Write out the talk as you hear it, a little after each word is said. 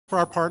for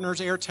our partners,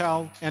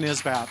 Airtel and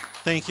ISBAT.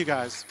 Thank you,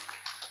 guys.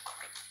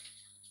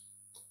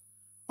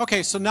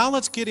 Okay, so now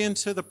let's get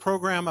into the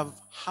program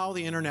of how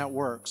the internet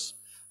works.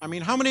 I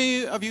mean, how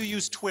many of you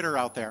use Twitter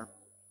out there?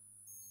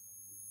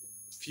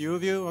 Few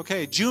of you?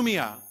 Okay,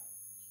 Jumia.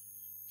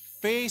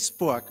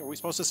 Facebook. Are we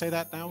supposed to say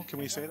that now? Can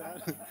we say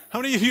that?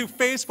 How many of you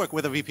Facebook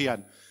with a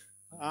VPN?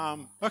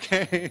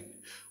 Okay.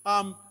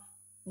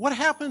 What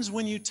happens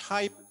when you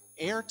type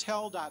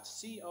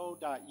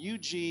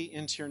airtel.co.ug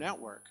into your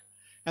network?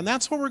 And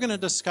that's what we're going to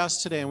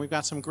discuss today. And we've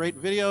got some great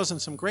videos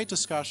and some great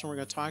discussion we're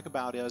going to talk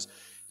about is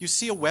you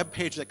see a web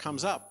page that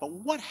comes up, but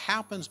what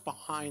happens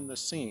behind the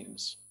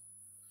scenes?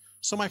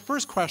 So my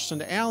first question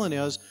to Alan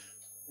is,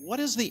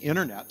 what is the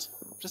internet?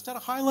 Just at a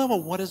high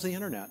level, what is the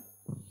internet?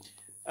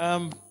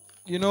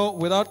 You know,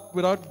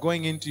 without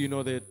going into, you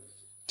know, the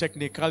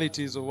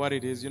technicalities of what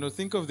it is, you know,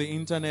 think of the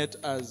internet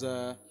as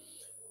a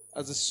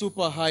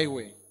super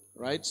highway,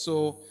 right?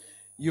 So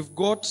you've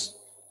got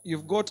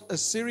a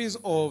series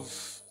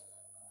of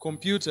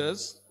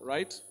computers,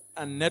 right,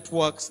 and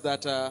networks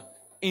that are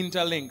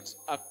interlinked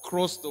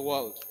across the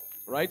world,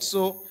 right?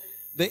 So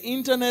the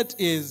internet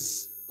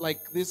is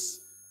like this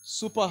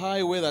super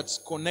highway that's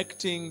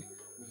connecting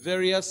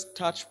various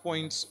touch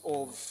points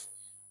of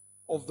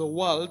the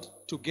world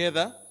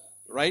together,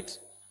 right,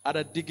 at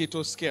a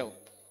digital scale,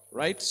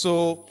 right?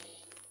 So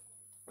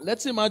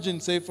let's imagine,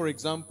 say, for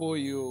example,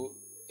 you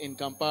in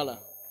Kampala,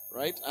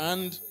 right,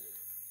 and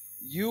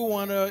you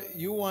want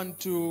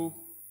to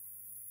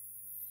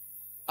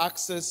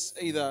access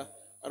either,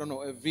 I don't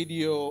know, a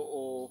video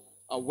or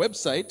a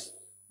website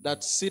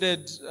that's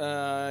seated,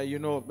 you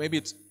know, maybe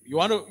it's you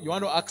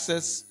want to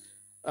access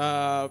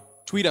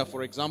Twitter,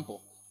 for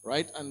example,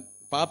 right? And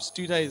perhaps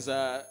Twitter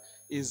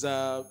is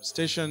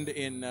stationed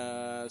in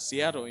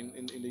Seattle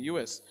in the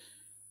US.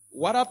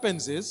 What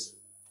happens is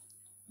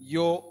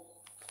your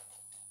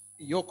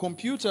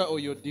computer or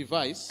your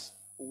device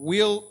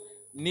will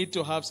need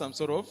to have some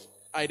sort of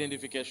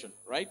identification,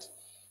 right?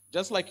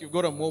 Just like you've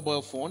got a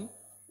mobile phone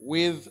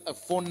with a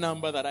phone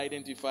number that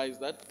identifies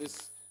that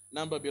this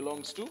number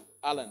belongs to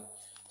Alan.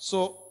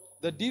 So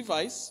the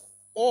device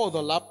or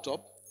the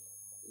laptop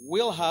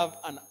will have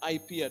an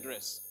IP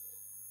address,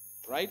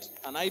 right?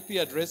 An IP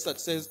address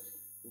that says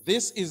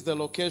this is the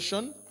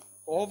location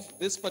of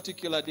this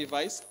particular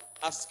device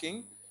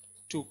asking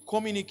to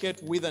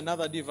communicate with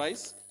another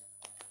device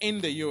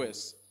in the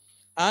US.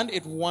 And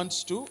it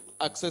wants to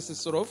access this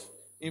sort of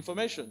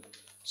information.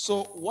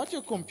 So what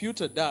your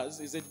computer does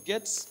is it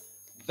gets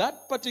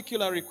that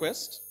particular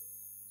request,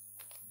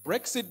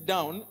 breaks it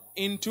down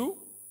into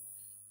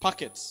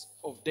packets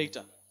of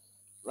data,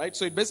 right?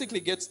 So it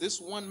basically gets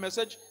this one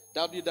message,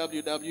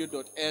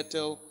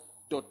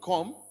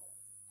 www.airtel.com,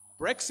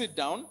 breaks it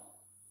down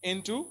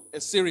into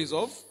a series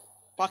of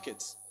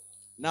packets.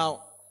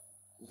 Now,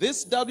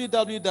 this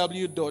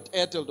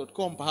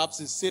www.airtel.com perhaps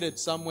is seated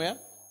somewhere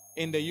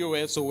in the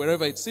US or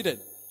wherever it's seated,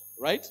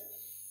 right?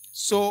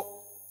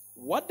 So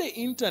what the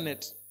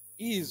internet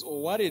is,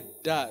 or what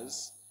it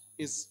does,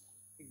 is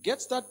it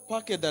gets that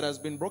packet that has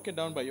been broken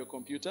down by your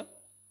computer,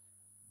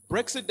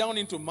 breaks it down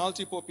into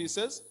multiple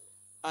pieces,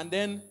 and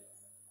then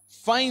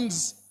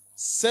finds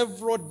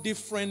several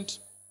different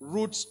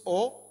routes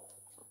or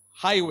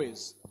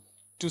highways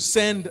to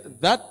send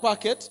that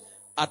packet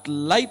at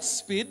light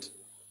speed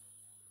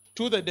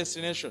to the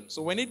destination.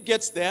 So when it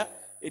gets there,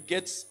 it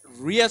gets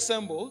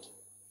reassembled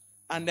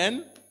and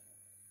then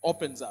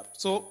opens up.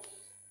 So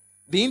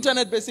the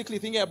internet, basically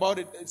thinking about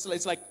it, it's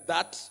like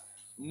that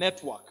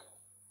network.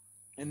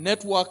 A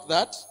network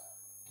that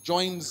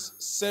joins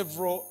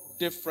several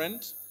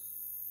different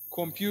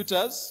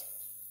computers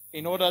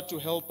in order to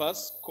help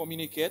us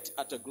communicate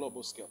at a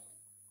global scale.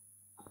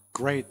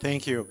 Great,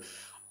 thank you.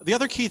 The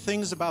other key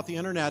things about the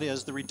internet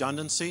is the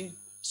redundancy.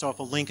 So if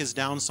a link is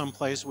down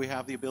someplace, we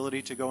have the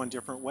ability to go in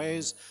different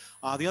ways.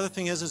 The other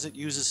thing is it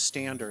uses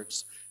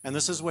standards. And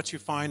this is what you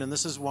find, and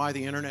this is why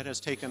the internet has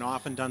taken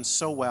off and done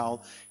so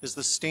well, is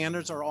the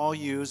standards are all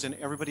used and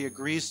everybody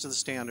agrees to the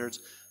standards.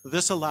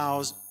 This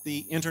allows the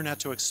internet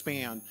to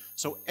expand.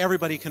 So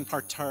everybody can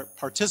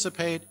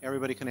participate,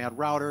 everybody can add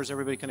routers,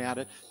 everybody can add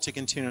it to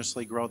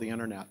continuously grow the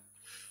internet.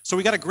 So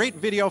we got a great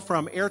video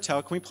from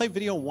Airtel. Can we play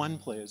video 1,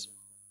 please?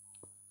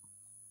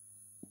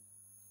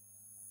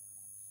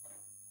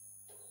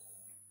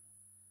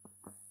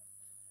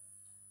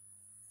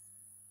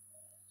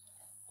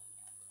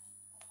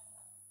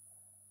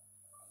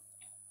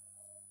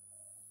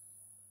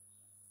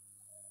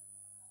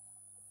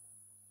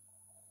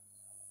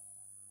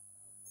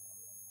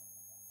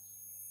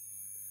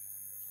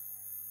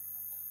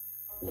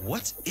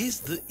 What is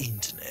the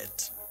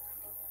internet?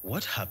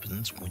 What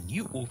happens when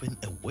you open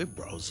a web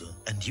browser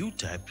and you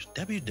type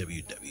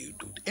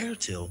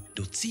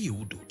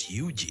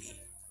www.airtel.co.ug?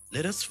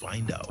 Let us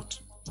find out.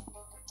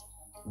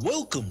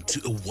 Welcome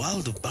to a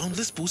world of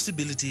boundless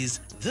possibilities.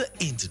 The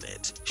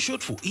Internet,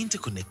 short for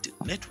Interconnected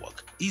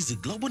Network, is a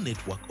global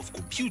network of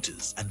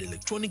computers and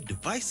electronic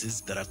devices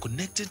that are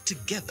connected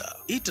together.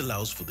 It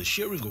allows for the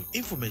sharing of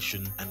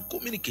information and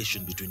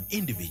communication between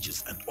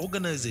individuals and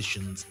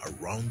organizations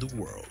around the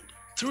world.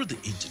 Through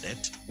the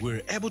internet,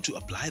 we're able to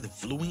apply the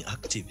following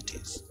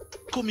activities.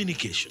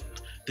 Communication,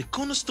 the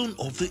cornerstone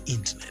of the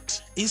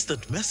internet.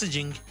 Instant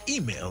messaging,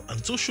 email,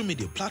 and social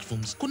media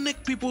platforms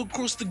connect people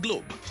across the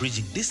globe,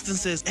 bridging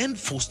distances and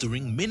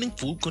fostering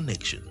meaningful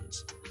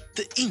connections.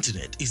 The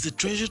internet is a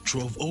treasure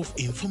trove of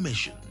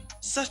information.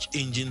 Search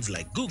engines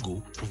like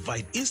Google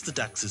provide instant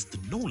access to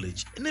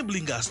knowledge,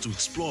 enabling us to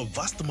explore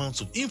vast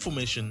amounts of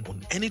information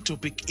on any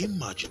topic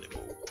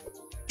imaginable.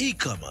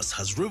 E-commerce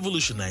has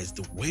revolutionized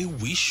the way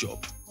we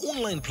shop.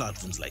 Online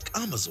platforms like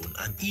Amazon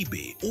and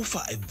eBay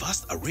offer a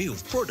vast array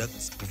of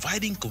products,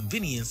 providing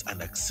convenience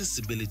and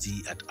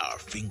accessibility at our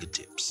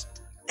fingertips.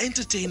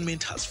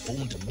 Entertainment has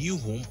found a new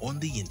home on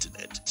the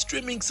internet.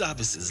 Streaming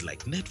services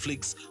like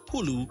Netflix,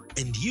 Hulu,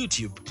 and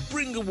YouTube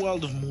bring a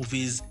world of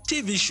movies,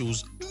 TV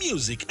shows,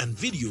 music, and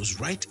videos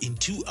right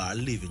into our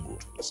living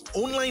rooms.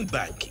 Online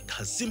banking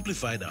has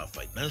simplified our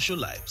financial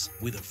lives.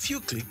 With a few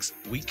clicks,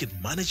 we can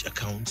manage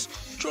accounts,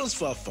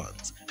 transfer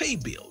funds, pay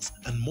bills,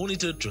 and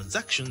monitor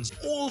transactions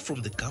all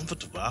from the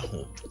comfort of our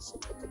homes.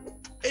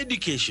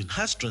 Education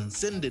has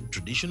transcended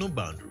traditional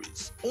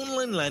boundaries.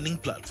 Online learning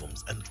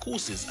platforms and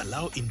courses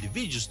allow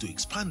individuals to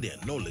expand their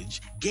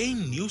knowledge,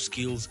 gain new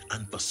skills,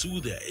 and pursue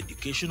their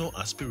educational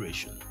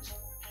aspirations.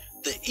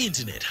 The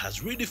internet has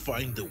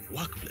redefined the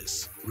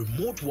workplace.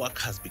 Remote work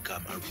has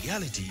become a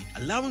reality,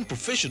 allowing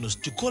professionals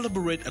to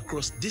collaborate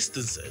across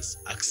distances,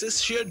 access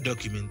shared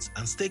documents,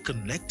 and stay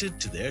connected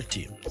to their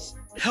teams.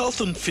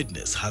 Health and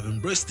fitness have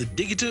embraced the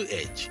digital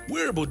age.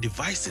 Wearable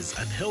devices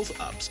and health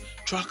apps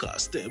track our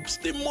steps,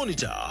 they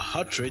monitor our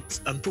heart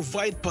rates, and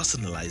provide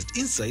personalized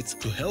insights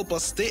to help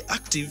us stay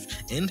active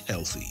and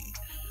healthy.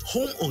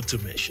 Home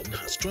automation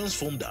has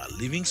transformed our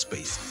living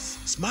spaces.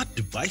 Smart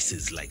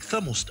devices like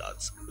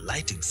thermostats,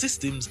 lighting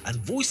systems, and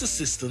voice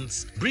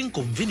assistants bring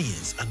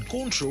convenience and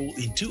control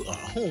into our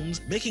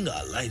homes, making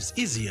our lives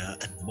easier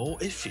and more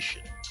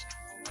efficient.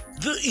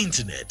 The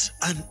internet,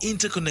 an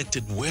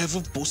interconnected web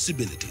of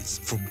possibilities,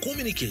 from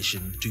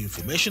communication to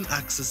information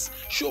access,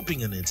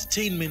 shopping and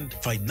entertainment,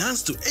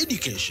 finance to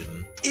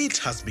education, it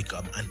has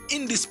become an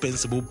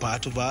indispensable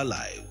part of our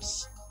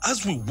lives.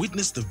 As we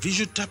witness the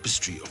visual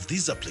tapestry of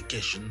these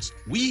applications,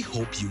 we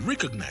hope you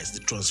recognize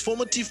the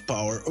transformative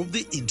power of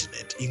the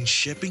internet in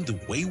shaping the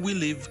way we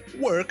live,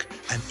 work,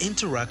 and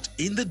interact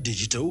in the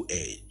digital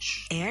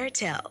age.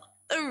 Airtel,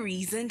 a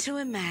reason to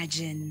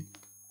imagine.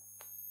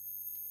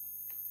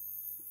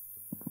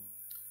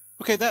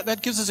 Okay,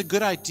 that gives us a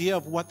good idea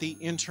of what the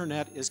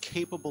internet is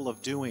capable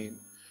of doing.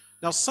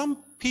 Now, some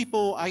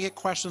people, I get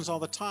questions all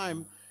the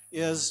time,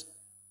 is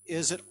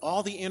it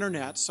all the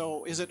internet?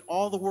 So is it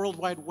all the World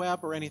Wide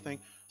Web or anything?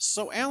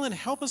 So Alan,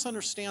 help us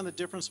understand the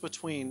difference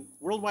between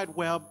World Wide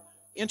Web,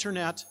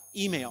 internet,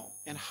 email,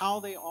 and how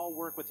they all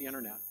work with the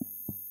internet.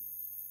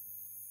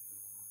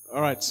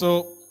 All right,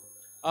 so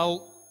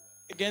I'll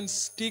again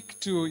stick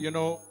to,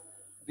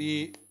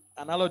 the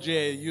analogy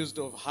I used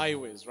of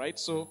highways, right?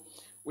 So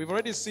we've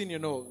already seen,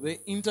 the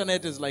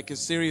internet is like a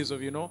series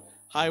of,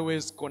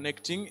 highways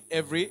connecting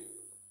every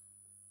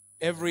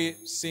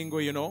single,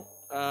 you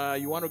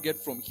want to get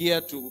from here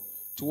to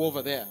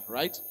over there,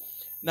 right?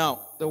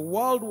 Now, the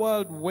World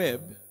Wide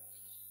Web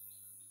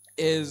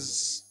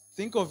is,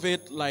 think of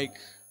it like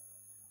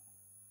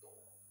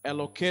a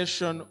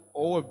location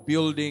or a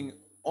building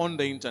on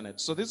the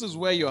internet. So this is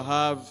where you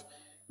have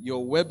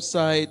your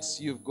websites,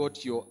 you've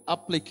got your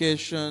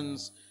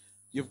applications,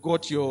 you've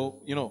got your,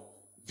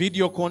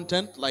 video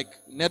content like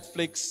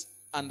Netflix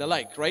and the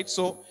like, right?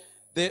 So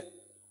the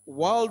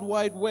World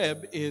Wide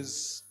Web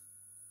is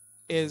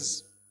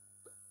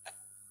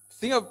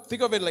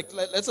think of it like,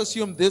 let's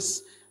assume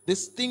this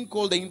thing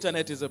called the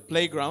internet is a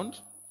playground.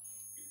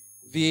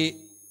 The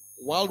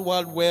World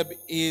Wide Web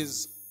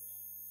is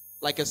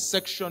like a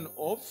section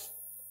of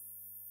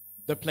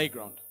the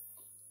playground.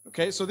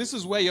 Okay, so this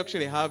is where you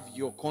actually have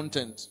your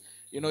content.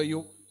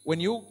 When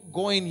you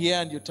go in here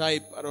and you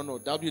type, I don't know,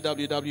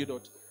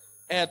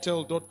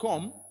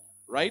 www.airtel.com,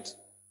 right?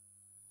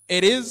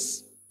 It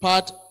is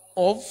part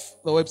of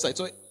the website.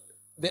 So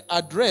the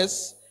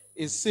address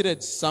is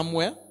seated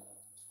somewhere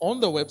on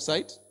the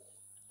website,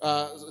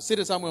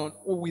 seated somewhere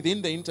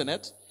within the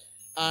internet.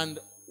 And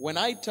when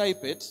I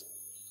type it,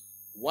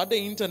 what the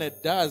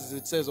internet does is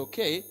it says,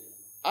 okay,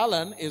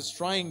 Alan is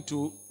trying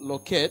to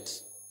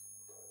locate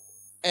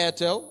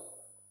Airtel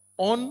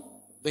on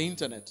the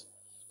internet.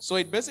 So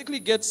it basically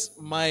gets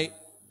my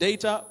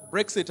data,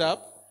 breaks it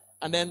up,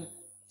 and then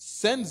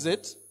sends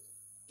it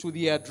to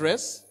the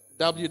address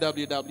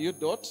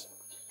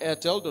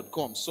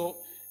www.airtel.com. So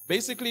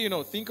basically,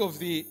 think of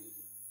the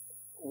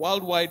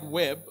World Wide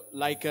Web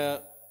like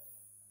a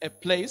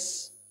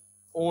place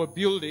or a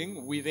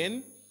building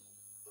within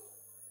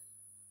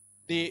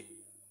the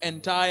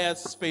entire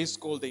space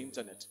called the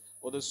internet,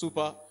 or the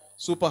super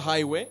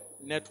highway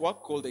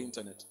network called the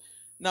internet.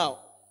 Now,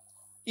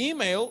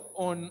 email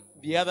on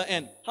the other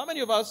end. How many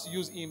of us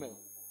use email?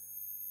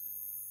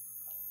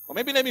 Or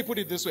maybe let me put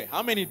it this way.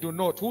 How many do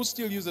not? Who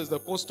still uses the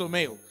postal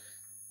mail?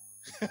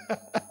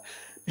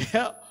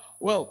 Yeah,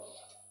 well,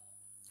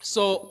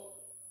 so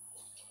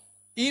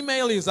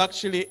Email is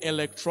actually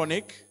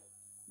electronic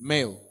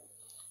mail.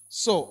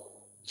 So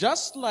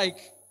just like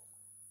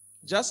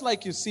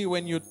you see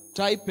when you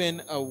type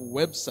in a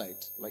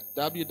website like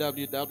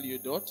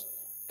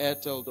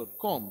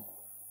www.airtel.com,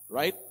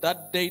 right?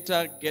 That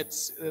data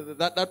gets,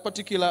 that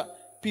particular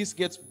piece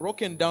gets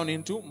broken down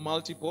into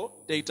multiple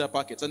data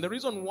packets. And the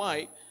reason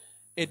why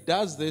it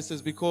does this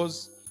is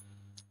because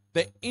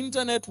the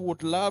internet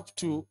would love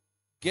to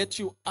get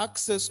you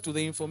access to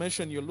the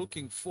information you're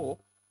looking for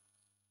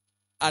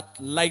at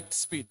light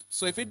speed.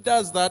 So if it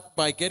does that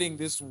by getting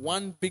this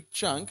one big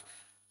chunk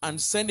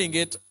and sending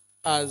it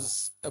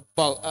as a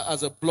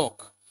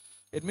block,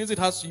 it means it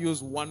has to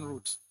use one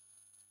route,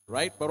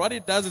 right? But what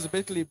it does is it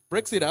basically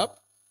breaks it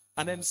up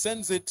and then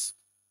sends it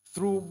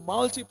through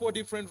multiple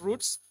different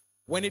routes.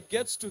 When it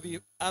gets to the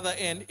other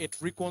end, it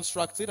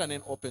reconstructs it and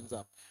then opens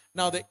up.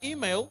 Now the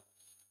email,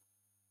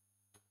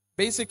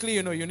 basically,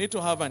 you need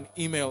to have an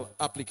email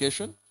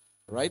application,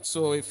 right?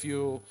 So if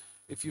you've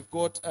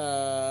got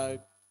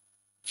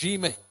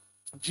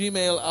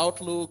Gmail,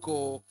 Outlook,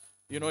 or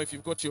if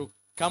you've got your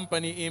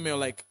company email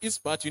like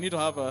ISPAT, you need to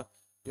have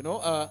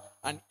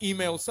an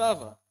email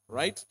server,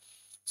 right?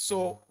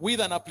 So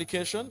with an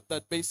application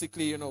that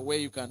basically, where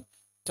you can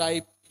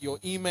type your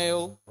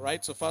email,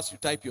 right? So first you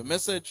type your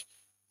message,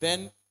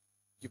 then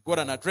you've got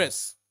an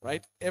address,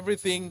 right?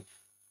 Everything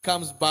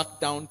comes back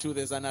down to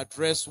there's an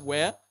address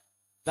where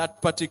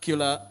that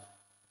particular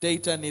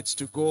data needs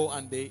to go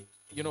and they,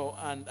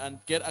 and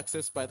get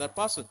accessed by that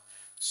person.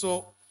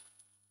 So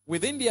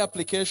within the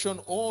application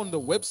or on the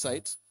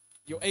website,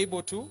 you're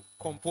able to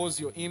compose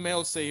your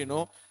email, say,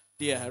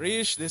 dear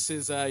Harish, this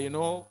is,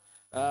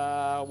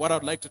 what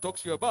I'd like to talk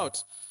to you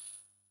about.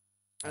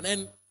 And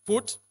then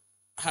put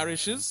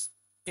Harish's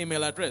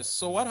email address.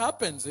 So what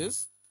happens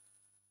is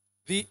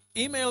the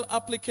email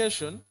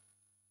application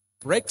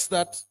breaks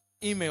that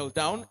email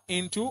down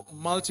into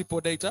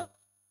multiple data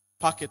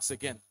packets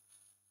again,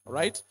 all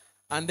right?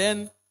 And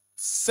then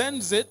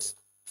sends it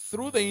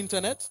through the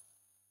internet,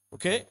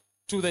 okay,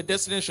 to the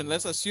destination.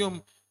 Let's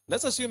assume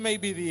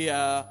maybe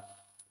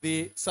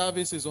the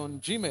service is on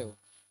Gmail.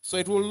 So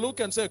it will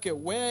look and say, okay,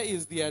 where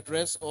is the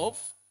address of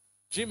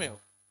Gmail?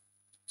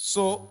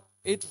 So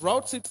it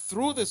routes it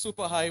through the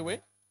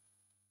superhighway,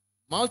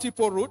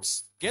 multiple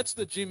routes, gets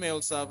the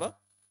Gmail server,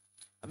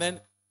 and then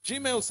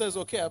Gmail says,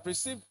 okay, I've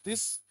received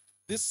this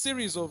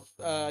series of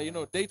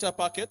data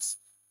packets,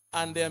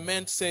 and they're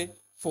meant, say,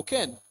 for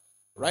Ken,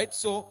 right?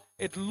 So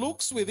it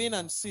looks within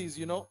and sees,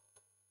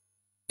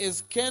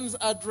 is Ken's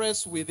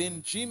address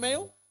within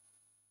Gmail?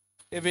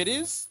 If it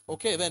is,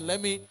 okay, then let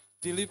me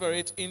deliver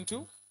it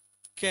into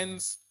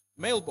Ken's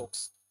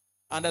mailbox.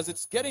 And as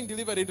it's getting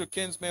delivered into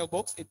Ken's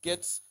mailbox, it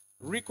gets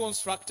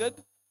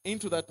reconstructed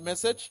into that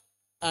message,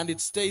 and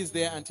it stays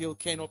there until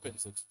Ken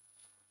opens it.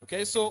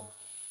 Okay, so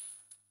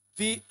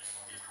the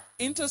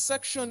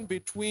intersection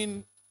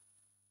between,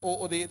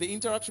 or the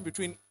interaction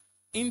between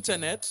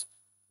internet,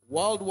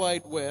 World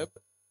Wide Web,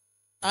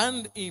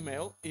 and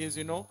email is,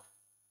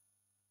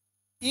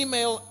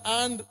 email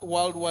and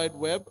World Wide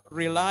Web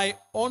rely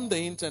on the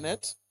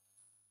internet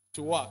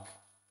to work.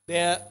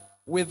 They're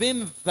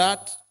within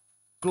that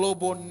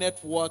global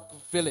network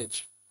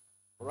village,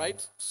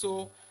 right?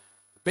 So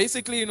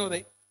basically,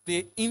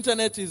 the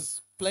internet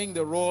is playing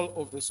the role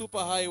of the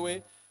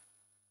superhighway,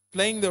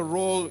 playing the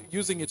role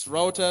using its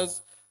routers,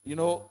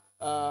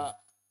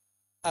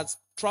 as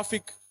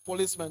traffic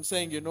policemen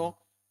saying,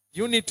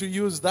 you need to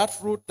use that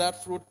route, that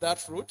route,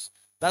 that route.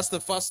 That's the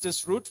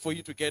fastest route for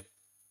you to get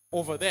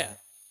over there,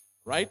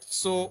 right?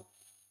 So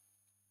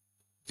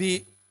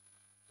the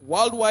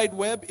World Wide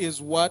Web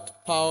is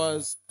what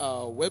powers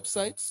our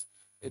websites.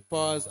 It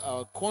powers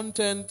our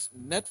content,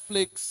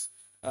 Netflix,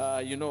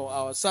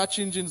 our search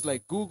engines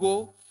like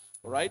Google,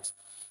 right?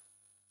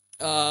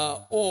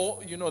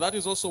 Or, that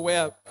is also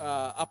where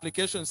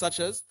applications such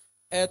as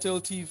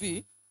Airtel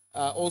TV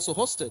are also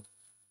hosted.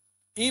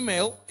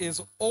 Email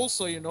is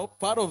also,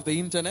 part of the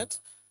internet.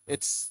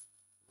 It's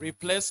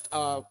replaced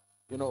our,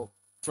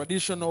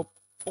 traditional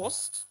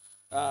post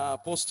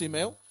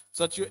email,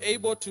 so that you're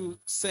able to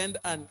send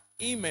an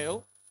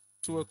email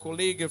to a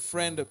colleague, a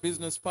friend, a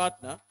business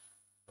partner.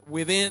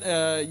 Within,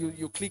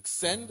 you click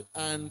send,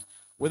 and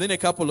within a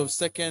couple of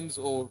seconds,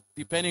 or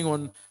depending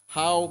on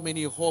how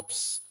many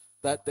hops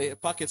that the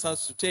packet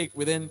has to take,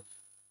 within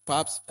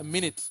perhaps a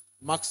minute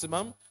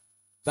maximum,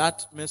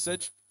 that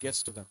message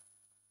gets to them.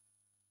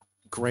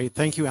 Great,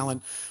 thank you,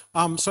 Alan.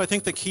 So I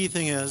think the key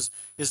thing is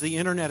the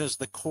internet is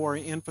the core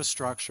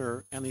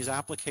infrastructure, and these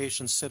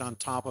applications sit on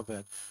top of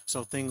it.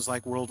 So things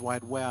like World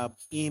Wide Web,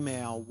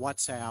 email,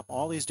 WhatsApp,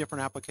 all these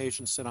different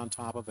applications sit on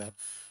top of it.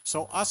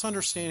 So us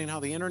understanding how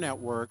the internet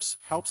works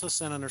helps us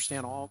then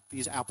understand all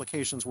these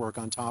applications work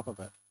on top of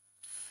it.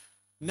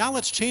 Now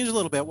let's change a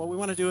little bit. What we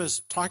want to do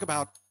is talk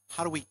about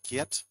how do we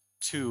get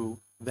to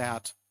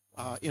that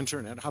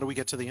internet? How do we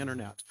get to the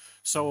internet?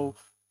 So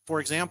for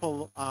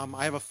example,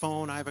 I have a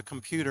phone, I have a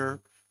computer.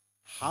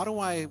 How do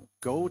I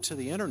go to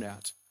the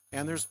internet?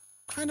 And there's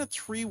kind of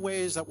three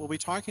ways that we'll be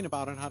talking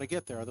about on how to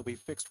get there. There'll be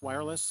fixed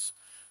wireless,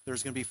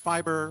 there's going to be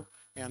fiber,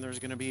 and there's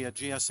going to be a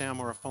GSM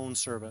or a phone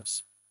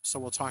service. So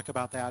we'll talk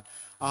about that.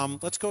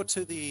 Let's go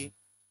to the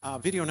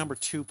video number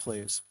 2,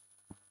 please.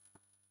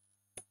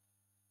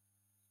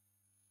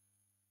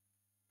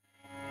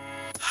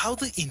 How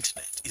the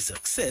internet is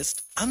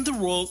accessed and the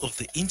role of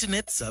the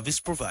internet service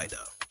provider.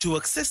 To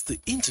access the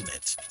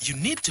internet, you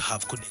need to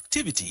have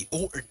connectivity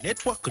or a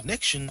network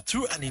connection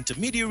through an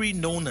intermediary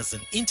known as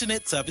an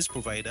internet service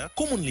provider,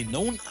 commonly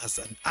known as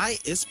an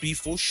ISP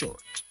for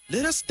short.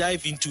 Let us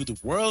dive into the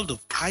world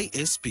of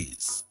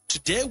ISPs.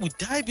 Today, we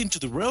dive into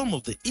the realm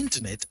of the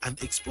internet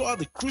and explore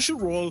the crucial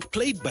role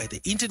played by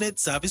the internet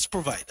service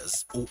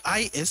providers, or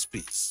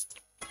ISPs.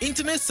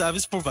 Internet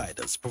service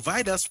providers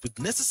provide us with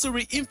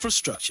necessary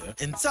infrastructure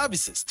and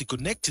services to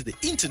connect to the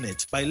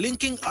internet by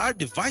linking our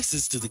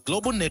devices to the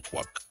global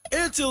network.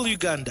 Airtel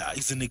Uganda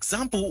is an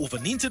example of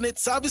an internet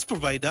service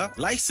provider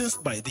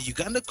licensed by the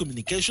Uganda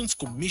Communications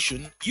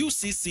Commission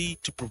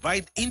 (UCC) to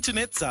provide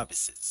internet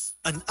services.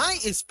 An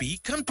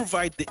ISP can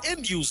provide the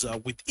end user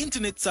with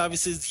internet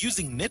services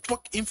using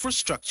network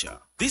infrastructure.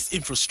 This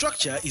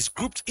infrastructure is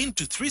grouped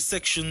into 3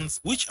 sections,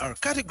 which are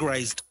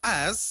categorized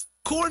as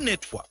core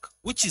network,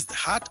 which is the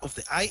heart of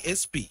the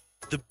ISP.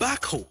 The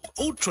backhaul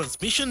or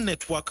transmission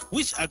network,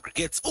 which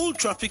aggregates all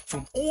traffic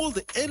from all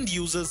the end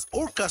users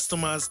or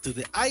customers to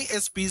the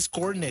ISP's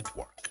core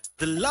network.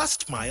 The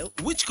last mile,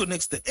 which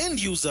connects the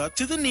end user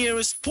to the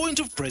nearest point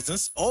of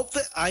presence of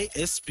the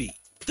ISP.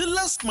 The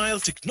last mile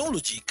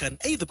technology can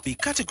either be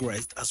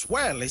categorized as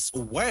wireless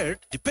or wired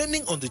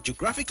depending on the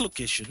geographic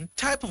location,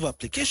 type of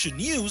application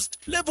used,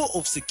 level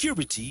of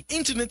security,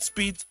 internet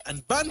speed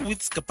and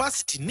bandwidth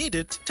capacity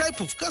needed,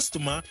 type of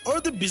customer, or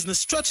the business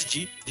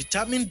strategy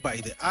determined by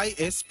the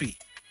ISP.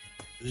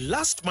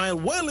 Last mile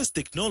wireless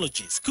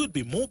technologies could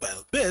be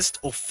mobile based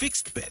or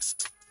fixed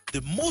based.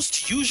 The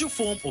most usual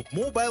form of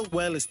mobile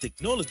wireless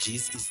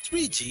technologies is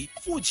 3G,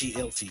 4G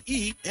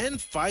LTE, and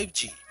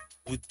 5G,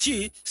 with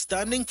G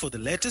standing for the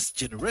latest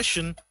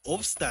generation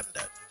of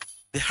standard.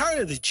 The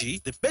higher the G,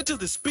 the better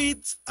the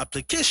speeds,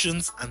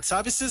 applications, and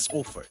services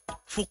offered.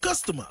 For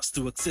customers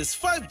to access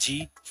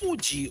 5G,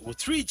 4G, or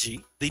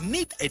 3G, they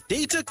need a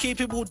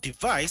data-capable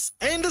device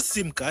and a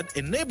SIM card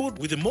enabled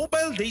with a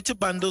mobile data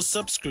bundle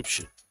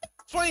subscription.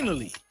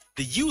 Finally,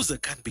 the user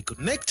can be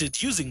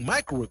connected using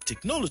microwave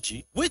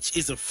technology, which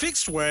is a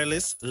fixed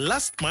wireless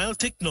last-mile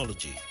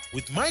technology.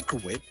 With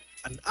microwave,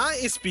 an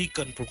ISP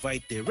can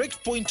provide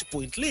direct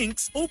point-to-point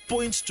links or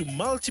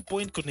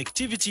point-to-multi-point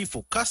connectivity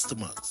for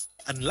customers.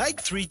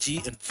 Unlike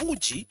 3G and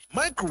 4G,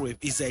 microwave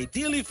is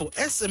ideally for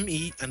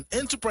SME and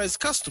enterprise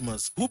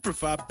customers who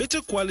prefer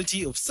better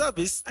quality of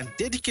service and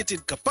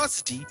dedicated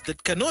capacity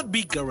that cannot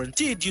be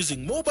guaranteed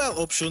using mobile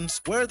options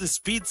where the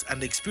speeds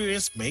and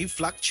experience may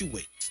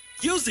fluctuate.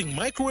 Using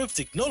microwave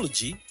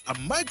technology, a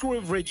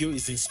microwave radio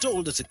is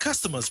installed at a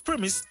customer's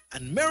premise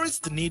and merits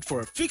the need for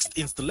a fixed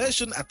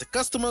installation at the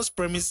customer's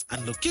premise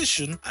and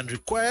location and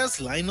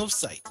requires line of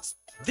sight.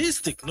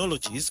 These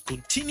technologies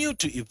continue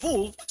to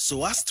evolve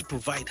so as to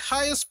provide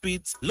higher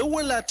speeds,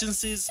 lower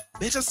latencies,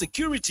 better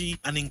security,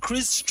 and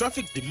increased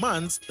traffic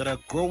demands that are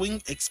growing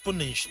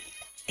exponentially.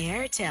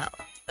 Airtel,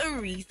 a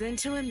reason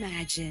to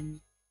imagine.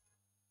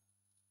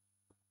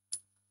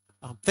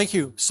 Thank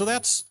you. So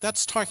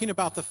that's talking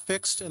about the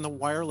fixed and the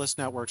wireless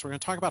networks. We're going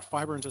to talk about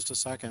fiber in just a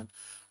second.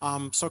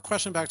 So a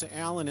question back to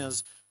Alan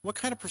is, what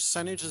kind of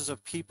percentages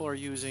of people are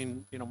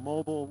using,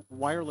 mobile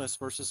wireless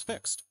versus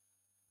fixed?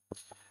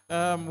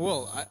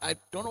 Well, I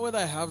don't know whether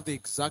I have the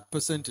exact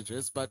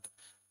percentages, but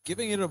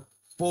giving it a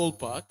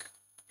ballpark,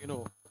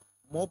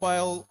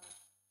 mobile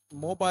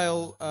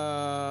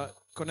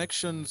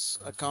connections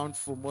account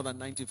for more than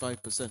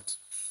 95%,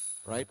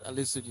 right? At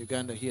least in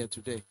Uganda here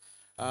today.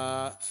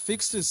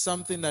 Fixed is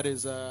something that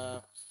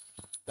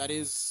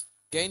is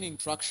gaining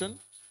traction,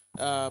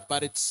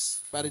 but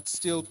it's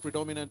still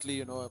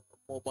predominantly a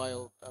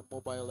mobile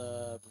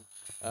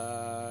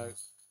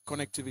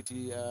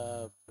connectivity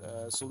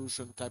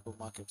solution type of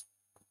market.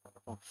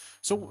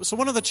 So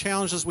one of the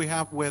challenges we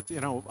have with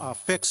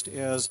fixed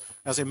is,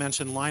 as I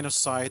mentioned, line of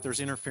sight.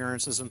 There's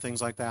interferences and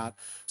things like that.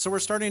 So we're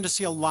starting to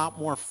see a lot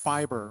more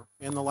fiber.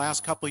 In the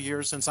last couple of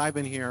years since I've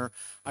been here,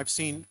 I've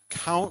seen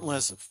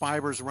countless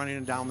fibers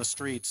running down the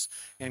streets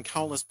and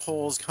countless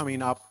poles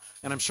coming up,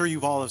 and I'm sure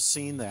you've all have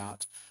seen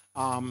that.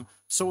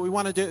 So what we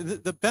want to do,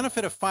 the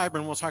benefit of fiber,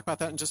 and we'll talk about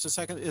that in just a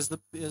second, is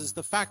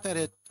the fact that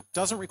it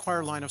doesn't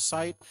require line of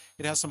sight.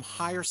 It has some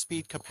higher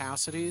speed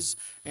capacities,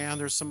 and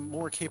there's some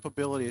more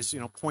capabilities,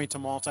 point to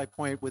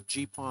multi-point with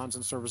GPONs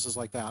and services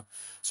like that.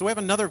 So we have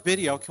another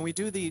video. Can we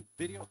do the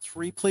video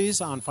 3,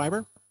 please, on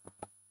fiber?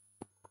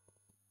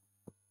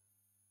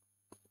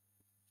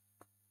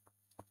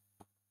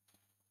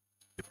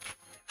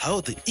 How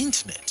the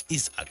internet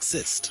is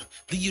accessed,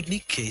 the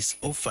unique case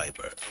of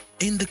fiber.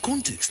 In the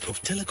context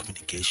of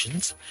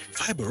telecommunications,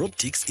 fiber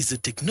optics is a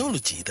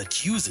technology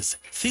that uses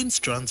thin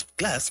strands of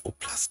glass or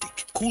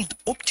plastic called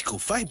optical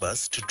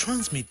fibers to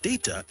transmit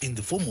data in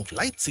the form of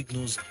light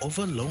signals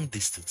over long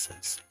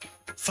distances.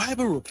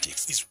 Fiber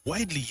optics is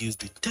widely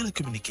used in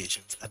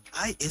telecommunications and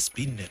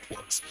ISP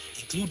networks,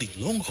 including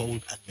long-haul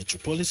and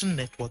metropolitan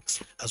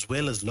networks, as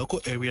well as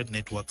local area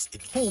networks in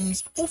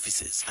homes,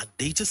 offices, and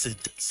data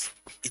centers.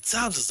 It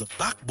serves as a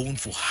backbone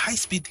for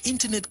high-speed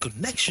internet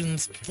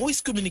connections,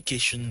 voice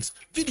communications,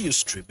 video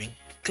streaming,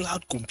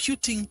 cloud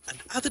computing, and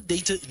other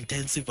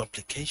data-intensive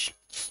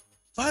applications.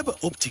 Fiber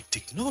optic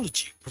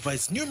technology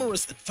provides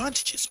numerous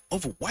advantages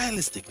over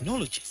wireless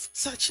technologies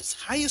such as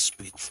higher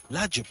speeds,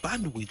 larger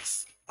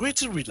bandwidths,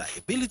 greater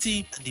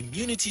reliability, and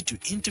immunity to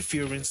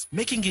interference,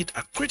 making it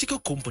a critical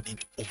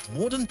component of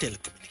modern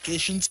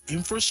telecommunications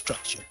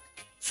infrastructure.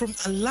 From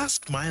a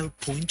last mile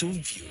point of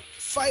view,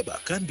 fiber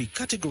can be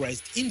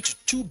categorized into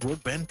two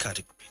broadband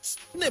categories,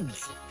 namely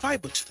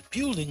fiber to the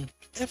building,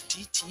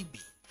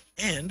 FTTB,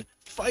 and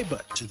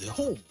fiber to the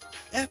home,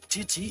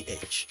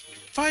 FTTH.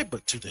 Fiber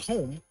to the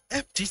home,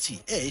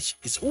 FTTH,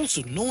 is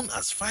also known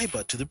as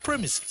fiber to the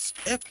premises,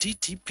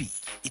 FTTP.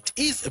 It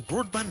is a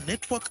broadband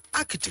network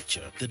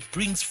architecture that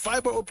brings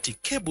fiber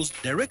optic cables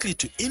directly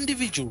to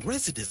individual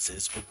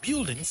residences or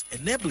buildings,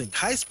 enabling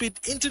high-speed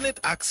internet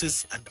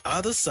access and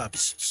other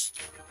services.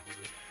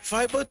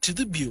 Fiber to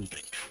the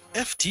building,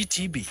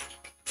 FTTB.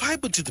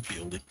 Fiber to the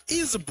building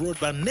is a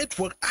broadband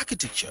network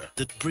architecture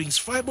that brings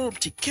fiber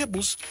optic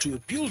cables to a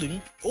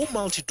building or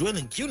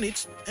multi-dwelling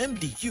unit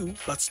 (MDU)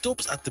 but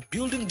stops at the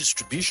building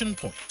distribution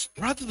point.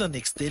 Rather than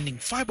extending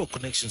fiber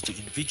connections to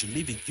individual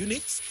living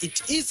units,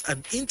 it is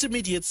an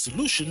intermediate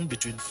solution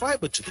between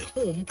fiber to the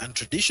home and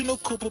traditional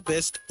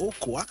copper-based or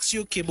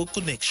coaxial cable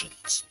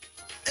connections.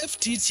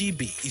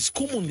 FTTB is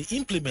commonly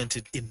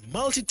implemented in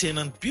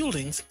multi-tenant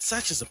buildings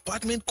such as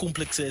apartment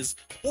complexes,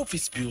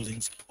 office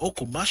buildings, or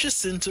commercial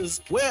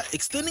centers where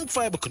extending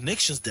fiber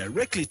connections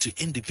directly to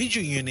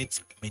individual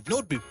units may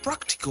not be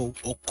practical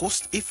or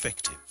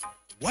cost-effective.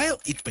 While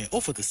it may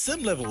offer the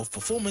same level of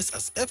performance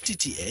as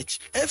FTTH,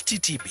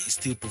 FTTB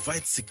still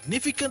provides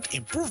significant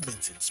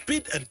improvements in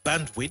speed and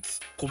bandwidth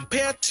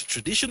compared to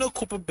traditional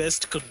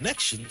copper-based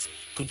connections,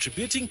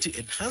 contributing to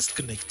enhanced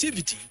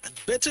connectivity and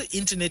better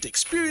internet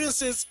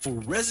experiences for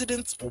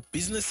residents or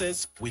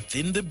businesses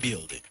within the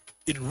building.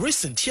 In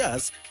recent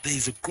years, there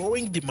is a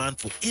growing demand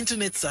for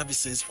internet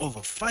services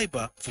over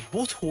fiber for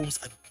both homes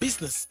and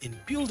business in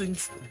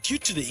buildings due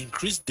to the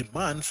increased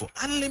demand for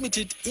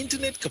unlimited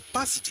internet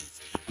capacities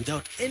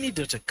without any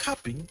data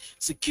capping,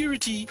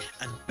 security,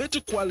 and better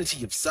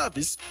quality of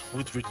service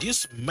with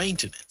reduced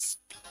maintenance.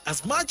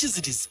 As much as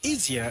it is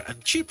easier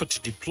and cheaper to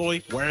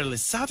deploy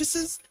wireless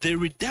services, the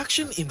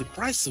reduction in the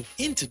price of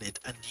internet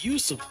and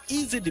use of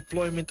easy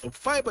deployment of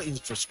fiber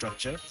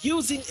infrastructure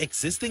using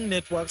existing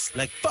networks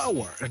like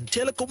power and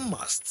telecom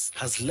masts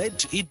has led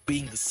to it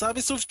being the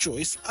service of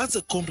choice as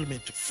a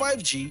complement to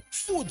 5G,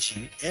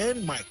 4G,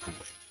 and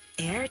microwave.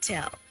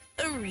 Airtel,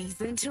 a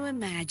reason to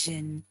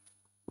imagine.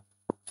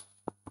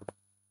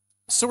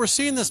 So we're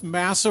seeing this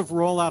massive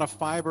rollout of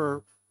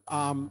fiber,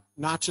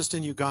 not just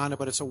in Uganda,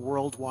 but it's a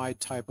worldwide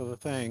type of a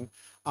thing.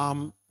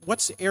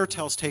 What's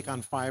Airtel's take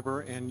on fiber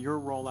and your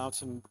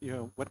rollouts, and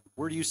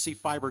where do you see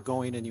fiber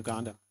going in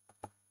Uganda?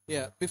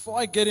 Yeah, before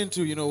I get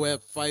into where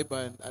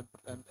fiber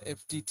and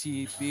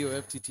FTTB or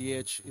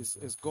FTTH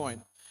is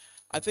going,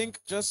 I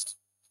think just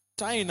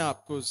tying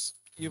up, because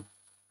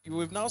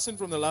we've now seen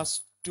from the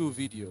last two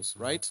videos,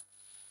 right?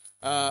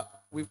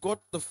 We've got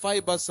the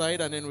fiber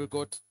side, and then we've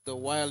got the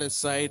wireless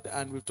side,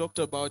 and we've talked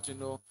about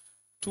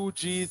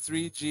 2G,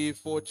 3G,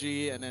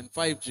 4G, and then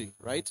 5G,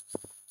 right?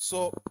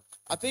 So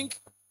I think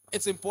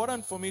it's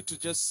important for me to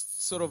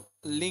just sort of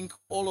link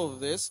all of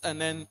this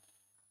and then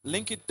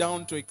link it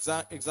down to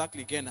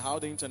exactly again how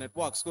the internet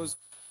works. Because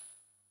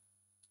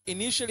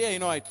initially,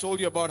 I told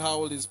you about how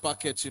all these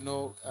packets,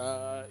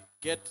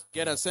 get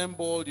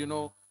assembled,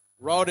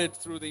 routed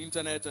through the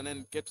internet and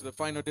then get to the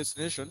final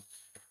destination.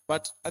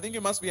 But I think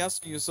you must be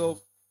asking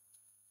yourself,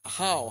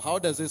 how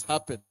does this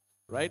happen,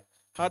 right?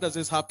 How does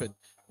this happen?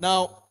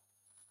 Now,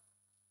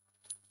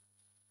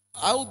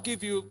 I'll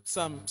give you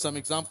some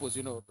examples,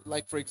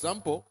 like for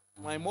example,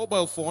 my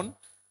mobile phone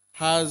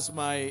has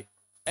my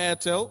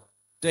Airtel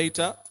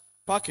data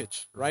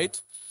package,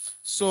 right?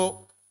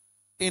 So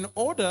in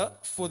order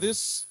for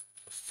this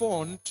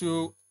phone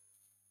to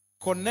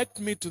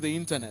connect me to the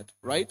internet,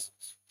 right,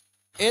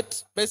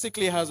 it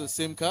basically has a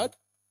SIM card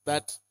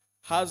that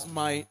has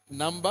my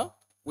number,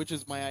 which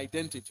is my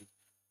identity,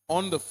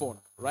 on the phone,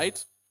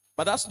 right?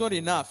 But that's not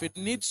enough. It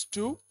needs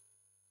to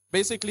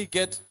basically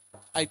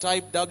I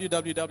type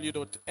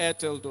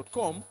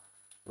www.airtel.com,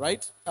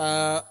 right?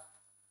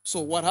 So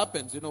what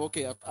happens?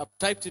 Okay, I've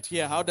typed it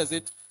here. How does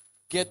it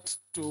get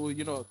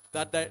to,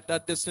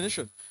 that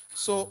destination?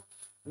 So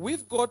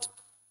we've got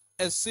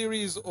a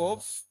series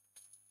of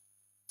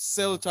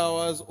cell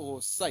towers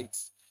or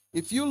sites.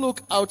 If you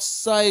look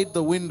outside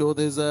the window,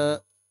 there's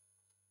a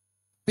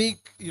big,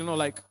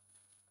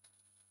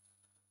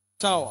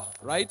 tower,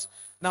 right?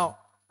 Now,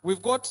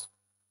 we've got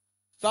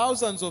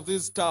thousands of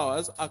these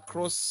towers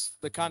across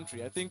the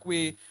country. I think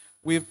we've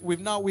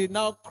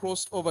now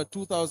crossed over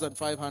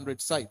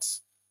 2,500 sites,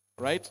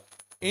 right,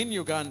 in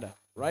Uganda,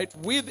 right,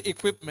 with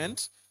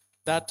equipment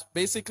that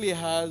basically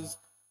has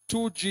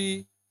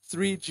 2G,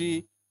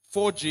 3G,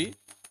 4G,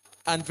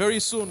 and very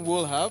soon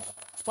we'll have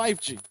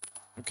 5G.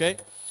 Okay?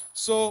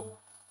 So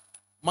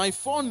my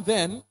phone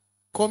then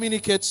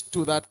communicates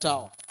to that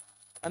tower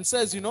and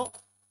says, you know,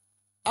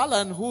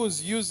 Alan, who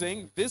is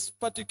using this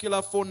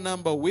particular phone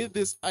number with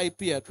this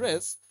IP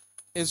address,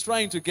 is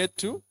trying to get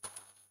to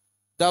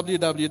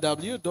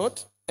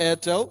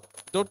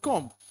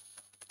www.airtel.com.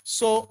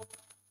 So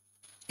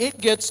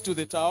it gets to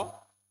the tower.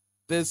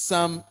 There's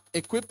some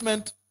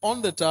equipment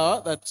on the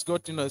tower that's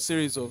got, you know, a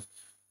series of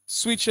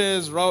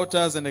switches,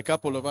 routers, and a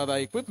couple of other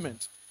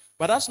equipment.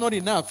 But that's not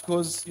enough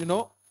because, you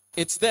know,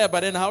 it's there,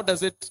 but then how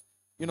does it,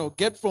 you know,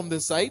 get from the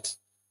site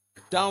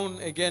down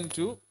again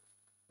to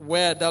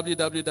where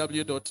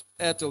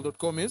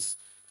www.airtel.com is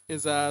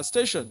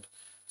stationed?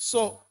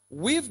 So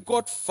we've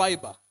got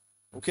fiber,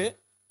 okay,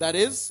 that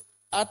is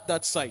at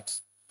that site.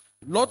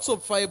 Lots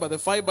of fiber, the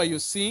fiber you're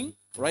seeing,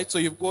 right? So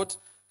you've got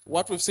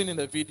what we've seen in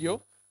the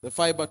video, the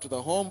fiber to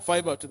the home,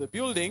 fiber to the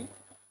building.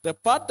 The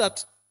part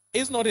that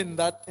is not in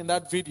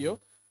that video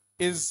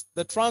is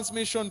the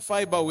transmission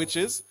fiber, which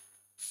is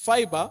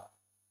fiber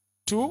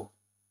to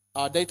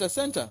our data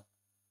center.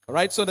 All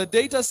right, so the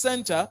data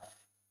center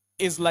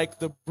is like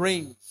the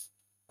brains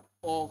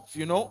of,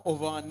 you know,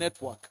 of our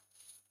network.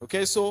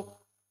 Okay, so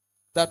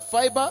that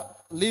fiber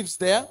lives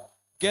there,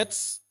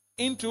 gets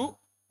into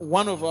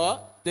one of our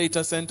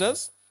data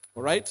centers.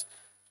 All right,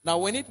 now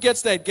when it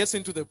gets there, it gets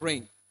into the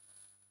brain.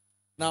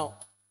 Now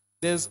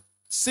there's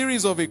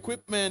series of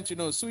equipment, you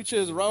know,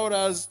 switches,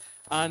 routers,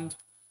 and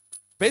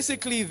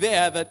basically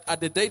there that at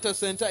the data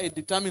center it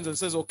determines and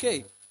says,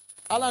 okay,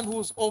 Alan,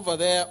 who's over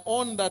there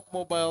on that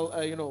mobile,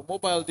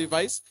 mobile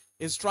device,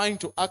 is trying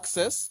to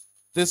access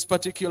this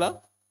particular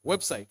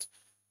website.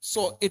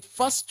 So it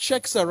first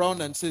checks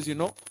around and says, you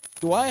know,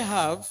 do I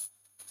have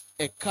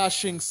a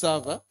caching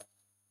server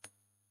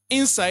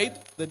inside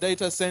the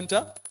data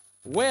center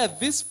where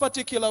this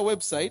particular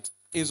website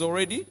is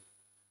already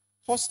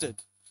hosted?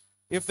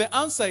 If the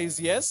answer is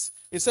yes,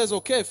 it says,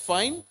 okay,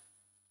 fine.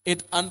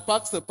 It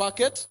unpacks the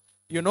packet,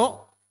 you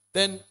know,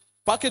 then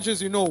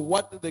packages, you know,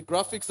 what the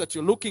graphics that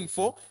you're looking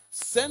for,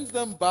 sends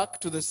them back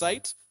to the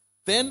site,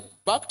 then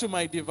back to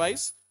my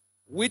device,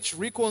 which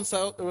configures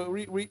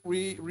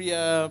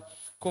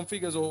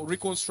or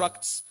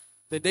reconstructs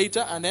the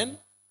data, and then,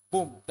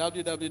 boom,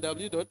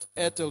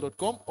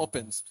 www.airtel.com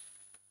opens.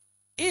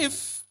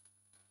 If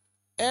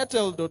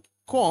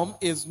airtel.com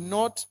is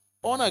not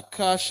on a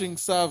caching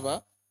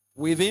server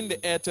within the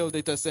Airtel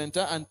data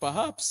center, and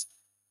perhaps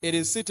it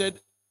is seated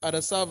at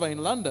a server in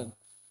London.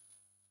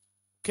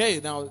 Okay,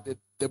 now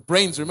the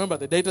brains, remember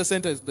the data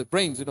center is the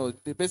brains, you know,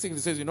 it basically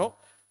says, you know,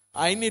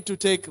 I need to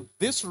take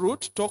this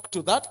route, talk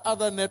to that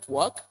other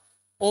network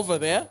over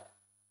there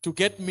to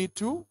get me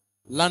to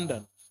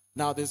London.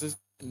 Now there's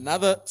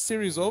another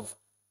series of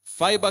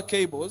fiber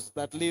cables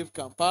that leave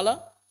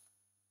Kampala,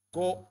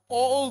 go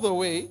all the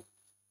way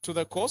to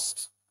the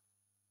coast,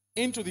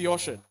 into the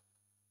ocean.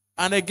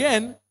 And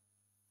again,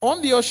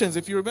 on the oceans,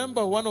 if you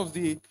remember one of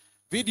the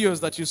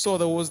videos that you saw,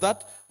 there was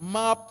that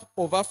map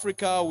of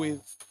Africa with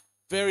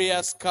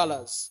various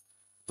colors.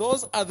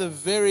 Those are the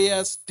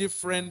various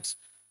different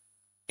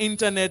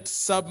internet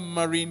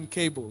submarine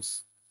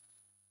cables.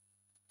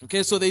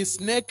 Okay, so they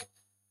snake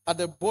at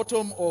the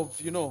bottom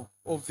of, you know,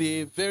 of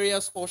the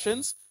various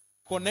oceans,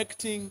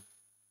 connecting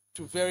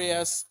to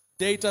various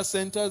data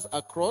centers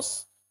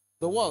across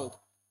the world.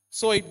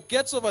 So it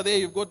gets over there,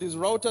 you've got these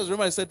routers.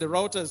 Remember I said the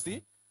router is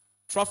the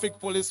traffic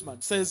policeman.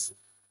 Says,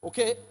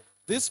 okay,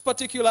 this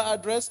particular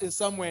address is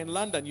somewhere in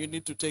London. You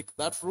need to take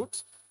that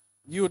route.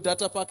 Your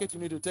data packet, you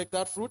need to take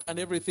that route, and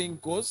everything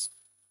goes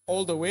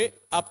all the way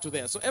up to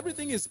there. So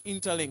everything is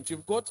interlinked.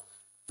 You've got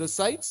the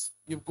sites,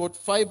 you've got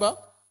fiber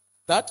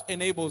that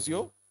enables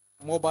your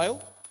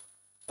mobile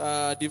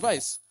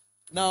device.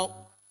 Now,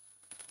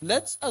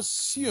 let's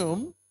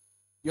assume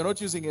you're not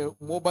using a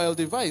mobile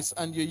device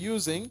and you're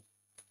using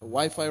a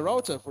Wi-Fi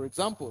router, for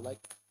example, like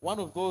one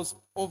of those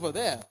over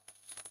there.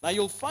 Now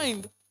you'll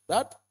find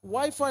that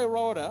Wi-Fi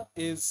router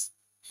is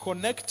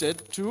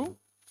connected to,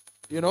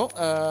 you know,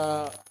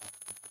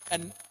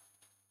 and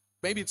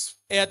maybe it's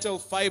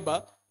Airtel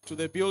fiber to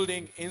the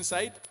building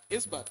inside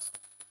Isbat.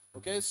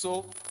 Okay,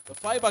 so the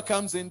fiber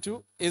comes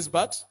into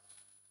Isbat,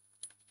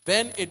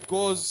 then it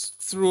goes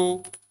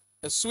through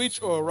a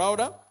switch or a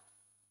router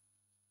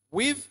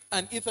with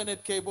an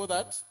Ethernet cable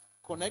that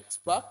connects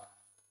back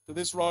to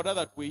this router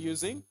that we're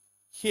using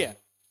here.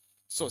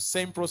 So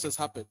same process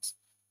happens.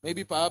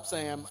 Maybe perhaps I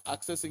am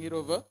accessing it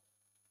over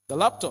the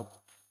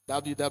laptop.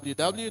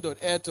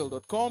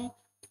 www.airtel.com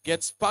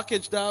gets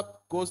packaged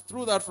up, goes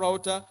through that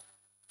router,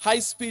 high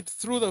speed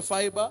through the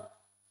fiber,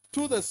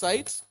 to the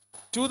site,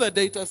 to the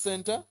data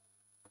center,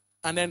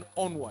 and then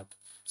onward.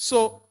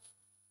 So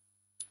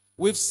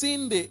we've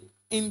seen the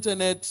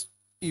internet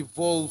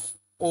evolve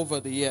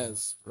over the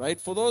years, right?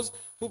 For those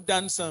who've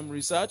done some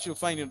research, you'll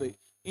find the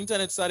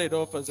internet started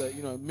off as a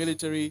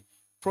military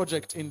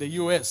project in the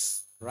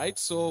US, right?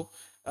 So,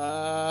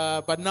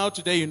 but now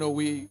today,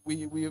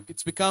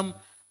 it's become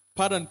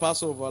part and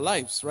parcel of our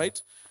lives,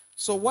 right?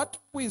 So what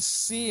we're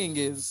seeing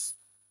is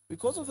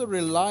because of the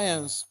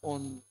reliance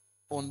on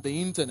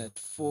the internet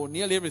for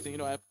nearly everything.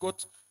 I've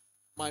got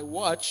my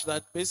watch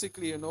that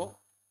basically,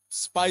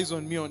 spies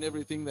on me on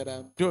everything that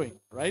I'm doing,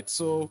 right?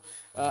 So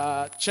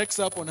checks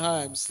up on how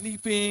I'm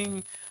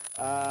sleeping,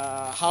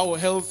 how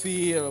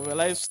healthy of a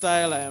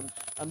lifestyle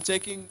I'm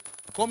taking,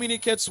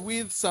 communicates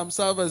with some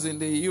servers in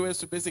the US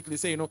to basically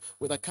say,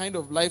 with a kind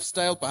of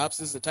lifestyle, perhaps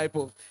this is the type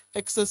of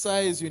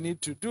exercise you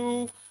need to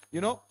do.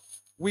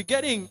 We're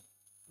getting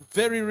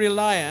very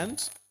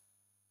reliant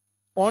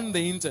on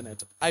the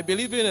internet. I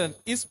believe in an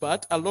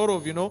ISBAT, a lot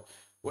of,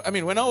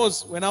 when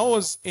I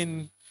was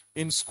in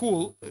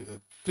school,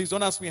 please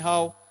don't ask me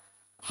how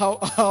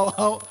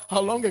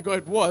long ago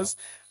it was,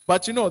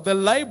 but the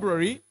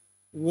library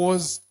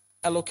was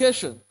a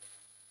location.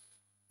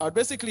 I would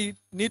basically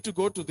need to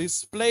go to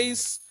this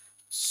place,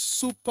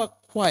 super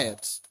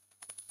quiet,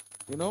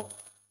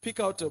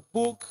 pick out a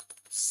book,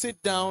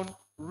 sit down,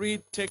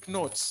 read, take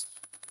notes.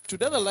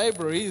 Today the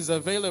library is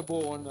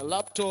available on a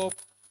laptop,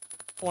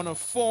 on a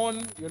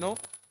phone.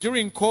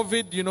 During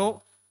COVID,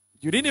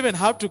 you didn't even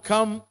have to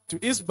come to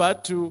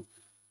ISBAT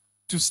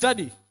to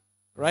study,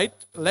 right?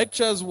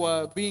 Lectures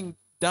were being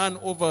done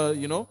over,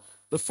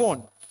 the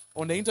phone,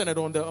 on the internet,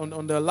 on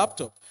the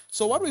laptop.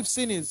 So what we've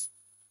seen is,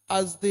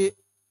 as the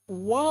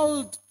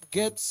world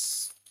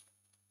gets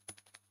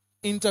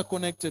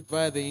interconnected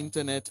via the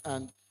internet,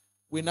 and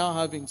we're now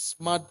having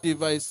smart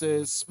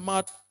devices,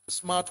 smart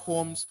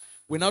homes.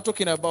 We're now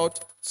talking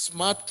about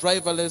smart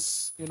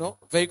driverless,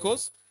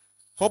 vehicles.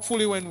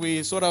 Hopefully, when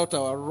we sort out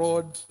our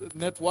road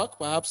network,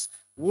 perhaps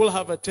we'll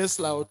have a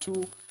Tesla or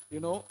two,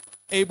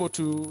 able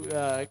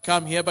to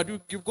come here. But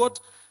you've got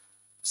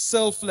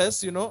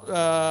selfless,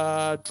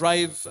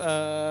 drive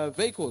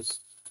vehicles,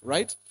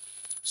 right?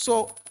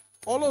 So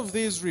all of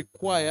these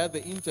require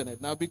the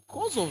internet. Now,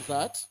 because of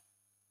that,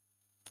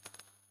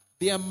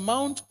 the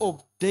amount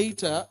of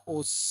data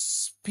or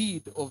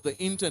speed of the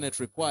internet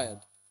required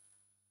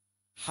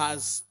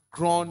has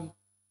grown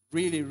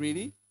really,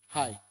 really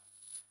high.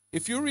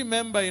 If you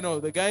remember,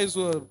 the guys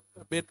who are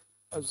a bit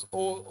as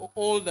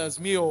old as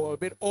me or a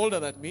bit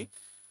older than me,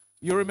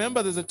 you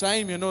remember there's a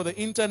time, the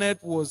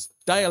internet was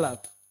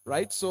dial-up,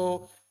 right?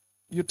 So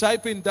you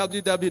type in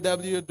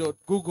www.google.com,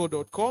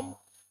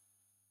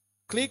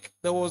 click,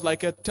 there was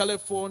like a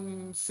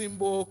telephone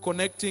symbol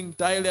connecting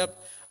dial-up,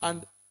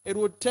 and it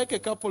would take a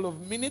couple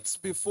of minutes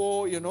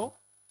before,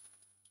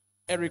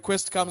 a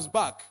request comes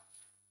back.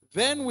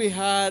 Then we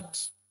had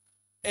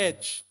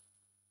Edge.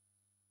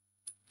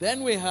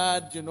 Then we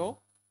had,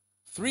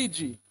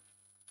 3G,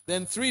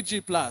 then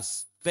 3G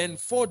plus, then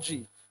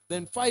 4G,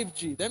 then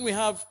 5G. Then we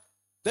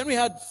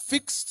had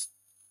fixed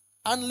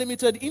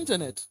unlimited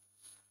internet,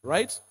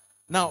 right?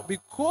 Now,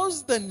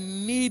 because the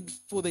need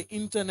for the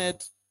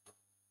internet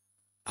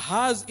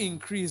has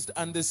increased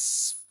and the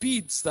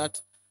speeds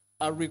that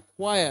are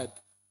required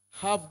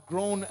have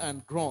grown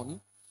and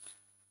grown,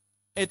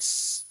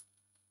 it's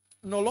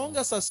no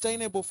longer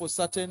sustainable for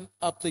certain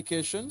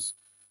applications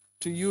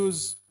to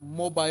use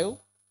mobile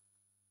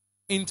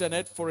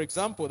internet, for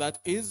example, that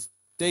is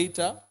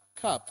data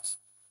capped.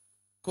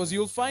 Because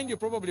you'll find you're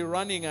probably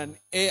running an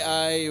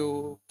AI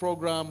or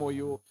program, or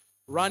you're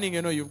running,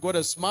 you've got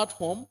a smart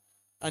home,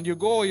 and you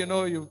go,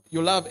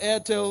 you'll have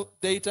Airtel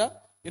data,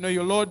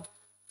 you load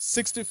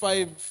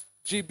 65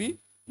 GB.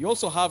 You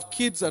also have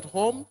kids at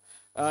home,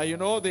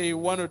 they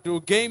want to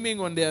do gaming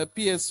on their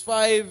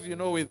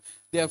PS5, with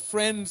their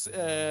friends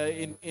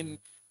in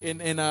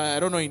I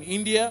don't know, in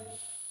India.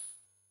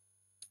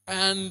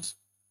 And,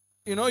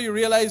 you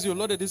realize you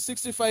loaded this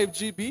 65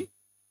 GB,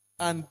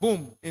 and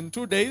boom, in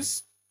 2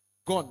 days,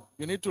 gone.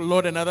 You need to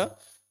load another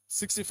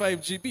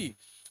 65 GB,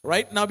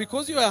 right? Now,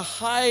 because you're a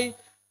high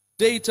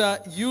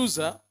data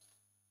user,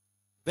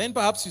 then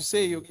perhaps you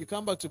say, you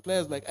come back to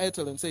players like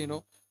Airtel and say,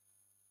 do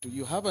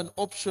you have an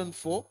option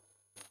for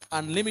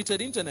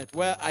unlimited internet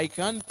where I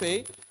can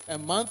pay a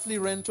monthly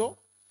rental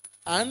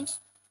and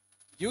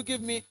you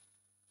give me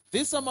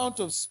this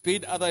amount of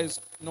speed, otherwise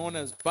known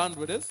as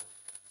bandwidth,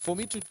 for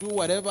me to do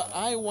whatever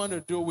I want to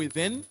do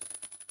within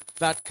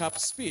that cap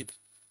speed.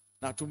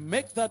 Now, to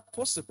make that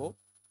possible,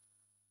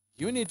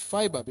 you need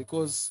fiber,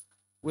 because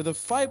with a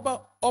fiber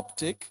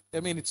optic,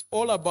 it's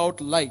all about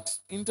light.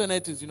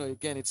 Internet is,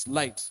 again, it's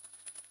light,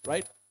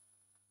 right?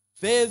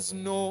 There's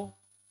no,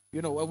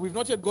 we've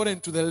not yet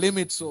gotten to the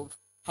limits of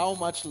how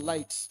much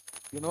light,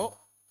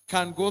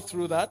 can go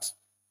through that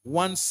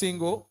one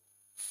single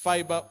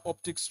fiber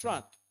optic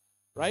strand,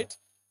 right?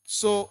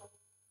 So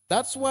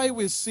that's why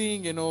we're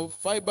seeing,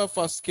 fiber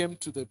first came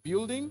to the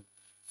building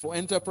for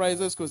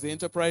enterprises, because the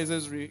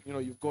enterprises,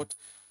 you've got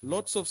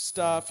lots of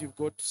staff, you've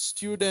got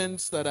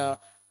students that are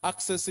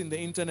accessing the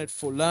internet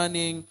for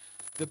learning.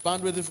 The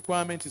bandwidth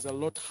requirement is a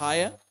lot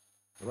higher,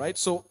 right?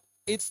 So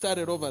it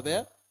started over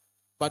there,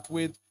 but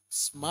with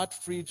smart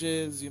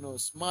fridges,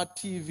 smart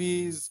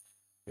TVs,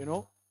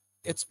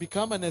 it's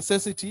become a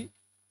necessity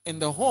in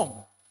the home,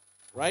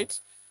 right?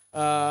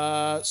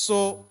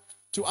 So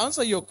to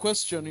answer your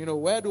question,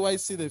 where do I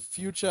see the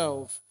future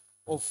of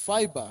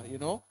fiber,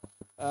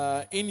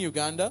 in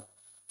Uganda?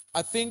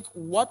 I think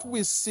what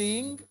we're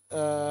seeing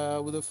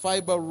with the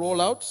fiber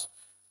rollout,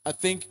 I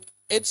think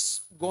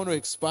it's going to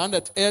expand.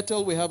 At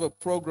Airtel, we have a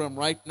program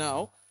right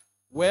now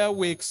where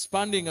we're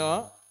expanding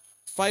our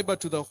fiber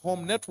to the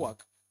home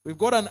network. We've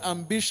got an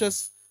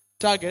ambitious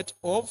target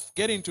of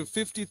getting to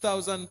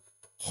 50,000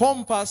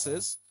 home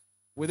passes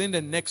within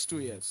the next 2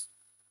 years.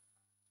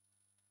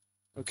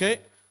 Okay?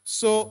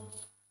 So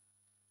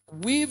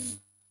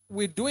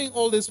we're doing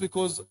all this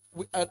because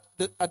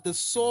at the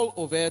soul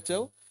of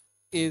Airtel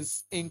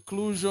is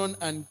inclusion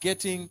and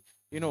getting,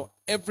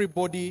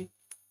 everybody,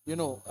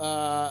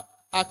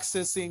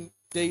 accessing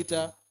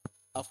data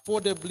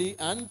affordably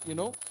and,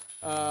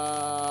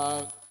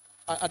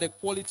 at a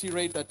quality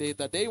rate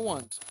that they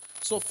want.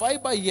 So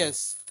fiber,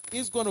 yes,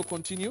 is going to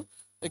continue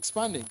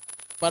expanding.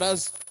 But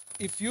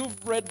if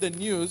you've read the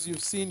news,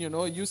 you've seen,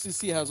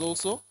 UCC has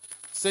also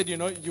said,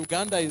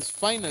 Uganda is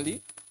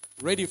finally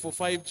ready for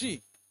 5G.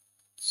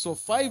 So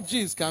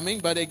 5G is coming,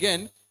 but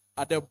again,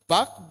 at the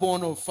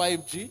backbone of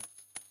 5G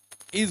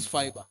is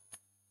fiber.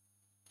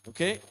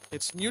 Okay?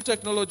 It's new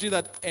technology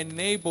that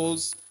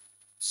enables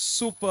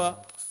super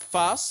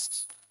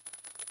fast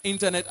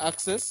internet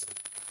access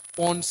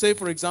on, say,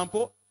 for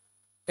example,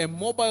 a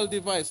mobile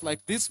device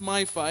like this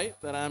MiFi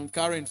that I'm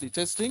currently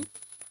testing,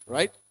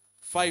 right?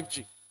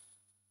 5G.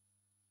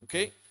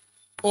 Okay?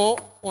 Or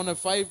on a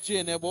 5G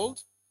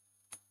enabled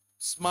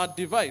smart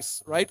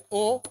device, right?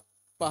 Or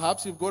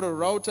perhaps you've got a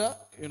router,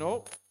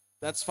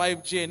 that's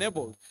 5G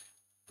enabled.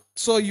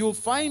 So you'll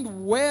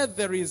find where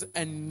there is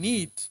a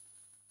need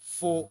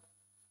for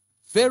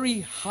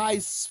very high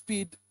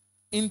speed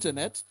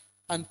internet,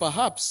 and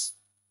perhaps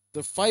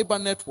the fiber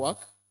network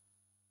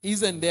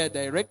isn't there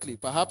directly.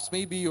 Perhaps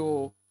maybe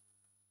you're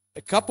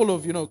a couple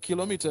of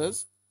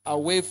kilometers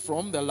away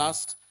from the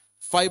last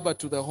fiber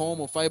to the home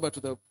or fiber to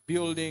the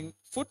building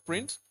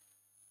footprint.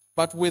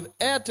 But with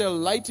Airtel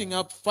lighting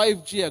up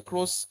 5G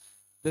across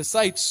the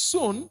site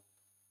soon,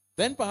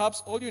 then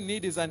perhaps all you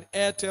need is an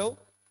Airtel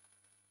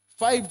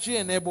 5G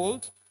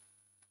enabled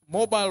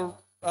mobile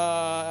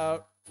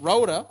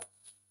router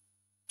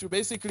to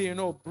basically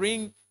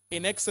bring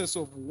in excess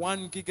of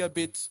 1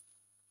 gigabit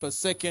per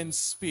second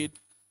speed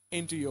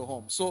into your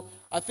home. So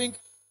I think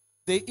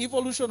the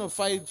evolution of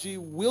 5G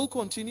will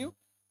continue,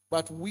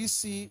 but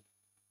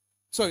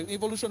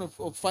evolution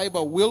of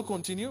fiber will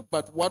continue,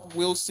 but what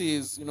we'll see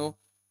is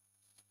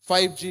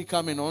 5G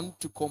coming on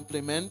to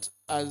complement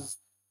as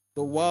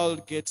the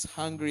world gets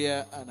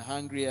hungrier and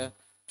hungrier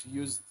to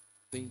use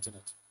the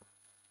internet.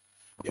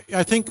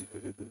 I think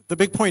the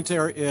big point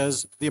there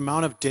is the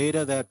amount of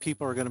data that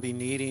people are going to be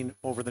needing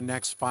over the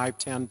next 5,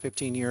 10,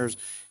 15 years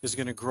is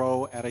going to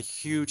grow at a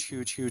huge,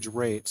 huge, huge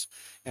rate.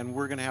 And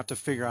we're going to have to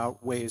figure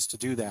out ways to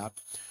do that.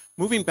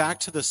 Moving back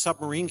to the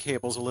submarine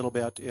cables a little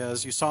bit,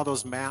 is you saw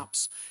those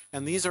maps,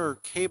 and these are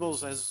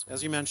cables,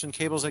 as you mentioned,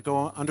 cables that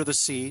go under the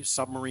sea,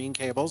 submarine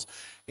cables,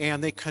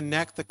 and they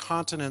connect the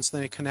continents,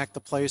 they connect the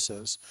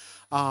places.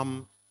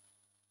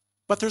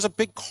 But there's a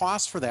big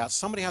cost for that.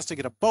 Somebody has to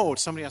get a boat,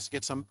 somebody has to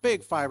get some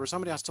big fiber,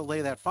 somebody has to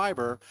lay that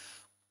fiber.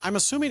 I'm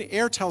assuming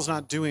Airtel's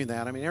not doing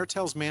that. I mean,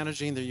 Airtel's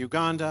managing their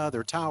Uganda,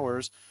 their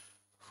towers.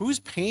 Who's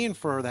paying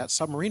for that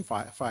submarine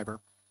fiber?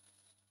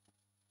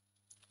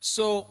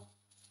 So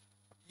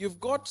you've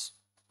got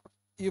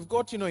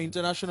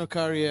international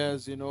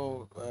carriers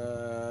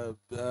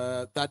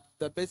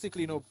that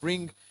basically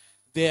bring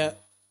they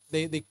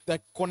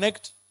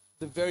connect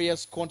the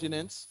various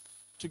continents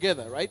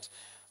together, right?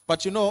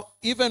 But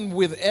even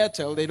with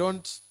Airtel, they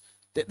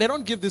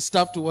don't give this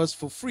stuff to us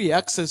for free,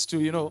 access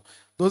to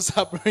those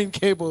submarine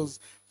cables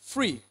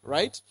free,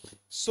 right?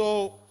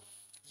 So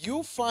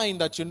you find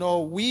that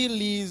we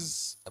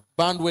lease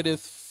bandwidth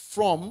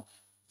from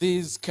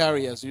these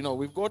carriers.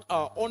 We've got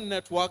our own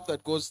network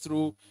that goes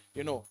through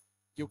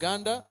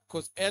Uganda,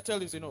 because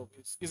Airtel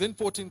is in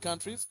 14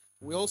 countries.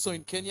 We're also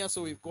in Kenya,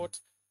 so we've got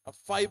a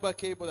fiber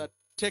cable that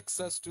takes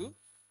us to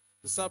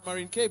the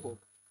submarine cable,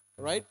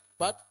 right?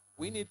 But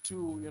we need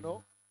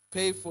to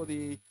pay for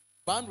the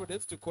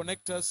bandwidth to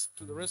connect us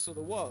to the rest of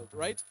the world,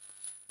 right?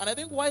 And I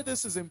think why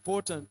this is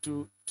important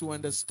to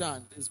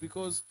understand is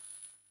because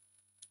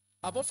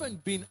I've often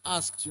been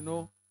asked,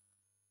 you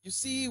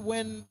see,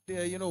 when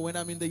when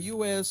I'm in the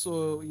US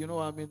or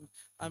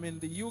I'm in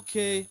the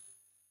UK,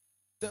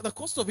 the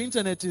cost of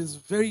internet is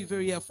very,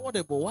 very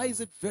affordable. Why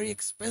is it very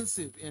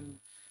expensive in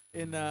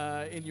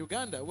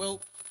Uganda? Well,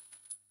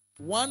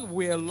 one,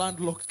 we're a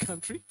landlocked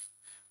country,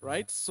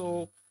 right?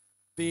 So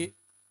the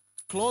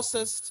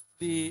closest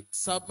the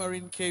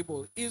submarine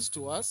cable is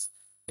to us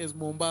is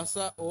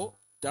Mombasa or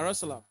Dar es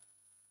Salaam.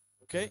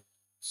 Okay?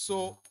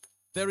 So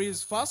there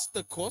is first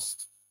the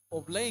cost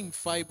of laying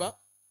fiber,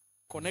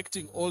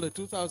 connecting all the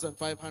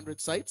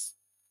 2,500 sites.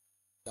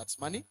 That's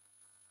money.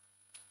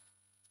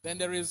 Then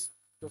there is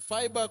the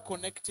fiber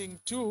connecting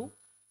to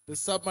the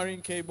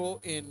submarine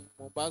cable in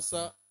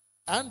Mombasa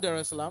and Dar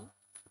es Salaam.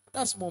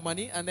 That's more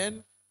money. And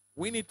then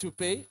we need to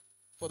pay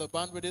for the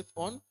bandwidth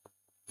on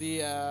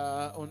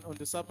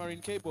the submarine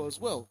cable as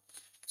well.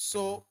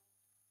 So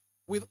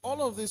with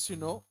all of this,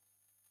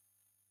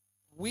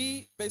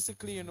 we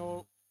basically,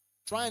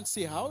 try and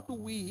see how do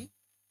we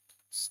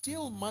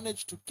still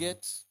manage to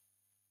get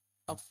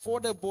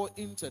affordable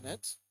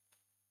internet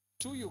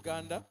to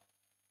Uganda,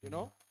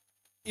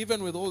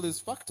 even with all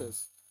these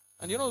factors.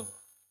 And I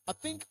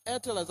think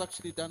Airtel has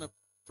actually done a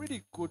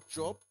pretty good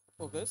job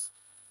of this,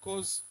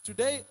 because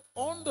today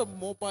on the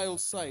mobile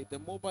side, the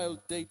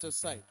mobile data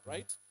side,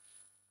 right,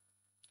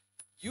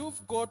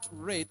 you've got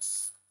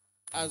rates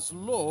as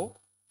low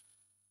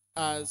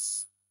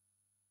as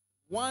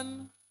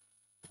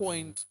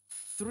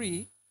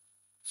 1.3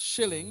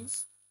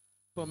 shillings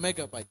per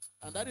megabyte.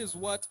 And that is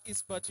what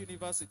Ispat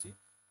University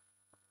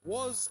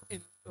was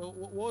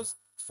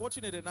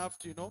fortunate enough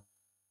to,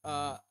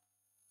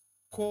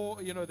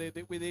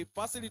 they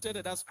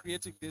facilitated us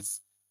creating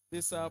this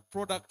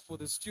product for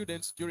the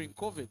students during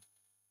COVID.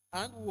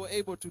 And we were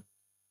able to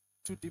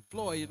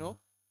deploy,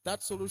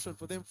 that solution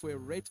for them for a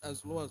rate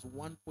as low as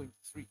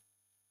 1.3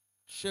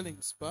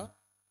 shillings per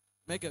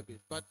megabit.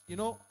 But,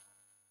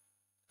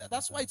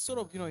 that's why it's sort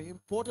of,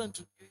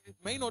 important. It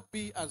may not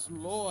be as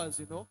low as,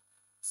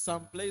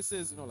 some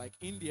places, like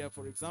India,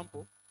 for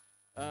example.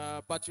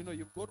 But,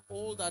 you've got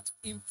all that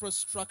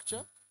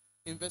infrastructure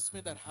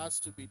investment that has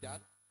to be done,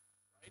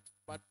 right?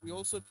 But we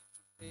also need to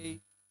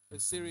pay a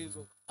series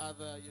of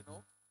other,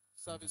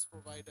 service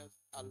providers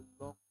along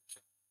the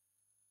chain.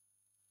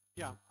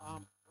 Yeah,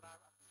 when I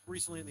was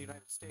recently in the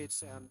United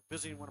States and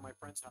visiting one of my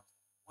friends' house,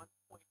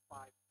 1.5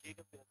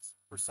 gigabits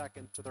per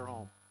second to their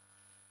home.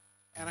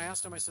 And I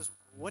asked him, I says,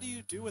 what do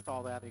you do with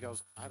all that? And he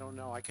goes, I don't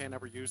know, I can't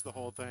ever use the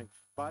whole thing,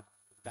 but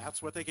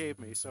that's what they gave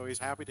me, so he's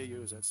happy to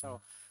use it. So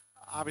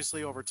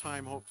obviously over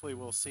time, hopefully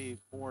we'll see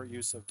more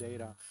use of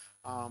data.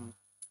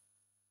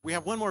 We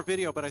have one more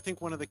video, but I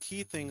think one of the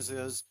key things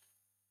is,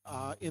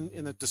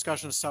 in the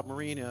discussion of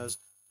submarine, is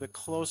the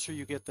closer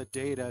you get the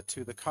data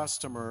to the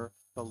customer,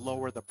 the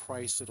lower the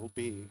price it'll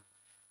be.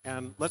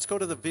 And let's go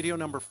to the video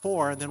number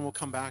 4, and then we'll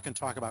come back and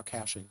talk about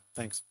caching.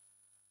 Thanks.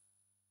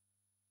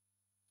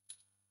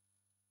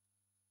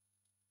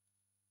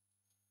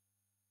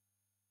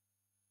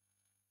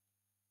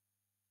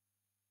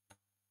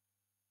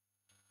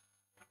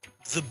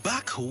 The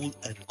backhaul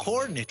and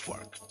core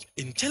network.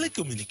 In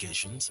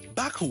telecommunications,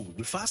 backhaul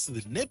refers to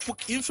the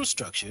network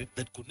infrastructure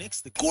that connects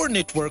the core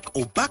network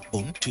or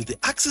backbone to the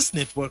access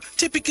network,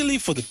 typically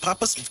for the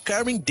purpose of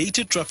carrying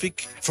data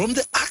traffic from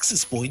the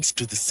access points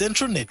to the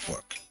central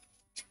network.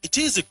 It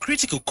is a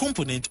critical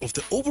component of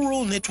the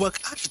overall network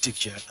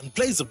architecture and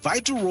plays a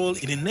vital role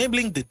in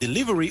enabling the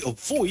delivery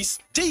of voice,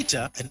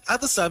 data, and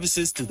other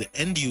services to the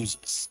end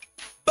users.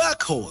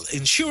 Backhaul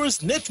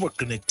ensures network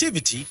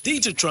connectivity,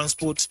 data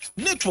transport,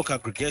 network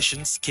aggregation,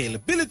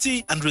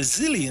 scalability, and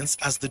resilience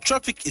as the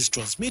traffic is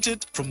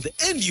transmitted from the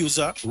end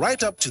user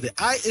right up to the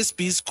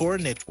ISP's core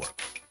network.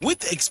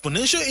 With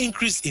exponential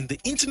increase in the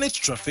internet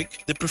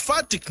traffic, the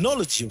preferred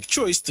technology of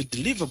choice to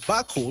deliver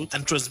backhaul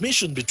and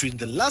transmission between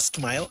the last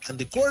mile and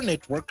the core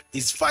network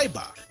is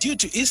fiber, due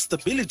to its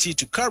ability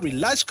to carry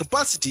large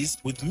capacities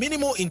with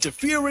minimal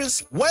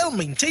interference while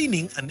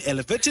maintaining an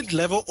elevated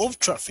level of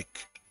traffic.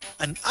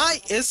 An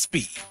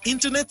ISP,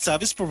 Internet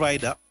Service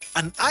Provider,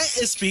 an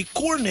ISP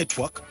core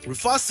network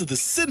refers to the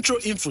central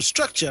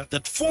infrastructure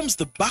that forms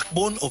the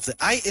backbone of the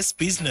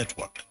ISP's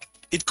network.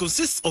 It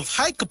consists of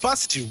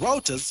high-capacity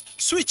routers,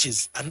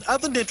 switches, and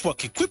other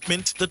network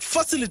equipment that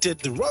facilitate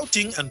the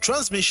routing and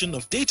transmission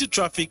of data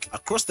traffic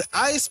across the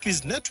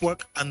ISP's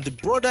network and the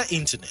broader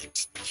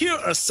internet. Here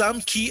are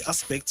some key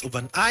aspects of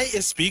an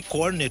ISP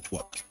core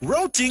network.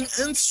 Routing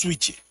and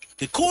switching.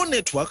 The core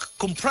network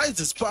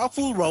comprises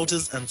powerful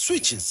routers and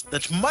switches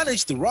that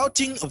manage the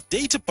routing of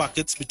data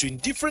packets between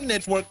different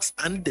networks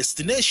and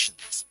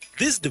destinations.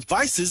 These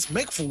devices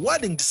make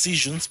forwarding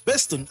decisions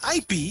based on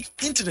IP,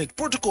 Internet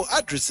Protocol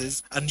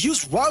addresses, and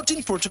use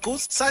routing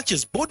protocols such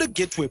as Border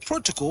Gateway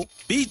Protocol,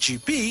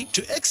 BGP,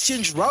 to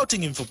exchange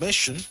routing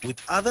information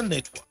with other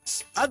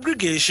networks.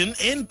 Aggregation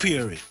and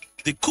peering.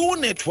 The core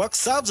network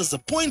serves as a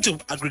point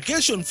of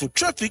aggregation for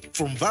traffic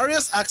from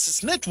various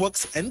access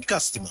networks and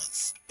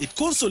customers. It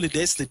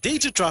consolidates the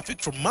data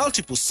traffic from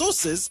multiple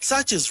sources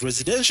such as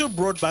residential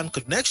broadband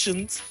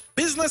connections,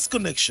 business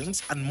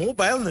connections, and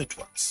mobile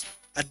networks.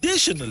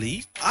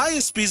 Additionally,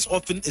 ISPs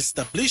often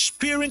establish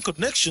peering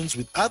connections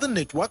with other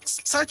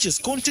networks such as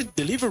content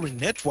delivery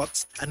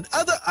networks and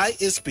other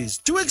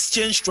ISPs to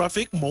exchange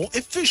traffic more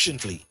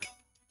efficiently.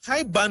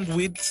 High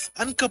bandwidth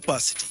and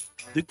capacity.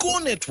 The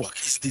core network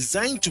is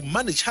designed to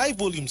manage high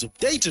volumes of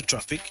data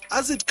traffic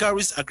as it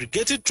carries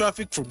aggregated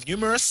traffic from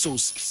numerous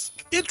sources.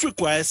 It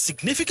requires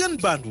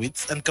significant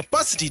bandwidth and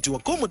capacity to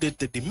accommodate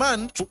the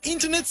demand for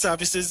internet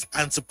services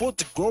and support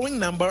the growing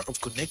number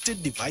of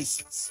connected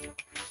devices.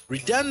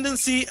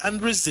 Redundancy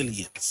and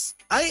resilience.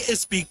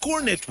 ISP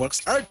core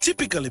networks are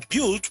typically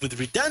built with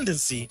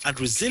redundancy and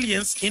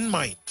resilience in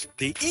mind.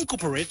 They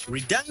incorporate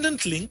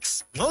redundant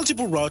links,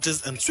 multiple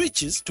routers and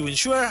switches to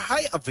ensure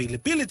high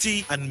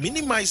availability and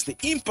minimize the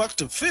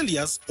impact of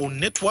failures or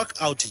network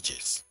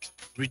outages.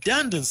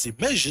 Redundancy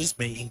measures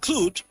may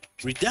include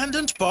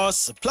redundant power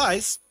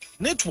supplies,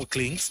 network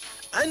links,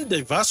 and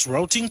diverse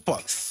routing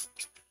paths.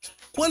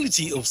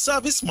 quality of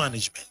service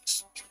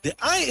management. The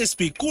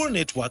ISP core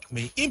network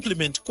may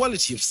implement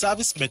quality of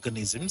service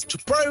mechanisms to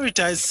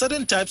prioritize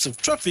certain types of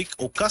traffic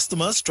or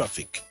customers'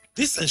 traffic.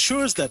 This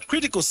ensures that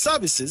critical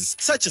services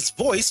such as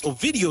voice or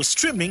video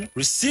streaming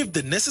receive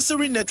the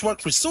necessary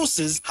network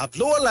resources, have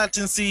lower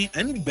latency,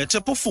 and better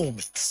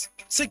performance.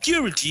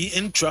 Security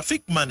and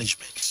traffic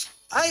management.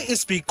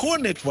 ISP core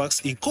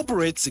networks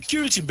incorporate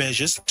security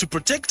measures to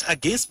protect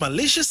against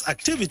malicious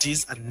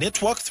activities and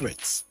network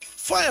threats.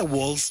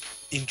 Firewalls,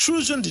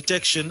 intrusion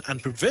detection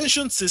and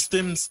prevention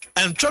systems,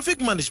 and traffic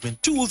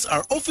management tools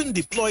are often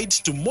deployed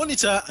to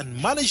monitor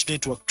and manage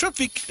network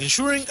traffic,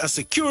 ensuring a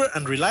secure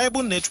and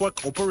reliable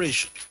network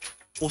operation.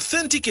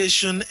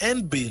 Authentication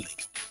and billing.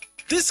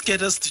 This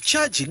caters to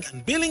charging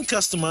and billing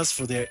customers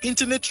for their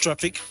internet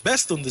traffic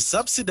based on the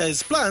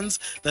subsidized plans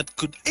that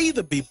could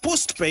either be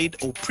postpaid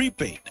or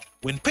prepaid.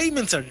 When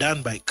payments are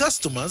done by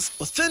customers,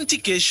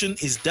 authentication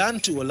is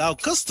done to allow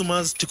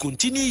customers to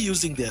continue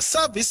using their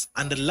service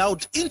and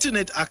allowed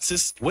internet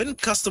access when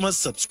customers'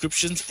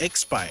 subscriptions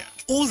expire.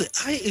 All the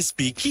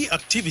ISP key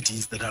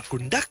activities that are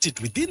conducted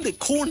within the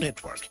core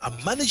network are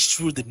managed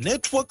through the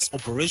Network's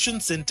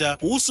Operations Center,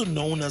 also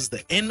known as the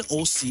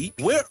NOC,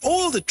 where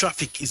all the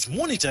traffic is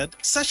monitored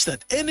such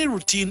that any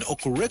routine or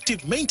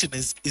corrective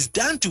maintenance is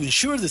done to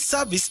ensure the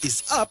service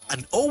is up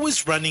and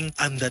always running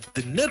and that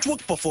the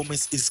network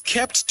performance is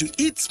kept to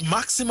its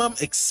maximum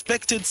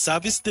expected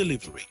service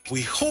delivery.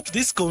 We hope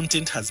this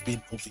content has been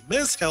of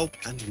immense help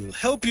and will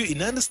help you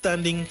in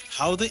understanding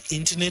how the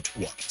internet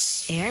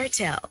works.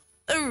 Airtel,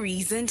 a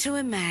reason to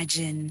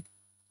imagine.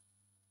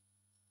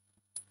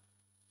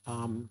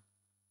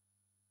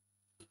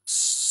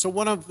 So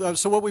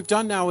what we've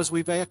done now is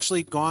we've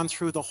actually gone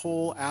through the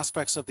whole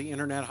aspects of the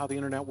internet, how the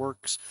internet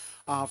works,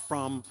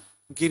 from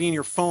getting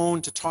your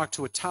phone to talk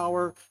to a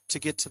tower, to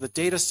get to the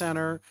data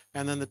center,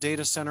 and then the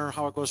data center,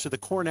 how it goes through the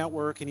core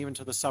network, and even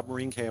to the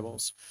submarine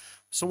cables.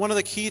 So one of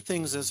the key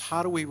things is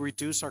how do we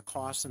reduce our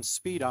costs and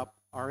speed up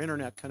our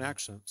internet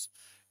connections?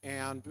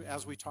 And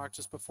as we talked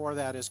just before,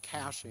 that is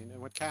caching.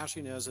 And what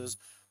caching is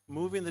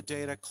moving the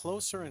data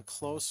closer and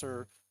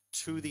closer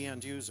to the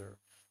end user.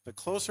 The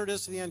closer it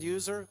is to the end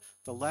user,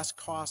 the less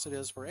cost it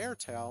is for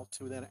Airtel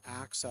to then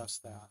access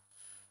that.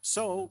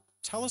 So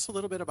tell us a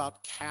little bit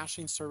about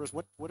caching servers.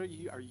 What are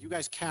you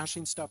guys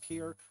caching stuff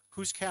here?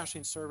 Who's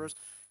caching servers?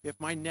 If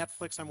my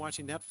Netflix, I'm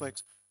watching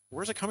Netflix,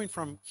 where's it coming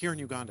from here in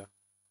Uganda?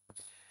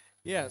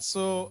 Yeah,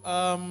 so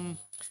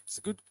it's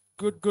a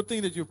good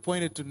thing that you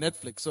pointed to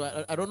Netflix.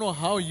 So I don't know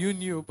how you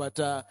knew,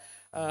 but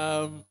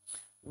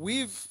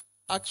we've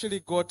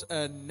actually got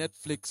a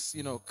Netflix,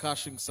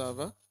 caching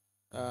server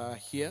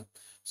here.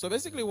 So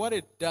basically what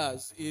it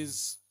does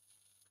is,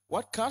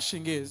 what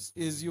caching is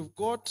you've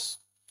got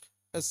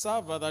a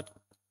server that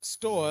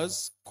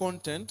stores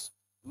content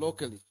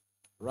locally,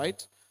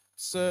 right?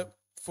 So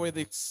for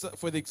the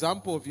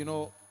example of,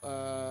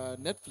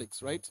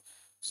 Netflix, right?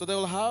 So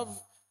they'll have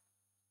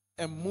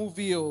a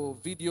movie or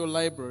video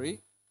library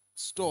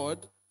stored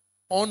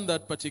on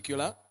that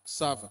particular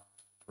server,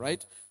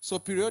 right? So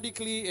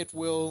periodically it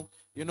will,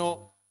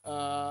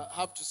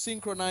 have to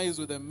synchronize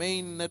with the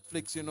main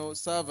Netflix,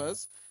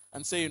 servers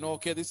and say,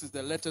 okay, this is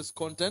the latest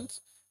content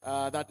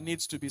that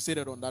needs to be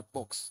seated on that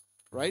box,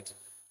 right?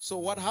 So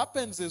what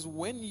happens is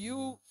when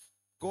you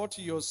go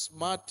to your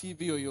smart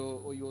TV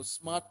or your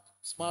smart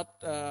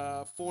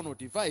phone or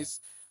device,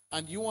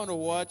 and you want to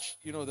watch,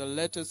 the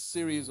latest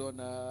series on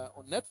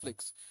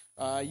Netflix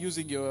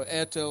using your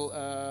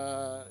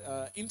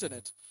Airtel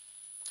internet,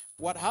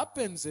 what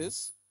happens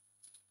is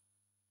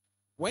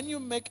when you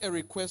make a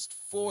request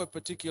for a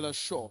particular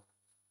show,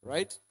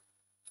 right?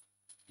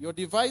 Your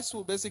device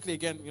will basically,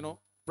 again,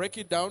 break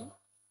it down,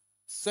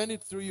 send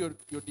it through your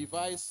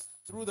device,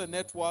 through the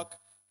network,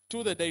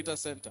 to the data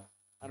center.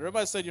 And remember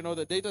I said,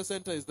 the data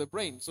center is the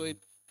brain. So it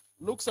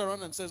looks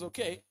around and says,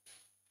 okay,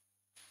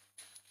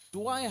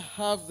 do I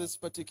have this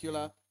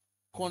particular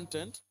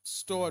content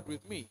stored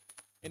with me?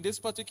 In this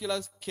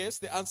particular case,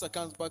 the answer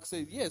comes back,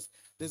 says, yes,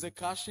 there's a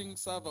caching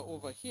server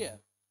over here,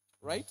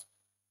 right?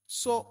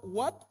 So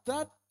what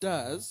that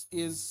does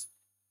is,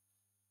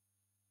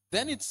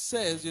 then it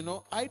says,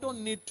 I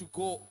don't need to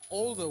go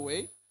all the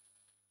way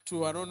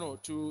to,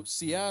 to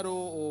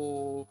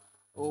Seattle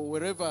or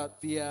wherever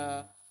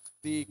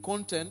the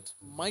content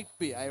might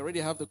be. I already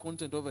have the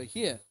content over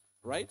here,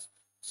 right?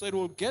 So it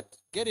will get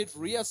it,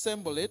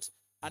 reassemble it,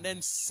 and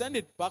then send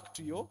it back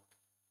to your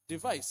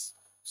device.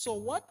 So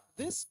what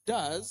this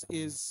does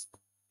is,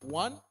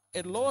 one,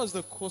 it lowers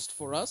the cost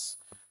for us,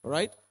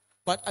 right?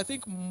 But I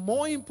think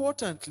more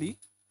importantly,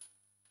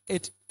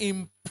 it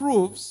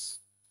improves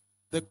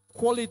the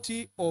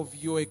quality of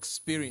your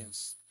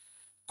experience.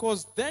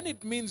 Because then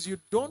it means you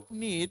don't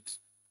need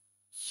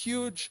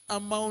huge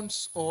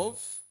amounts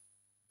of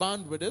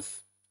bandwidth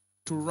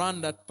to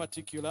run that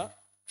particular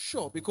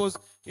show. Because,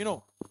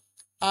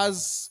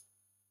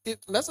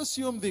 let's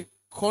assume the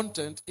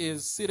content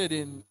is seated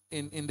in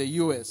the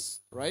US,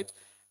 right?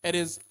 It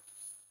is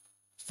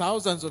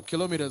thousands of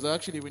kilometers.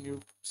 Actually, when you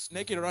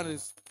snake it around,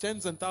 it's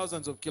tens and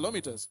thousands of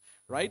kilometers,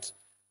 right?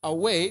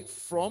 away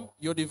from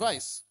your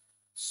device.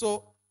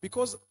 So,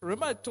 because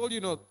remember I told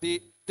you,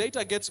 the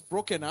data gets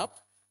broken up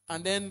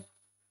and then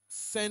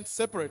sent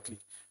separately.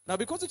 Now,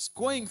 because it's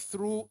going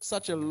through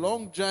such a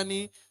long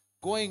journey,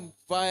 going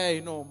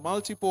via,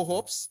 multiple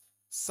hops,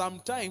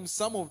 sometimes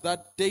some of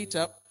that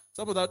data,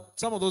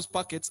 some of those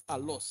packets are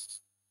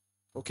lost.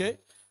 Okay?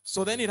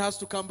 So then it has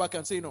to come back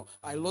and say,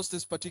 I lost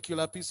this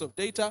particular piece of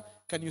data.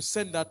 Can you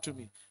send that to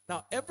me?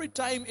 Now, every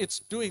time it's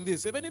doing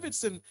this, even if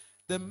it's in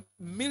the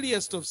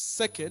millionth of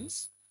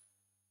seconds,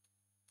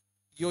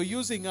 you're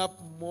using up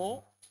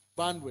more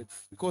bandwidth.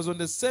 Because on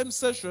the same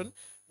session,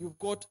 you've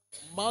got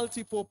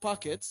multiple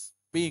packets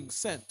being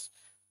sent.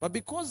 But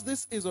because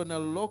this is on a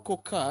local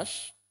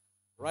cache,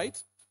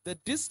 right, the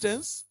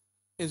distance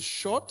is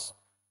short,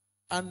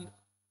 and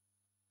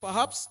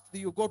perhaps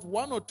you got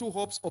one or two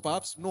hops, or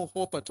perhaps no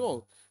hop at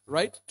all,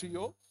 right,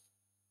 to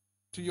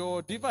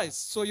your device.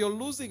 So you're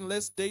losing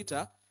less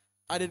data,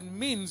 and it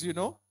means,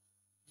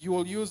 you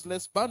will use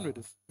less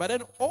bandwidth. But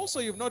then also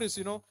you've noticed,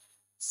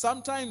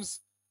 sometimes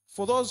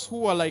for those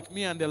who are like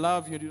me and they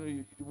love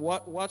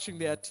watching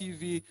their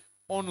TV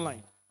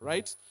online,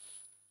 right?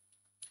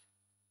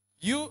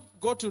 You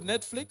go to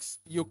Netflix,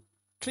 you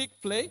click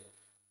play,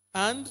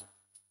 and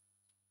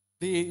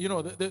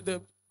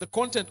the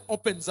content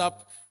opens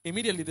up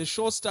immediately. The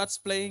show starts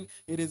playing.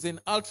 It is in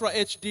Ultra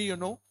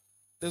HD,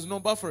 there's no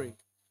buffering.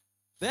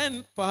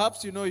 Then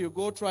perhaps, you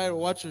go try to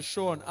watch a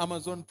show on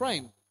Amazon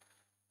Prime.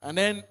 And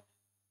then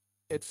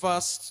it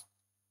first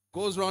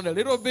goes around a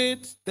little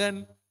bit,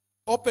 then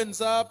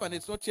opens up, and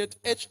it's not yet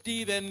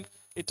HD. Then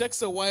it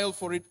takes a while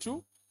for it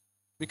to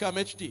become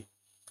HD.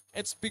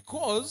 It's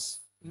because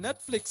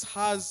Netflix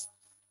has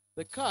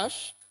the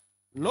cache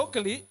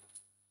locally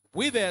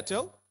with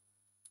Airtel,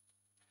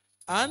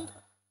 and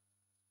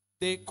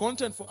the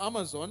content for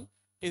Amazon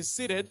is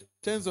seated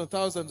tens of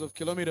thousands of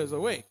kilometers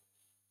away.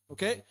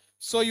 Okay?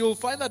 So you'll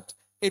find that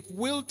it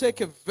will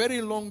take a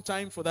very long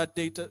time for that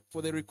data,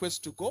 for the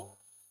request to go,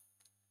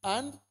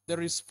 and the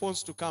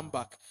response to come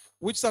back,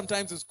 which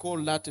sometimes is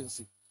called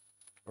latency.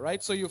 All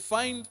right? So you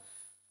find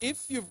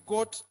if you've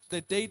got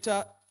the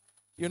data,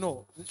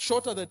 the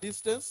shorter the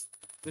distance,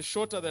 the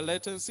shorter the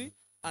latency,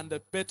 and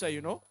the better,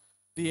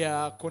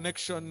 the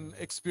connection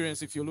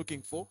experience if you're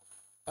looking for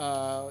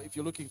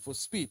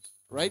speed,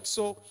 right?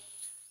 So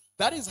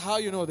that is how,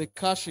 the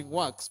caching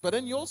works. But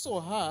then you also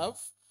have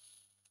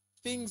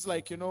things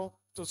like,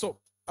 so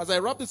as I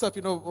wrap this up,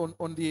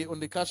 on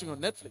the caching on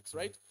Netflix,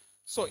 right?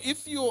 So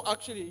if you're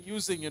actually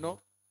using,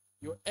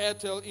 your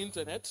Airtel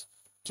internet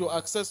to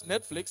access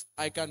Netflix,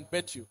 I can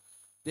bet you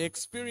the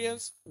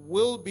experience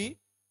will be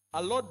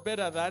a lot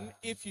better than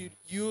if you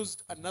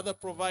used another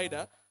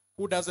provider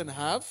who doesn't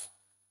have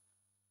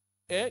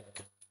a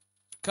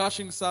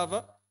caching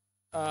server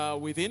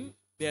within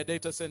their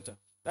data center.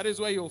 That is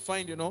where you'll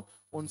find,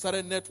 on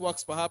certain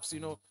networks, perhaps,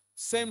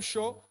 same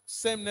show,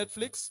 same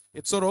Netflix,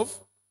 it sort of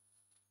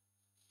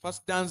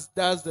first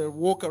does the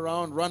walk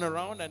around, run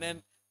around, and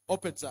then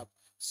opens up.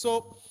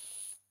 So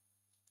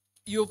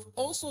you've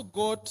also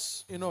got,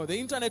 the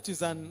internet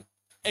is an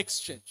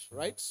exchange,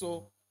 right?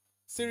 So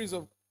series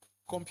of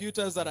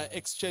computers that are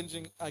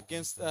exchanging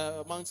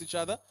amongst each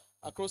other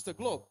across the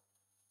globe.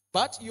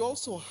 But you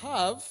also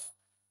have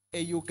a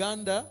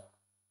Uganda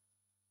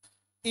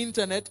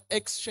internet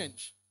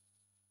exchange,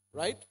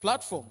 right?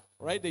 Platform,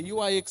 right? The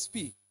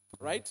UIXP,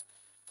 right?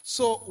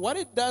 So what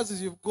it does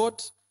is you've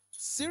got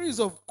series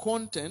of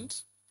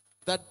content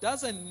that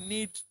doesn't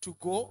need to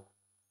go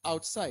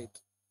outside.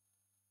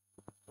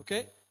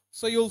 Okay?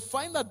 So you'll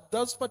find that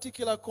those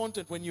particular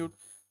content, when you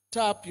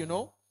tap,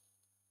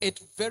 it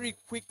very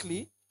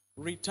quickly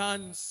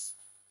returns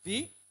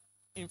the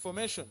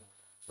information,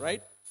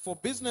 right? For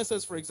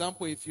businesses, for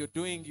example, if you're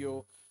doing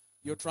your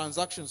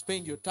transactions,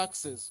 paying your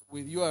taxes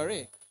with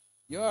URA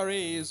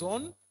is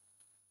on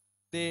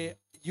the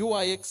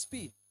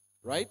UIXP,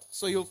 right?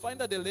 So you'll find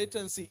that the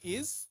latency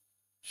is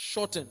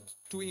shortened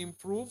to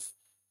improve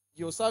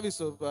your service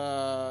of,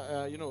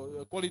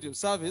 quality of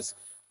service,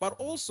 but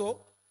also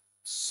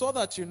so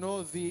that,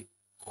 the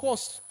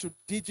cost to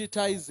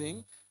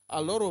digitizing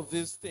a lot of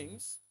these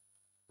things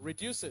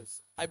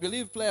reduces. I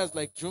believe players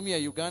like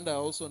Jumia Uganda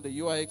are also on the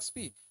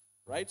UIXP,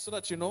 right? So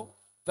that,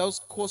 those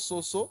costs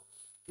also,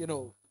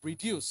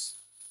 reduce.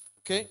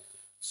 Okay?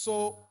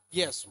 So,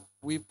 yes,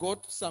 we've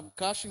got some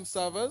caching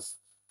servers,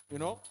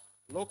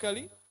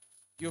 locally.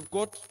 You've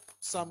got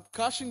some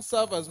caching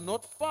servers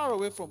not far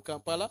away from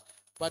Kampala,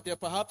 but they're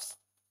perhaps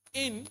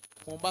in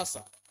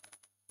Mombasa,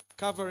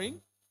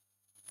 covering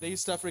the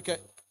East Africa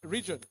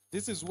region.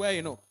 This is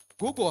where,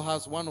 Google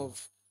has one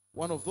of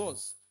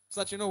those.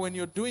 So that, when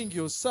you're doing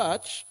your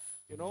search,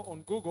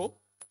 on Google,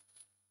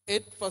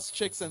 it first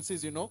checks and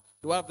says, do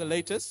I have the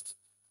latest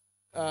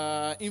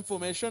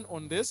information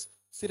on this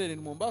seated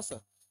in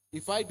Mombasa?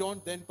 If I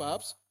don't, then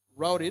perhaps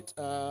route it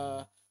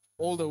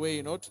all the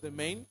way, to the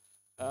main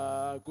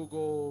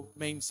Google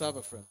main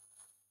server frame.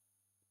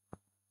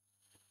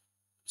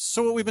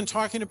 So what we've been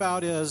talking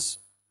about is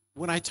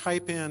when I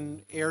type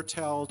in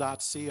airtel.co.ug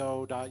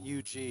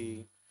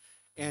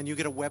and you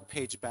get a web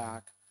page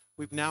back,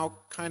 we've now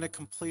kind of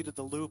completed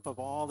the loop of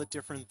all the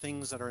different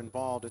things that are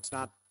involved. It's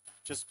not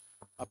just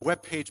a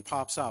web page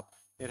pops up.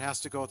 It has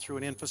to go through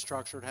an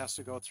infrastructure. It has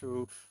to go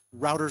through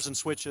routers and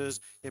switches.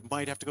 It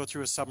might have to go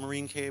through a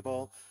submarine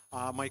cable,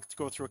 might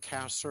go through a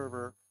cache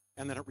server,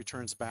 and then it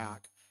returns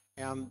back.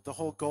 And the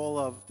whole goal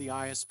of the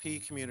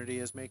ISP community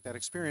is make that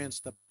experience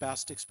the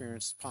best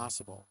experience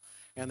possible.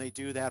 And they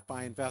do that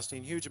by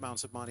investing huge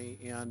amounts of money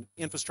in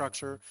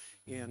infrastructure,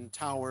 in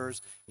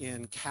towers,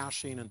 in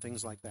caching, and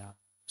things like that.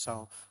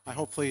 So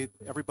hopefully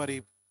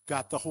everybody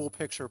got the whole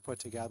picture put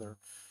together.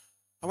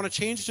 I want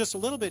to change just a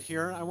little bit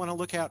here. I want to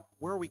look at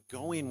where are we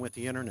going with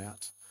the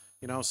internet.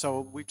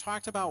 So we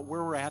talked about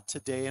where we're at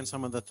today and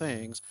some of the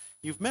things.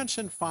 You've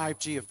mentioned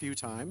 5G a few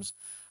times.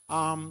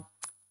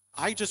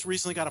 I just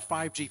recently got a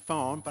 5G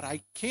phone, but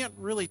I can't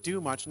really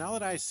do much. Now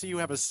that I see you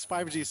have a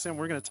 5G SIM,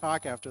 we're going to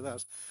talk after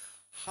this.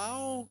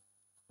 How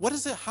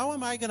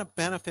am I going to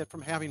benefit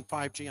from having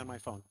 5G on my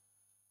phone?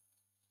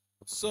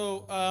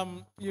 So,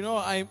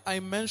 I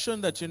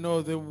mentioned that,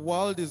 the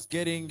world is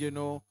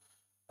getting,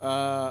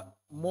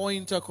 more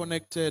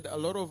interconnected. A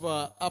lot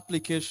of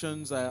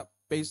applications are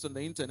based on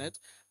the internet.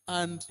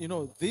 And,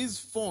 these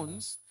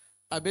phones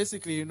are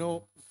basically,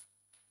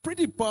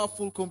 pretty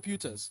powerful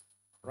computers,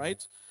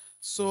 right?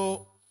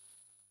 So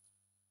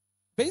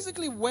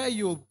basically where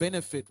you'll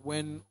benefit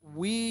when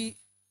we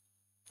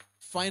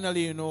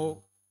finally,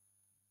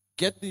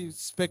 get the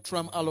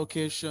spectrum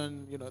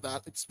allocation,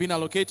 that it's been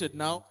allocated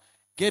now,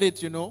 get it,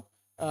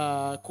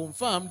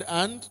 confirmed,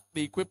 and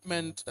the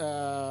equipment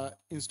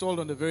installed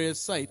on the various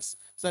sites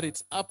so that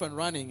it's up and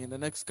running in the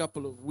next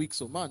couple of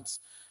weeks or months.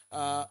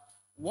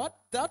 What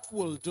that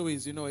will do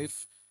is,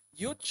 if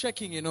you're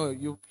checking,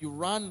 you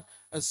run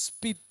a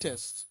speed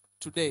test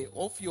today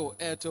of your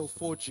Airtel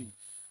 4G,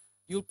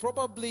 you'll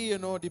probably,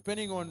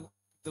 depending on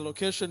the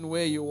location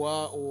where you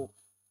are or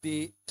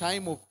the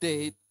time of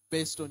day,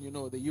 based on,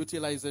 the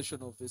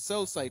utilization of the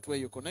cell site where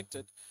you're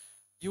connected,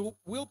 you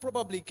will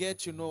probably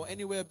get,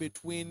 anywhere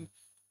between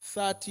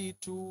 30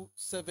 to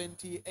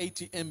 70,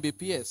 80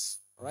 Mbps,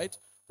 right?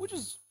 Which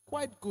is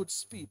quite good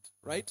speed,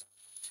 right?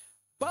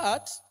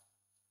 But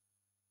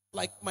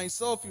like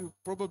myself, you're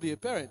probably a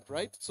parent,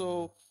 right?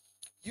 So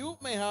you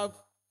may have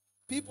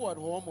people at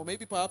home, or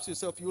maybe perhaps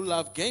yourself, you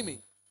love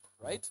gaming,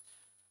 right?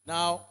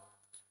 Now,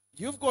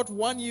 you've got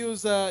one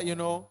user,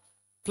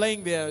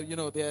 playing their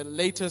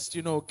latest,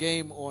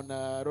 game on,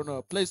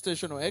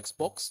 PlayStation or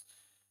Xbox.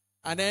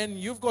 And then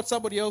you've got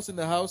somebody else in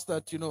the house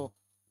that,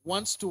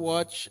 wants to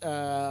watch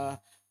their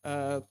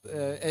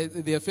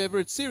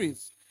favorite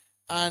series.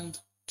 And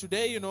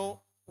today,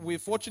 we're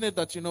fortunate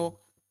that,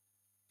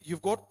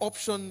 you've got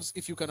options,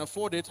 if you can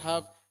afford it,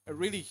 have a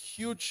really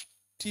huge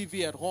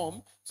TV at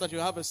home so that you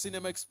have a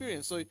cinema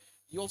experience. So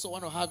you also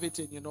want to have it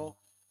in,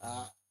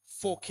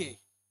 4K,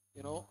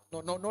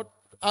 not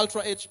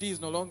Ultra HD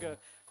is no longer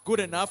good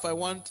enough. I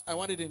want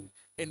it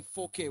in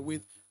 4K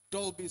with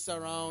Dolby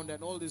Surround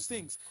and all these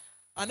things.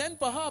 And then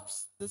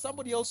perhaps there's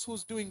somebody else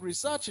who's doing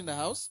research in the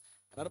house.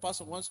 Another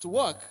person wants to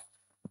work.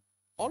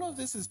 All of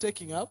this is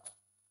taking up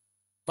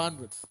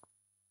bandwidth.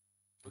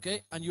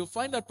 Okay? And you'll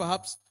find that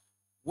perhaps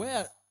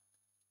where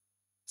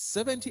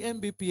 70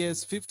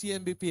 Mbps, 50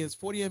 Mbps,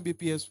 40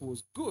 Mbps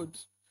was good,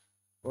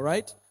 all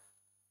right?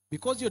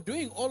 Because you're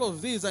doing all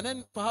of these, and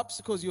then perhaps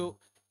because you're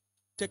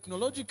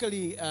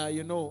technologically,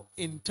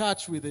 in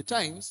touch with the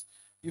times,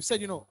 you've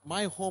said,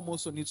 my home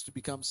also needs to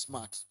become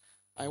smart.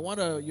 I want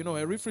a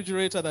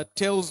refrigerator that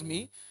tells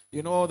me,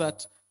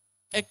 that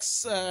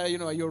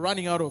you're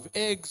running out of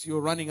eggs, you're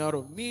running out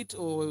of meat,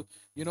 or,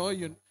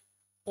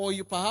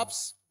 you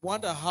perhaps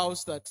want a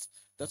house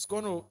that's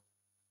going to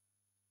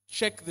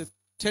check the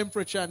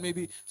temperature and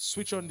maybe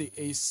switch on the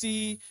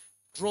AC,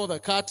 draw the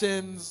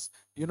curtains,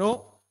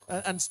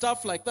 and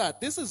stuff like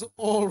that. This is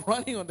all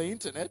running on the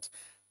internet,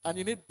 and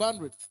you need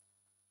bandwidth.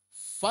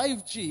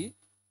 5G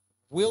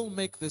will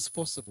make this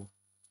possible.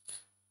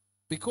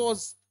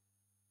 Because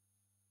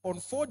on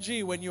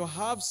 4G, when you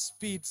have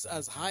speeds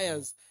as high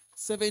as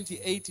 70,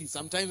 80,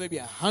 sometimes maybe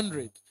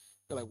 100,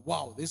 you're like,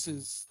 wow, this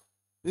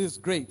is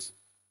great.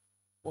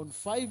 On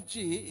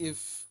 5G,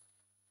 if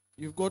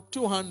you've got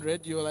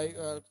 200, you're like,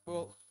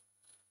 well,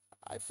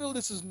 I feel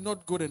this is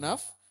not good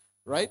enough,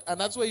 right? And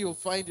that's where you'll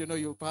find,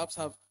 you'll perhaps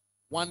have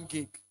 1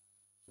 gig,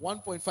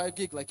 1.5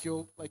 gig, like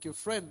your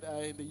friend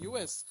in the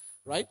US,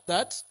 right?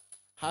 That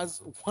has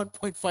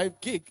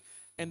 1.5 gig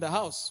in the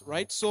house,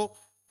 right? So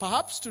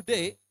perhaps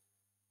today,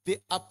 the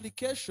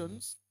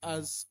applications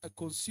as a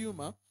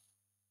consumer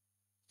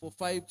for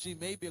 5G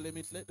may be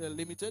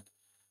limited,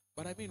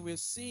 but I mean, we're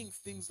seeing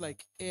things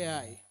like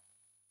AI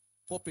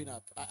popping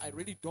up. I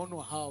really don't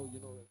know how,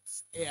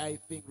 this AI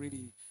thing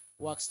really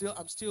works.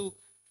 I'm still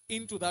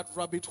into that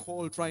rabbit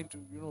hole trying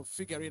to,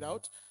 figure it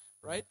out,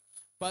 right?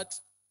 But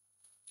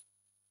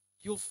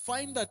you'll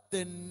find that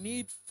the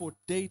need for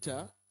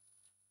data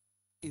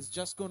is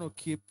just going to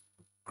keep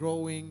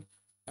growing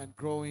and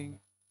growing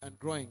and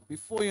growing.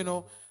 Before,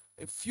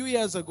 a few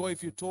years ago,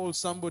 if you told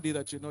somebody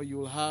that,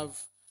 you'll have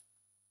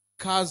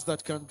cars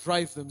that can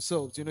drive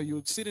themselves,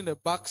 you'd sit in the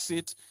back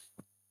seat,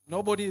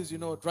 Nobody is,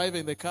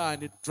 driving the car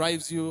and it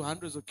drives you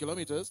hundreds of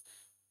kilometers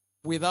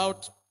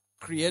without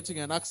creating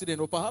an accident,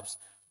 or perhaps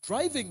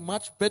driving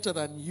much better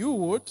than you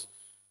would,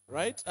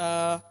 right?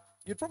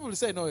 You'd probably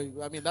say, no,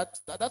 I mean,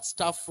 that's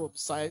stuff from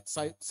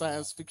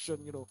science fiction,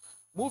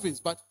 movies.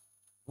 But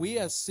we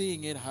are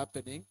seeing it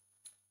happening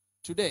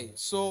today.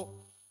 So,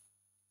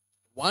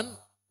 one,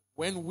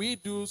 when we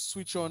do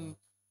switch on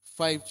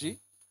 5G,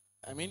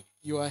 I mean,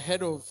 you're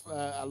ahead of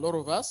a lot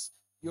of us.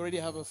 You already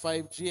have a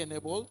 5G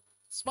enabled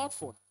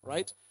smartphone,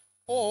 right?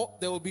 Or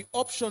there will be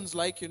options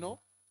like,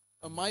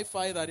 a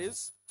MiFi that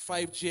is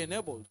 5G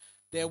enabled.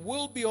 There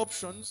will be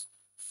options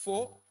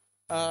for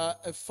a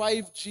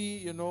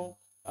 5G,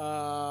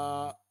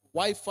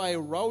 Wi-Fi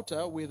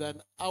router with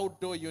an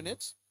outdoor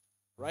unit,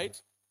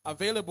 right?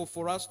 Available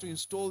for us to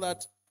install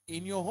that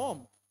in your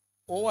home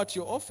or at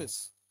your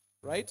office,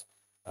 right?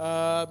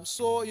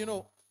 So,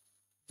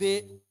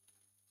 the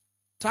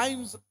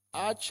times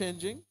are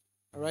changing,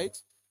 right?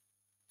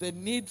 The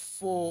need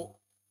for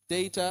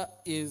data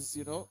is,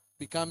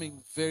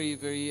 becoming very,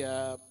 very,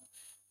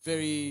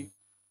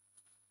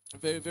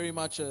 very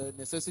much a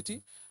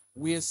necessity.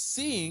 We are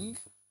seeing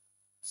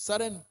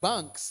certain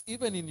banks,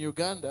 even in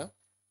Uganda,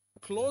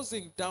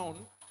 closing down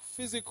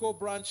physical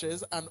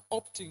branches and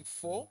opting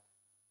for,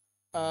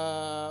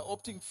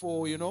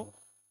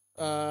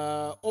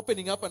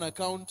 opening up an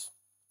account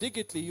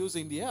digitally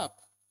using the app.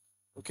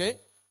 Okay,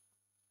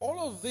 all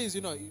of these,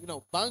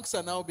 banks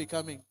are now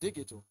becoming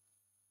digital,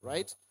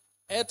 right?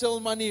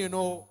 Airtel Money,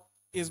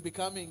 is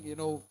becoming,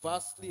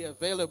 vastly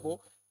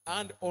available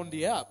and on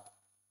the app,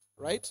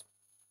 right?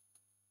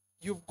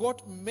 You've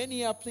got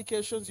many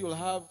applications. You'll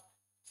have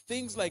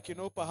things like,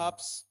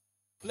 perhaps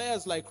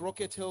players like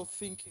Rocket Health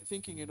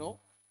thinking,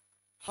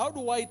 how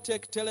do I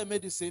take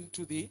telemedicine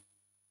to the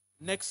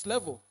next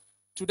level?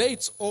 Today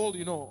it's all,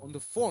 on the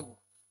phone.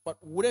 But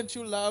wouldn't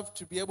you love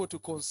to be able to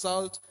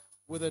consult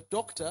with a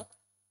doctor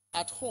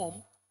at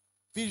home,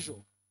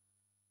 visual?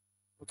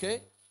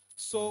 Okay?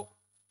 So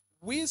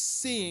we're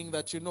seeing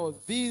that,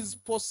 these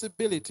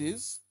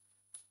possibilities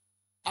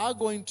are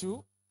going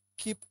to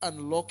keep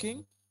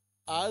unlocking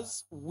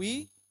as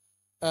we,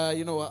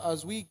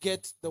 as we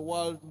get the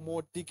world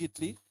more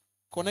digitally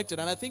connected.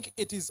 And I think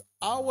it is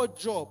our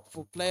job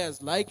for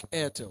players like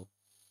Airtel,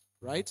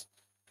 right,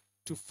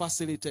 to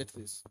facilitate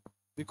this.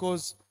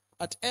 Because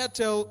at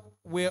Airtel,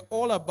 we're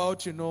all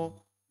about,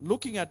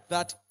 looking at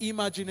that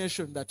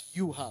imagination that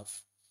you have,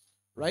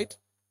 right?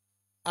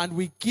 And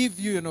we give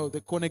you,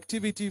 the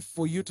connectivity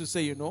for you to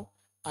say,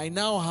 I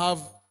now have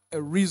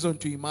a reason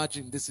to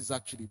imagine this is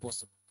actually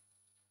possible.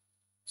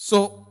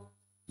 So,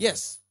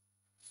 yes,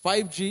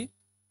 5G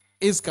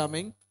is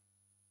coming.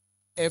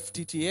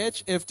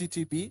 FTTH,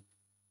 FTTB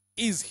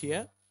is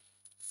here.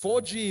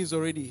 4G is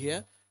already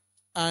here.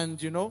 And,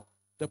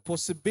 the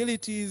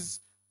possibilities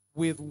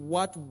with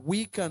what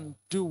we can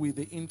do with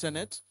the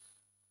internet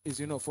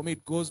is, for me,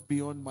 it goes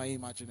beyond my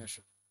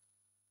imagination.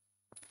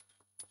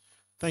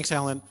 Thanks,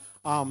 Alan.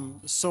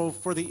 So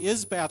for the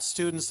ISBAT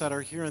students that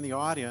are here in the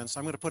audience,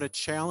 I'm going to put a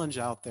challenge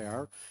out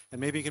there, and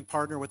maybe you can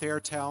partner with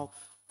Airtel.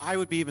 I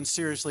would be even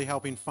seriously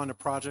helping fund a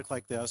project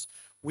like this.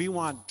 We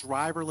want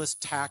driverless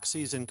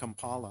taxis in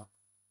Kampala.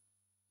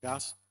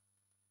 Yes?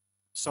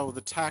 So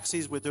the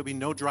taxis, there'll be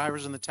no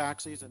drivers in the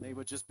taxis, and they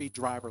would just be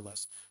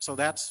driverless. So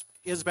that's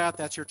ISBAT,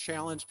 that's your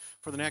challenge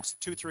for the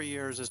next 2-3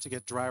 years, is to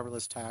get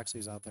driverless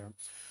taxis out there.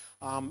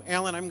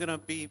 Alan, I'm going to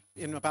be,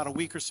 in about a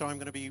week or so, I'm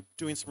going to be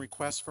doing some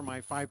requests for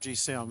my 5G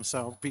SIM,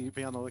 so be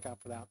on the lookout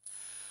for that.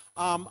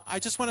 I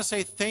just want to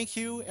say thank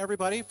you,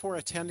 everybody, for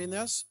attending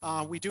this.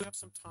 We do have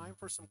some time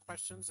for some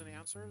questions and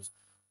answers.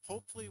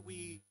 Hopefully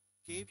we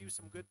gave you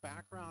some good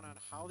background on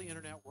how the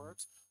internet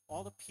works,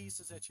 all the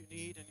pieces that you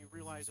need, and you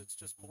realize it's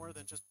just more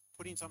than just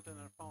putting something in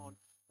a phone.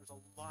 There's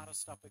a lot of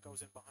stuff that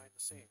goes in behind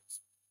the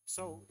scenes.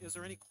 So is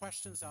there any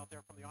questions out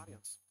there from the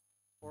audience?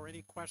 Or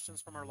any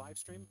questions from our live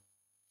stream?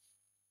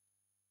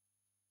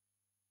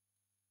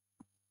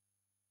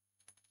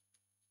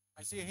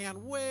 I see a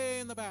hand way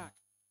in the back.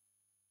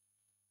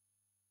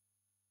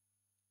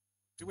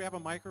 Do we have a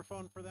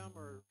microphone for them,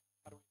 or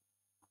how do we?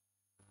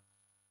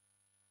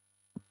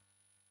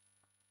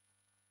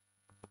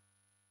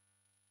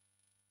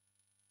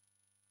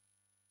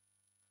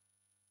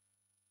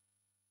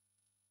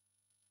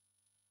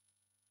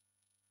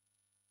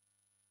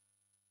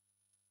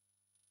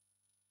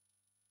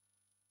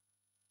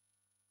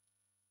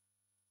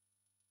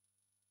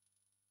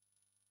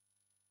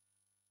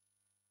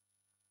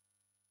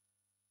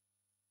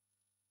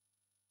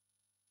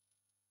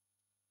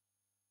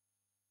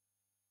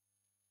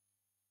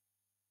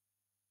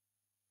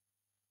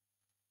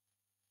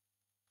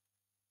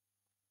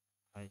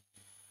 Hi.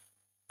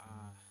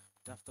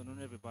 Good afternoon,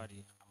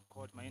 everybody. I'm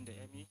called Maende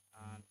Emi,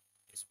 and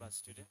it's a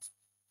student.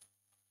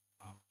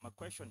 My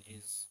question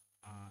is,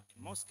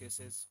 in most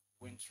cases,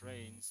 when it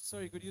rains...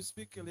 Sorry, could you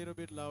speak a little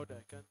bit louder?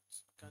 I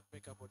can't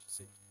make up what you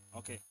say.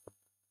 Okay.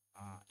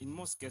 In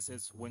most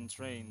cases, when it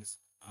rains,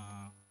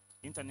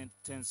 internet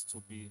tends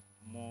to be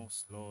more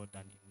slow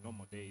than in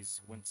normal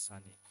days when it's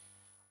sunny.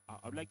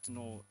 I'd like to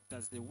know,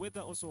 does the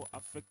weather also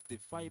affect the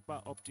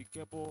fiber optic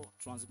cable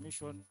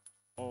transmission,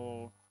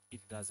 or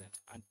it doesn't?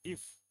 And if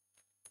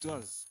it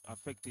does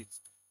affect it,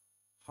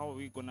 how are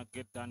we gonna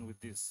get done with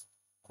this?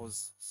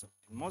 Because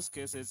in most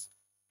cases,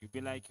 you'd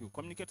be like, you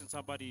communicate with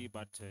somebody,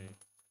 but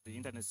the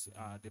internet,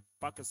 the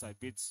packets are a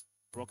bit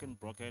broken,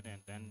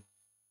 and then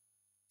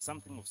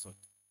something of sort.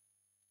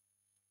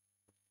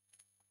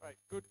 Right,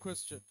 good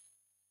question.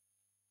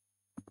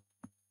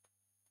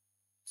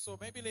 So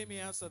maybe let me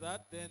answer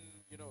that, then,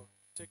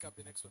 take up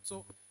the next one.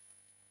 So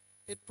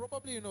it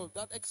probably,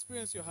 that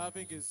experience you're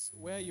having is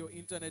where your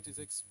internet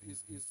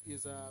is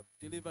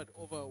delivered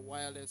over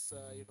wireless,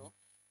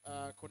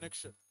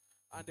 connection.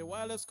 And the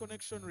wireless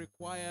connection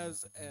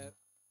requires a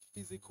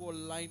physical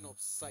line of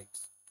sight,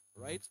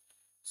 right?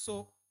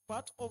 So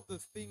part of the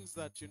things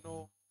that,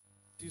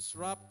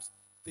 disrupt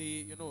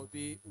the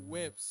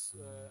waves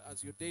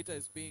as your data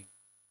is being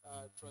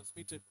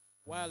transmitted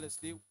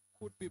wirelessly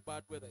could be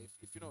bad weather.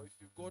 If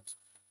you've got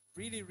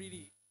really,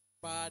 really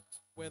bad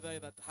weather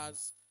that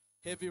has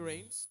heavy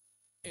rains,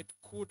 it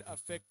could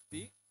affect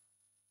the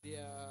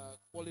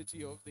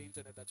quality of the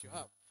internet that you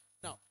have.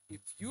 Now,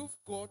 if you've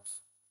got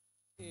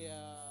a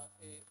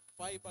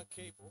fiber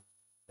cable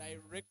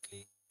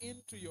directly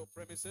into your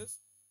premises,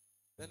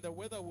 then the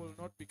weather will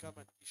not become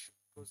an issue,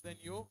 because then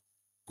you're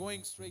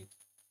going straight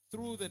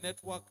through the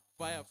network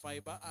via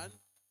fiber and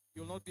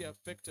you'll not be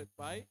affected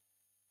by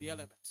the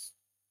elements.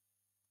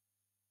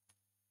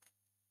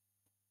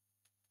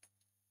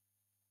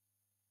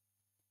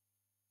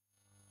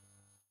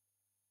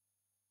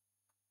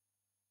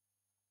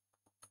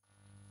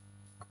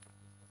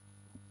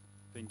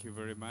 Thank you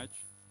very much.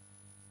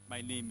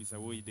 My name is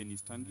Awoy Dennis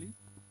Stanley.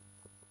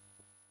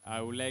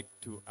 I would like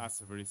to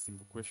ask a very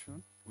simple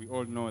question. We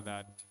all know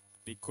that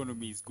the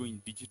economy is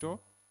going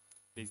digital.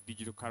 There's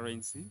digital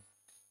currency.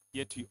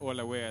 Yet we all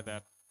aware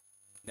that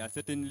there are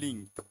certain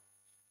links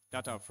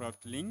that are fraud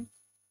links,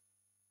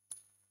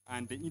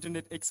 and the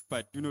internet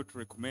experts do not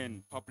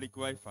recommend public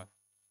Wi-Fi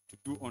to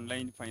do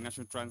online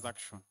financial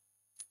transaction.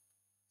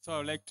 So I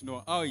would like to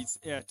know, how is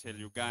Airtel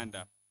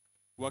Uganda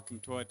working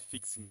toward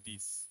fixing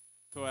this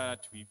so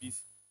that we be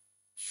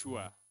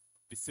sure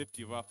the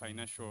safety of our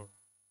financial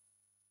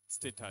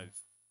status?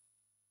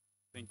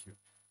 Thank you.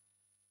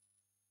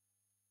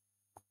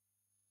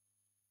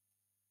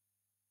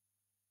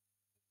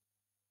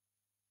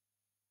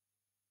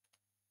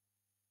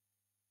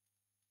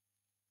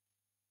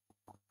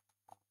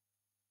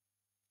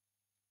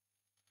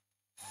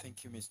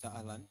 Thank you, Mr.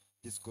 Alan.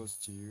 This goes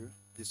to you,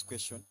 this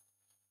question.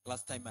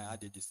 Last time I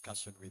had a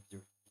discussion with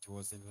you, it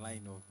was in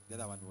line of, the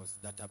other one was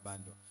data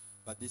bundle.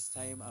 But this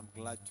time I'm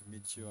glad to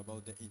meet you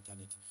about the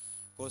internet.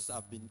 Because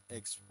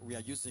we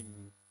are using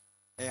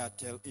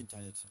Airtel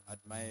internet at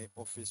my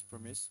office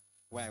premise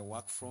where I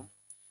work from.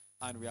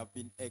 And we have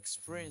been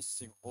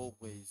experiencing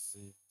always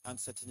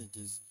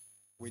uncertainties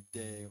with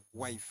the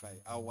Wi-Fi,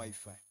 our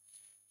Wi-Fi.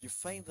 You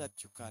find that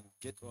you can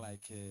get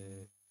like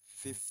a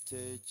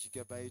 50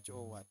 gigabyte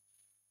or what,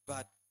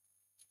 but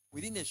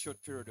within a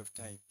short period of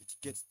time, it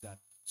gets done.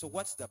 So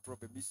what's the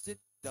problem? Is it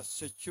the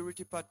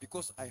security part?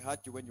 Because I heard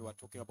you when you were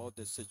talking about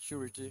the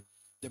security,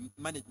 the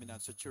management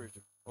and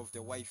security of the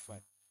Wi-Fi,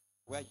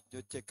 where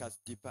you take us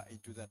deeper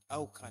into that.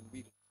 How can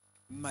we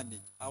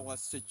manage our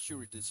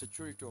security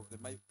of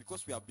the,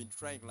 because we have been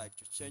trying like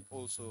to change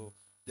also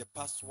the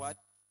password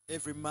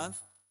every month,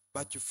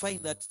 but you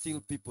find that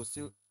still people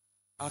still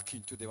hack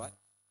into the what?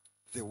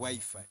 The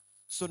Wi-Fi.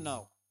 So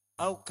now,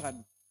 how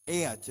can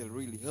Airtel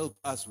really help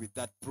us with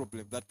that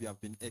problem that we have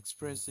been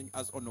experiencing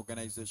as an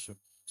organization,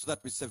 so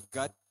that we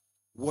safeguard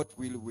what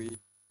will we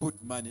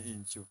put money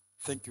into?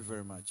 Thank you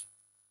very much.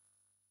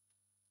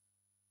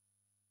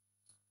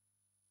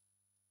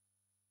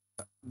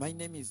 My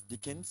name is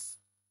Dickens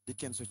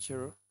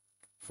Ochero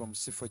from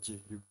C4G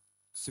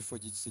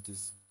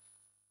Cities.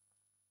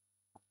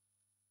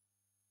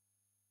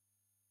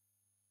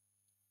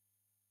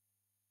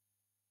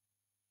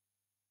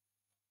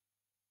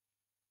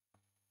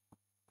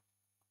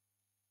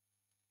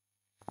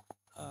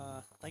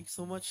 Thank you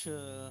so much,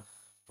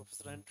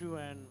 Professor Andrew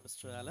and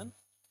Mr. Allen.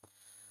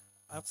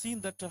 I've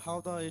seen that how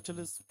the HL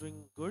is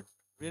doing good,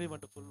 really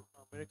wonderful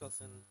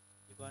miracles in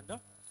Uganda.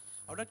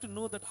 I would like to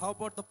know that how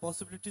about the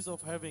possibilities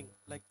of having,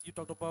 like you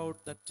talked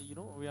about that,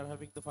 we are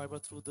having the fiber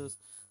through the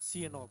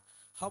sea and all.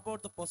 How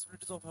about the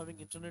possibilities of having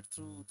internet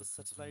through the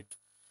satellite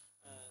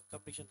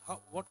communication?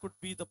 What could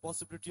be the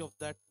possibility of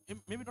that?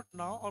 Maybe not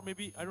now, or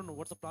maybe, I don't know,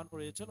 what's the plan for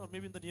HL, or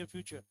maybe in the near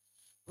future.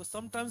 Because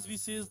sometimes we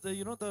say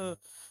the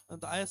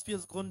ISP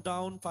has gone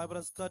down, fiber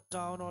has cut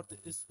down, or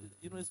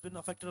it's been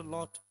affected a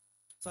lot.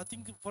 So I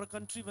think for a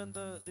country when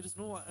there is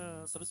no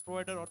service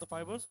provider or the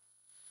fibers,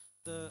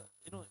 it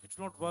will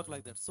not work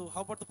like that. So how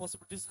about the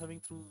possibilities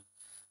having through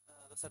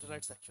the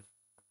satellites actually?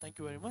 Thank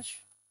you very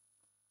much.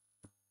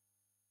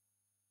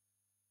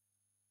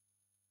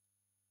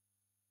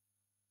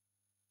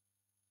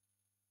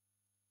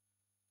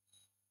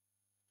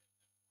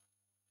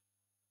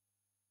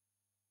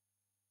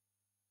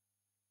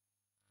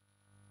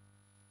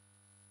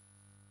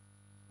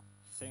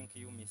 Thank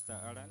you, Mr.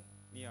 Alan.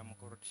 Me, I'm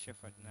Korot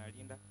Shepherd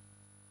Narinda.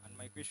 And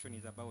my question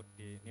is about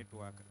the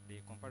network, the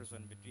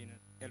comparison between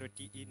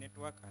LTE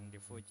network and the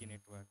 4G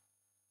network.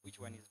 Which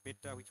one is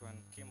better? Which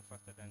one came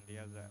faster than the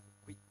other?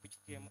 Which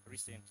came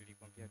recently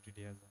compared to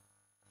the other?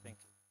 Thank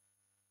you.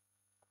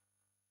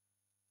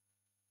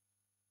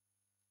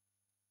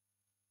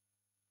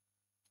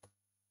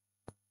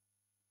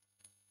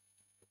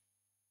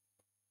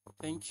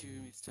 Thank you,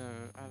 Mr.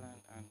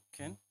 Alan and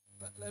Ken.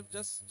 Let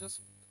just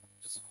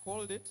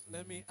hold it.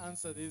 Let me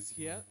answer this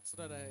here so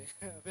that I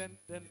then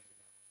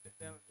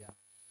yeah.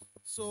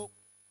 So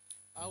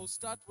I'll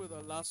start with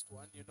the last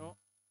one.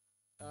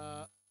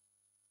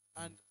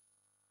 And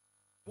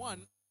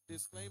one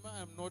disclaimer: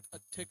 I'm not a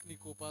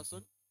technical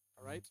person.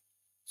 All right.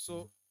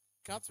 So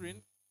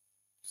Catherine,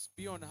 just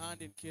be on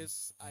hand in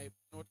case I've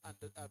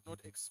not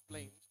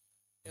explained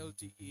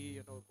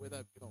LTE.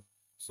 Whether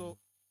So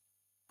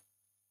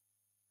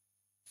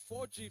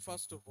 4G,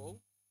 first of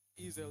all,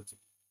 is LTE.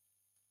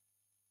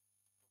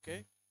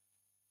 Okay?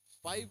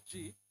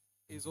 5G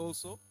is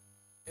also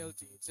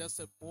LTE. It's just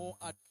a more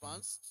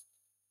advanced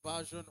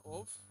version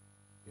of,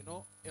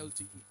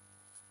 LTE.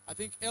 I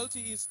think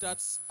LTE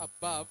starts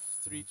above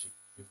 3G.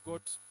 You've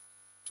got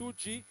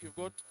 2G, you've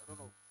got, I don't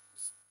know,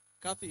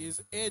 Kathy,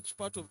 is Edge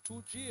part of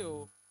 2G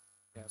or?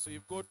 Yeah, so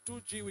you've got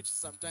 2G, which is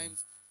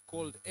sometimes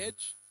called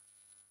Edge.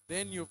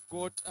 Then you've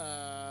got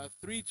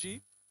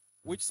 3G,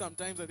 which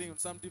sometimes I think on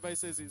some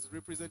devices is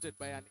represented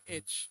by an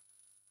H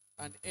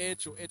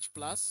or H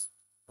plus.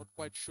 Not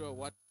quite sure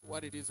what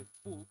it is in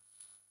full.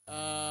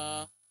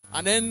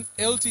 And then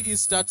LTE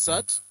starts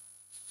at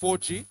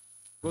 4G,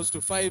 goes to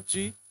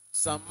 5G.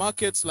 Some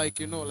markets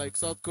like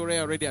South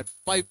Korea already at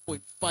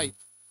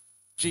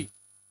 5.5G.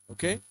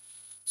 Okay,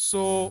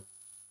 so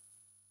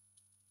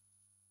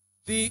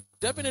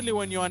definitely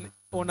when you're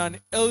on an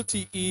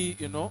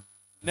LTE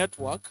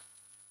network,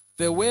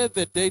 the way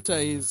the data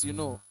is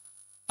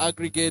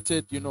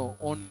aggregated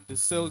on the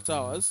cell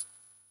towers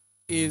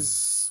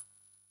is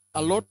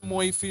a lot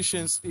more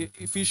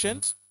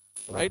efficient,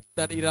 right?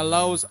 That it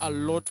allows a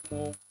lot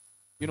more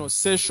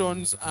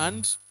sessions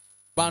and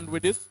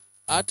bandwidth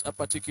at a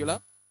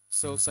particular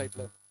cell site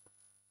level.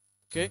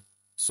 Okay,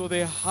 so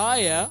the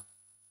higher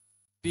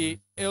the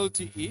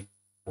LTE,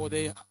 or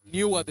the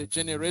newer the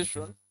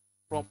generation,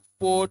 from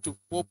 4 to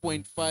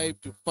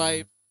 4.5 to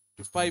 5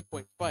 to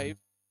 5.5,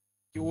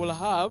 you will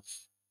have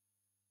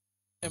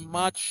a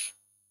much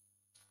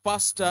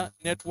faster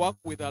network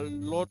with a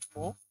lot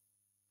more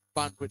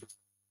bandwidth,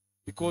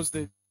 because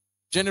the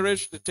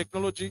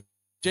technology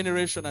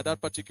generation at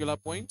that particular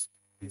point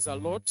is a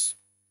lot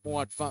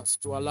more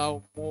advanced to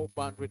allow more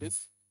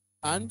bandwidth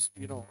and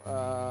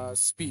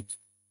speed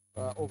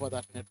over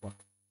that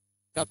network.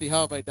 Kathy,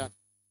 how have I done?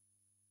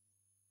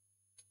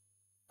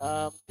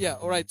 Yeah,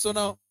 all right. So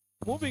now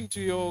moving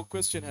to your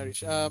question,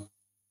 Harish. So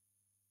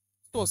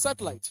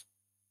satellite.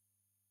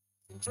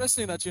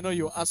 Interesting that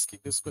you're asking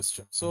this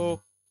question.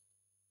 So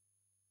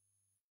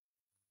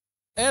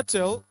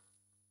Airtel,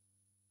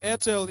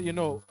 at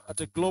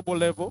a global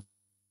level,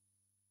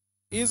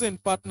 is in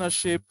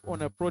partnership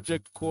on a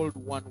project called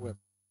OneWeb,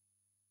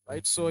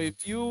 right? So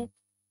if you,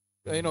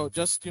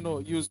 just,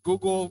 use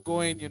Google,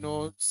 go in,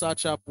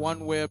 search up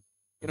OneWeb,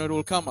 it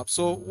will come up.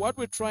 So what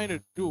we're trying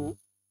to do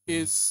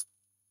is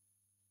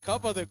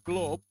cover the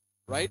globe,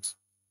 right,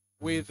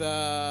 with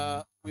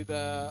low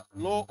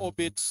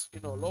orbit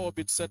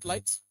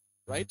satellites,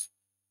 right,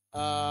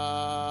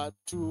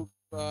 to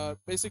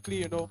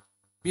basically,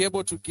 be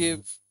able to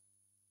give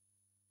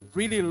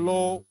really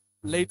low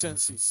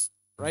latencies,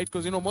 right?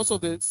 Because, most of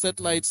the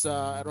satellites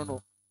are, I don't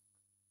know,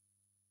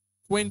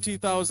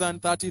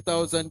 20,000,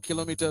 30,000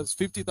 kilometers,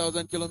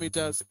 50,000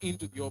 kilometers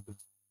into the orbit.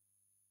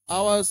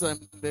 Ours,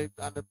 and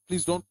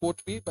please don't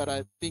quote me, but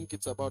I think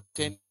it's about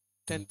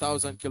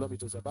 10,000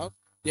 kilometers about.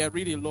 They are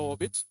really low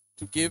orbit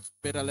to give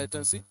better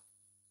latency.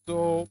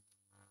 So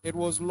it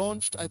was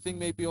launched, I think,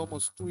 maybe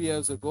almost 2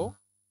 years ago.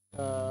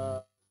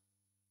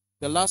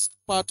 The last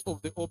part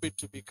of the orbit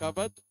to be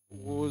covered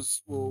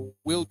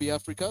will be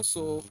Africa.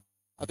 So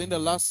I think the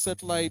last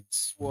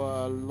satellites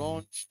were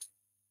launched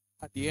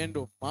at the end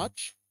of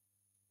March,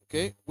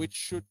 okay, which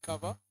should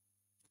cover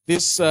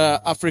this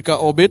Africa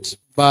orbit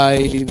by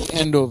the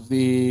end of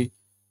the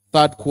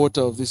third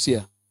quarter of this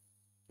year.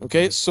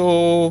 Okay,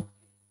 so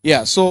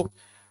yeah, so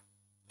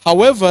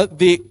however,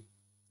 the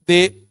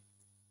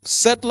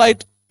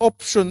satellite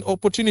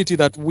opportunity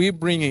that we're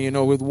bringing,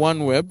 with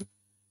OneWeb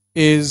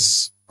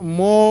is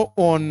more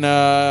on,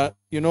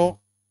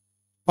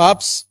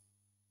 perhaps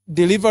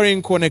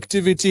delivering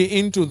connectivity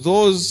into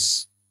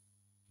those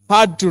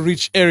hard to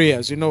reach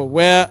areas,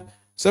 where,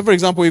 say, for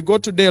example, we've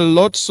got today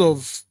lots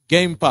of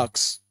game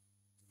parks,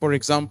 for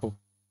example,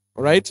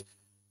 all right?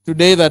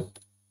 Today that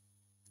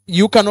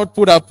you cannot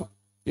put up,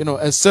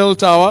 a cell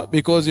tower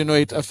because,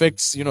 it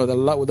affects,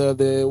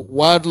 the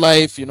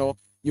wildlife,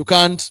 you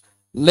can't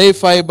lay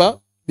fiber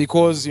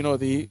because,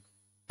 the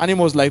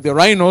animals like the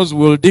rhinos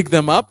will dig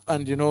them up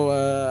and,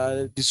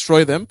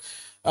 destroy them.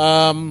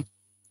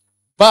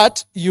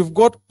 But you've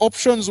got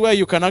options where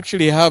you can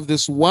actually have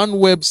this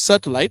OneWeb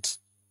satellite,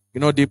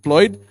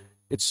 deployed.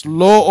 It's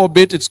low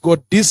orbit, it's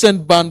got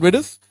decent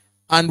bandwidth,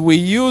 and we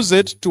use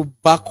it to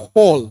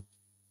backhaul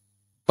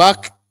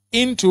back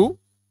into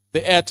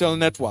the Airtel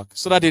network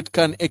so that it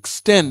can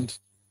extend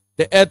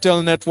the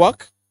Airtel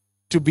network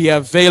to be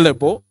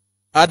available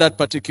at that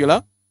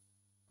particular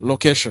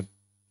location.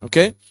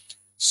 Okay?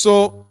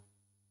 So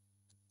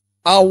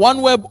our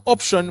OneWeb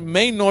option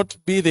may not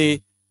be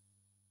the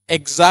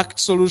exact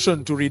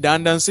solution to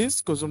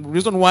redundancies, because the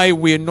reason why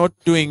we're not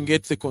doing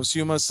it the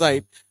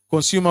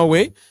consumer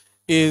way,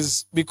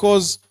 is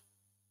because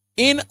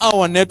in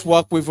our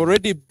network we've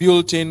already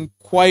built in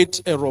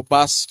quite a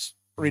robust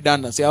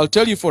redundancy. I'll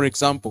tell you, for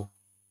example,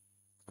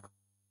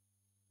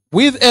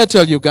 with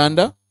Airtel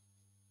Uganda,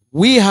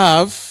 we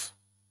have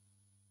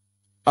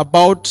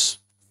about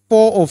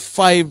 4 or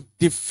 5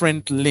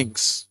 different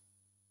links,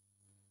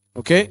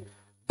 okay,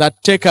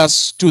 that take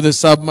us to the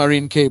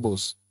submarine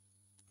cables.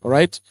 All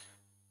right?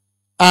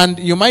 And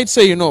you might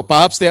say,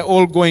 perhaps they're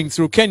all going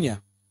through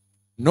Kenya.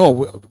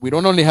 No, we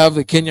don't only have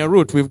the Kenya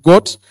route. We've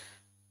got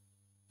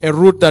a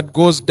route that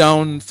goes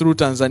down through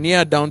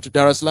Tanzania, down to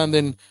Dar es Salaam,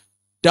 then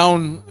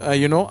down,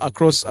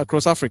 across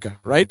Africa,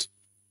 right?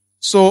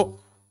 So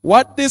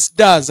what this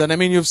does, and I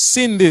mean, you've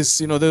seen this,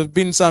 there have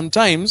been some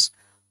times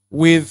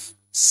with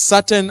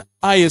certain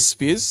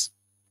ISPs,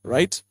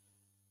 right,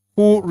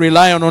 who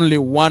rely on only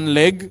one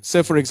leg,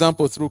 say, for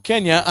example, through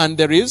Kenya, and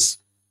there is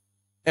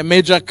a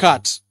major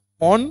cut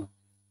on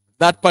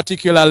that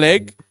particular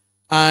leg,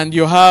 and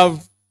you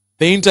have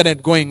the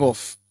internet going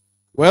off.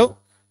 Well,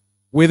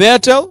 with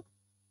Airtel,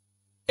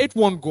 it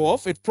won't go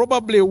off. It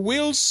probably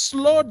will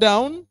slow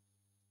down,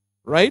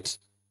 right,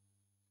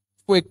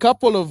 for a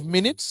couple of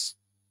minutes,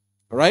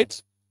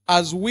 right,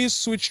 as we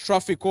switch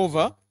traffic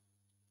over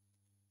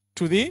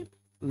to the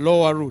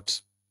lower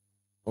route.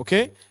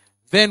 Okay?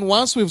 Then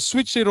once we've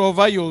switched it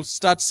over, you'll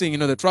start seeing,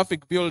 the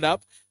traffic build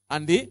up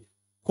and the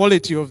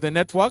quality of the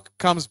network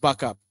comes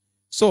back up.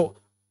 So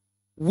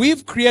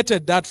we've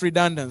created that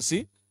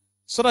redundancy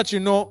so that,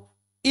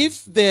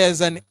 if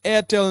there's an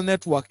Airtel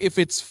network, if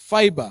it's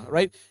fiber,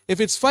 right? If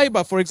it's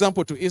fiber, for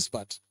example, to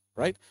ISPAT,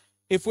 right?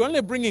 If we're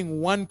only bringing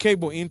one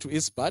cable into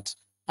ISPAT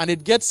and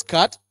it gets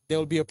cut, there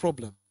will be a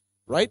problem,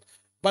 right?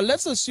 But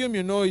let's assume,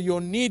 your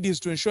need is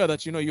to ensure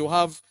that, you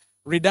have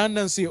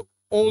redundancy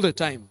all the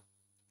time.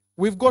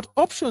 We've got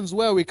options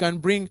where we can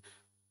bring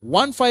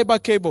one fiber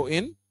cable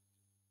in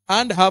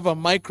and have a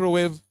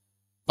microwave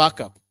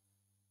backup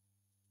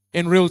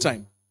in real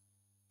time.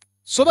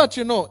 So that,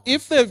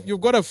 if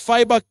you've got a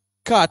fiber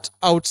cut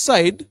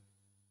outside,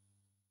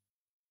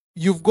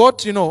 you've got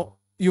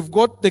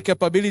the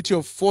capability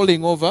of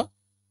falling over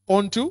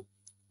onto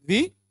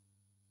the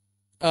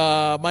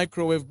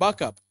microwave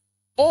backup.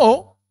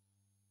 Or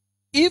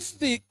if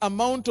the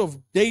amount of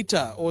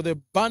data or the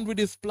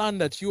bandwidth plan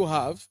that you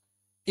have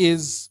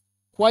is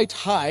quite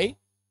high,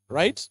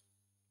 right,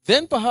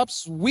 then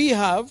perhaps we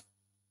have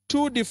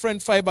 2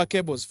 different fiber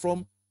cables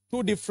from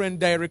 2 different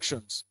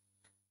directions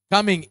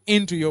coming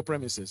into your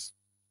premises.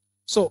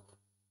 So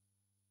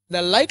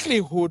the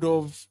likelihood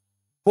of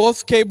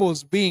both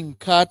cables being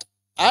cut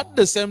at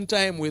the same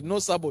time with no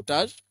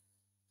sabotage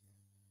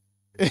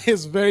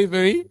is very,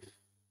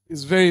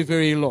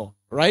 very low,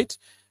 right?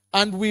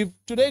 And we've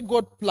today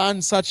got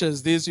plans such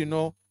as this,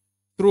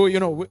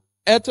 through,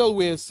 Airtel,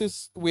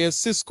 we're a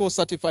Cisco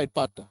certified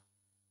partner.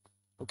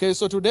 Okay,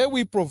 so today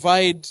we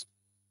provide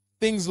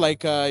things like,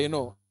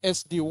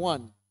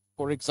 SD-WAN,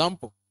 for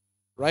example,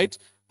 right?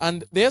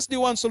 And the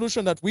SD-WAN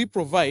solution that we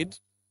provide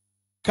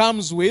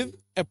comes with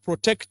a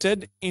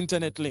protected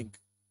internet link.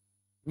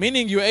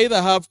 Meaning you either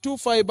have 2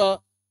 fiber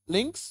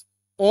links,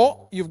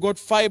 or you've got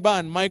fiber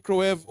and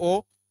microwave,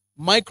 or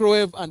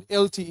microwave and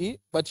LTE,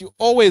 but you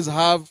always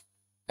have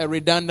a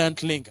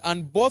redundant link.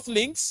 And both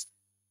links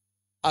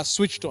are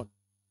switched on.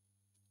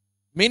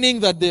 Meaning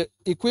that the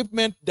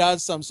equipment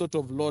does some sort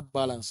of load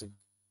balancing.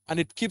 And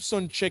it keeps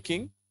on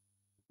checking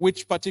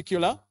which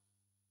particular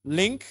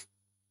link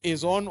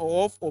is on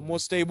or off or more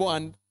stable,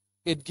 and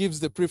it gives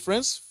the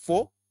preference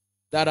for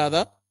that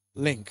other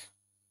link.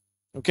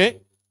 Okay?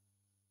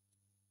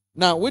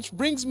 Now, which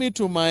brings me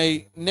to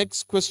my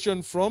next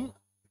question from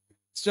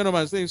this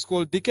gentleman. His name is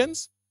called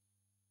Dickens.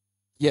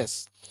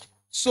 Yes.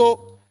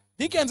 So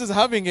Dickens is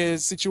having a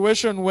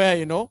situation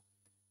where,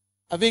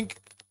 I think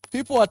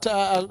people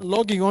are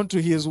logging onto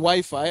his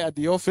Wi-Fi at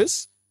the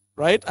office,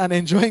 right, and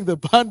enjoying the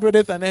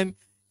bandwidth, and then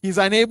he's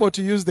unable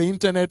to use the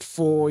internet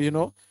for,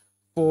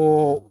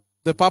 for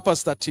the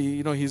purpose that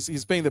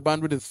he's paying the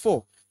bandwidth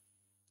for.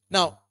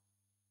 Now,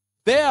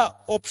 there are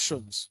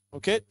options,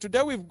 okay?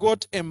 Today we've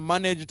got a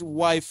managed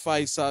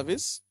Wi-Fi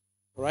service,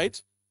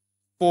 right,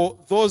 for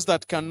those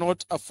that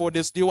cannot afford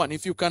SD-WAN.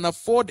 If you can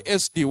afford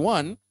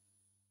SD-WAN,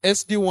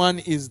 SD-WAN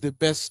is the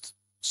best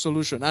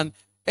solution. And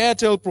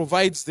Airtel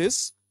provides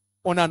this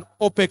on an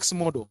OPEX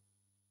model,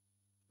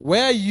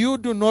 where you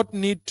do not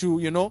need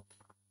to,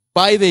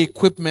 buy the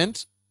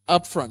equipment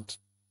upfront.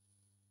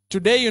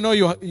 Today,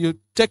 you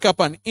take up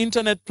an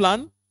internet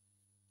plan,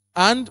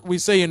 and we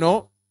say,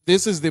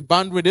 this is the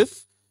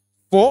bandwidth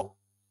for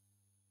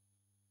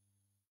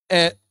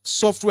a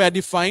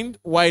software-defined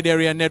wide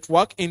area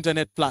network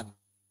internet plan,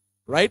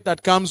 right?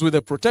 That comes with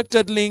a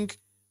protected link.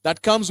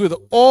 That comes with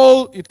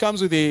it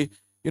comes with a,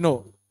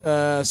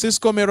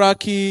 Cisco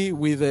Meraki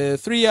with a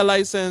 3-year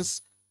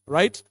license,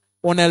 right?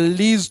 On a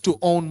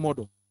lease-to-own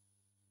model.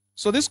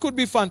 So this could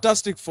be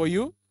fantastic for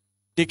you,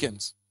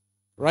 Dickens,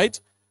 right?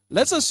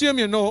 Let's assume,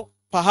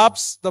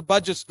 perhaps the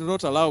budgets do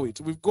not allow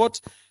it. We've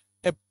got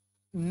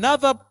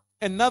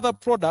another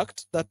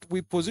product that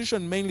we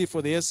position mainly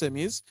for the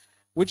SMEs,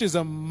 which is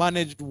a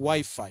managed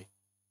Wi-Fi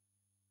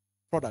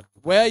product,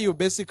 where you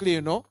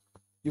basically,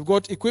 you've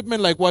got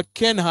equipment like what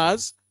Ken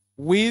has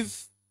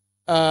with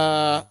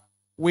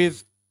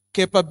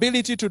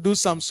capability to do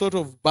some sort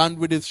of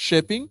bandwidth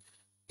shaping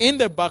in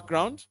the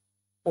background,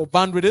 or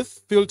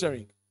bandwidth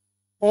filtering,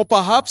 or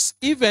perhaps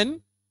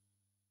even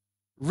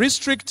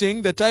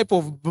restricting the type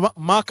of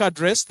MAC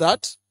address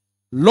that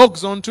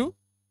logs onto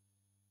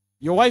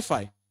your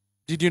Wi-Fi.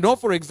 Did you know,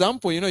 for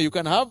example, you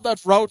can have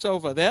that router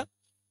over there.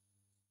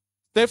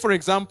 Say, for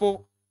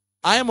example,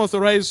 I am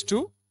authorized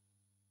to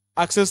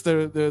access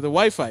the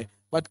Wi-Fi,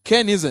 but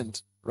Ken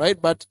isn't,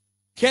 right? But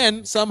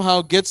Ken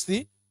somehow gets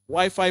the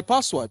Wi-Fi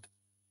password.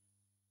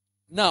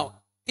 Now,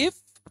 if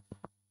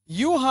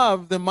you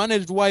have the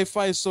managed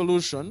Wi-Fi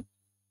solution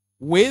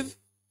with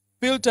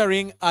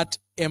filtering at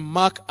a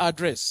MAC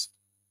address,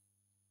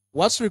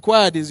 what's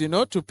required is,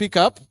 to pick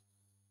up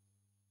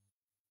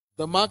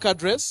the MAC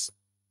address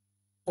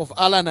of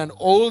Alan and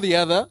all the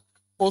other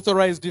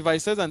authorized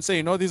devices and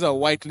say, these are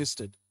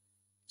whitelisted.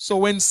 So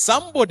when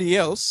somebody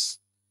else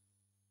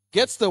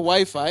gets the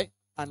Wi-Fi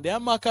and their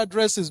MAC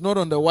address is not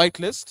on the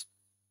whitelist,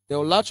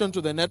 they'll latch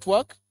onto the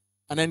network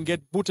and then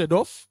get booted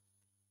off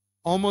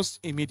almost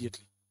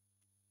immediately.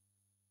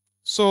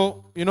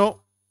 So, don't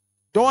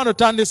want to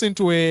turn this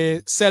into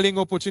a selling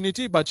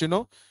opportunity, but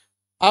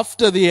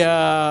after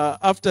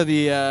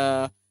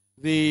the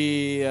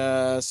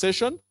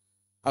session,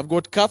 I've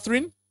got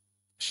Catherine.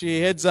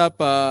 She heads up.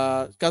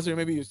 Catherine,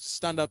 maybe you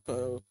stand up.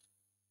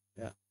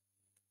 Yeah.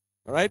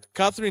 All right.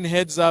 Catherine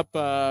heads up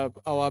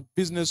our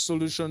business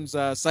solutions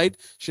side.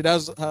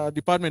 Her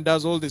department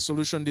does all the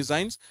solution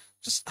designs.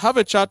 Just have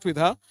a chat with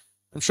her.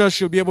 I'm sure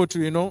she'll be able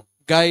to,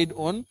 guide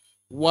on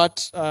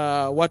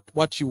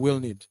what you will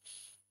need.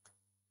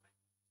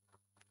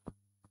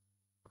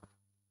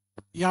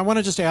 Yeah, I want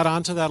to just add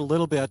on to that a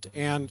little bit,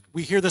 and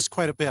we hear this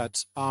quite a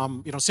bit.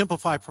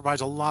 Simplifi provides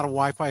a lot of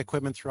Wi-Fi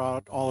equipment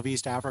throughout all of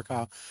East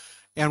Africa,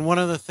 and one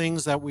of the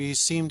things that we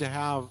seem to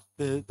have,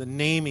 the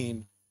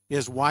naming,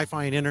 is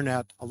Wi-Fi and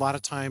internet. A lot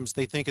of times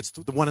they think it's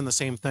the one and the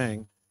same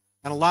thing,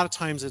 and a lot of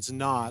times it's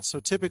not. So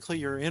typically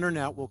your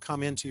internet will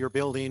come into your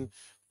building,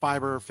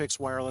 fiber, fixed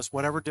wireless,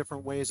 whatever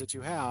different ways that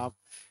you have,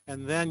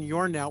 and then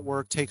your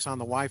network takes on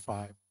the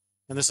Wi-Fi.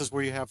 And this is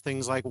where you have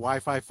things like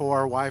Wi-Fi 4,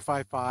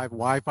 Wi-Fi 5,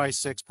 Wi-Fi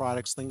 6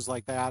 products, things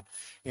like that,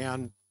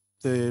 and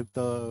the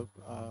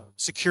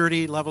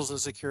security, levels of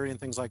security and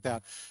things like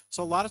that.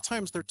 So a lot of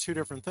times they're two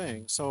different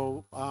things.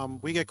 So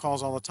we get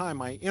calls all the time.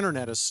 My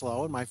internet is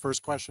slow, and my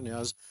first question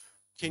is,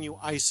 can you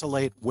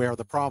isolate where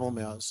the problem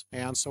is?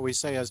 And so we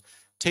say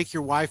take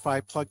your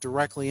Wi-Fi, plug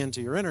directly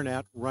into your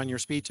internet, run your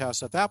speed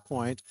test at that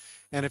point,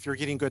 and if you're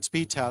getting good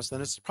speed tests,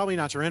 then it's probably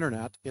not your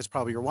internet, it's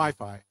probably your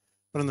Wi-Fi.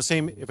 But in the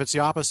same, if it's the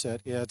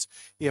opposite, it's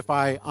if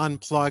I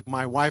unplug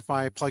my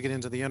Wi-Fi, plug it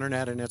into the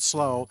internet, and it's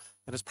slow,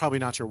 then it's probably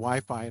not your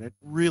Wi-Fi, and it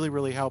really,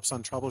 really helps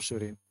on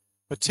troubleshooting.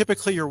 But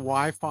typically your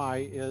Wi-Fi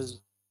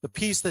is the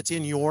piece that's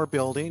in your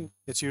building.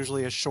 It's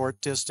usually a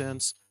short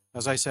distance.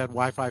 As I said,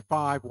 Wi-Fi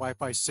 5,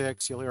 Wi-Fi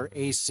 6, you'll hear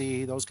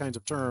AC, those kinds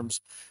of terms.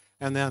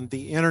 And then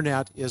the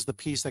internet is the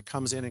piece that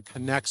comes in and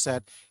connects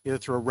that either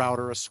through a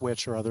router, a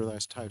switch, or other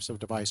types of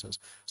devices.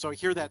 So I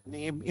hear that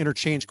name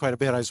interchange quite a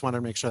bit. I just wanted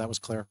to make sure that was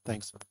clear.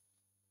 Thanks.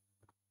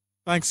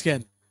 Thanks,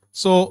 Ken.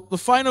 So the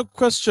final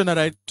question that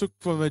I took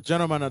from a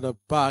gentleman at the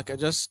back, I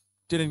just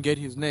didn't get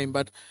his name,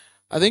 but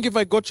I think if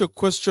I got your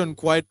question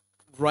quite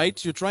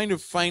right, you're trying to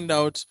find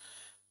out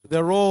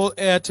the role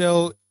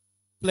Airtel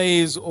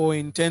plays or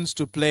intends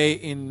to play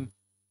in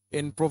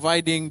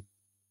providing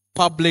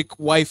public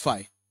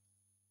Wi-Fi,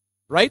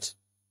 right?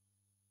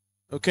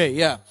 Okay,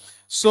 yeah.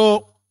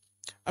 So,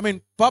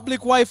 public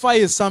Wi-Fi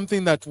is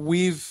something that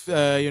we've,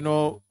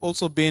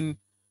 also been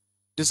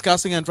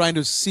discussing and trying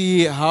to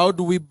see how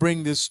do we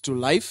bring this to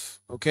life.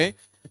 Okay,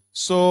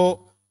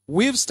 so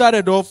we've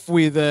started off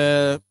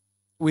with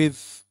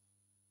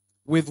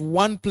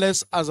one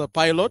place as a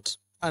pilot,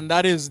 and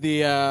that is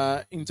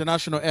the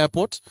international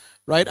airport,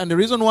 right? And the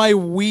reason why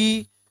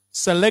we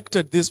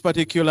selected this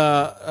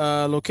particular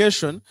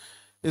location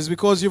is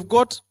because you've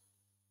got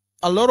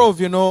a lot of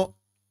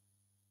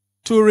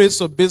tourists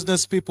or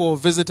business people or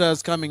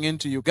visitors coming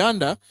into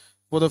Uganda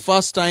for the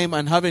first time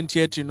and haven't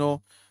yet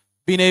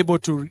been able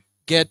to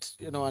get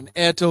an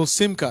Airtel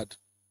SIM card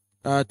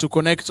to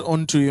connect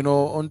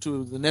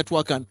onto the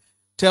network and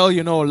tell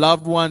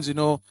loved ones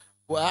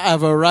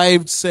I've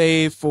arrived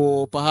safe,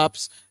 or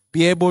perhaps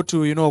be able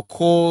to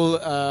call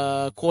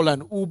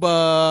an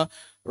Uber,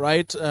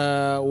 right,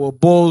 or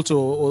Bolt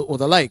or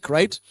the like,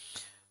 right?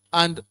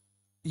 And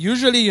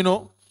usually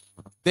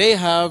they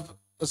have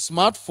a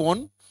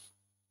smartphone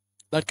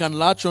that can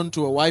latch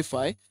onto a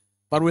Wi-Fi,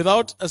 but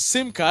without a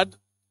SIM card,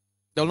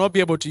 they'll not be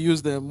able to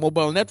use the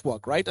mobile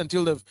network, right?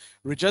 Until they've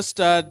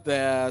registered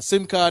their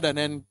SIM card and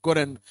then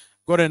gotten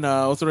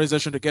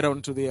authorization to get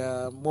onto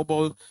the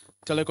mobile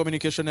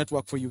telecommunication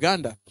network for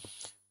Uganda.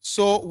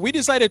 So we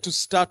decided to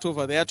start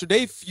over there.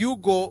 Today, if you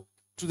go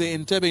to the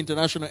Entebbe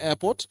International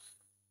Airport,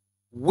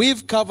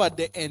 we've covered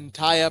the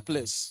entire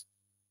place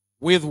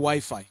with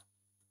Wi-Fi,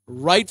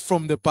 right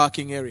from the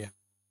parking area,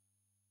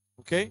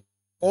 okay?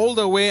 All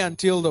the way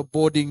until the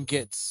boarding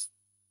gates,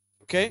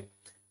 okay?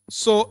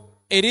 So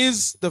it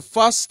is the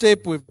first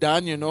step we've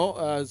done,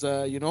 as,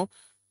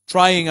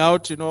 trying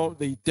out,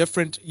 the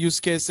different use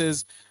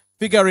cases,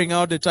 figuring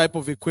out the type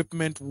of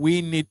equipment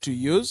we need to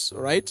use,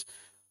 right?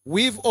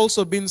 We've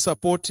also been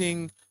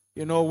supporting,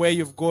 where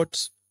you've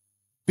got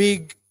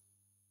big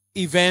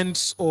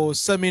events or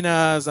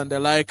seminars and the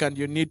like, and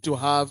you need to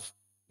have,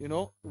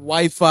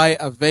 Wi-Fi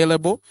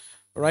available,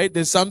 right?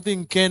 There's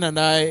something Ken and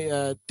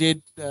I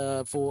did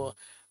for,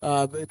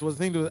 it was, I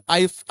think, the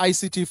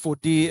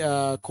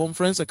ICT4D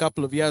conference a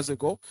couple of years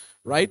ago,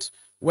 right?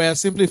 Where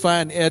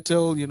Simplifi and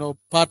Airtel,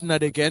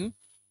 partnered again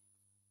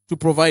to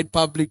provide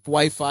public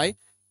Wi-Fi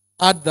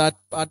at that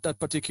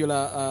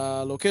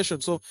particular location.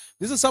 So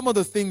these are some of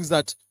the things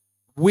that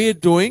we're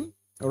doing,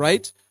 all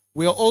right?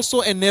 We are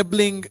also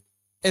enabling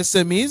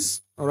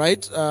SMEs, all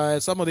right?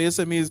 Some of the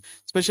SMEs,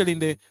 especially in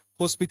the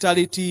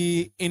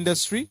hospitality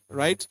industry,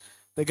 right?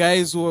 The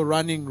guys who are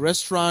running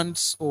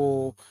restaurants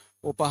or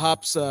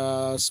perhaps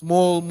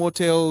small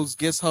motels,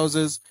 guest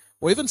houses,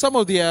 or even some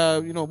of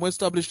the more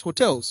established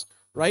hotels,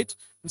 right?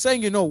 And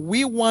saying,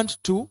 we want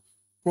to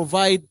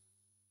provide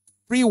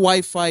free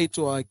Wi-Fi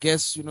to our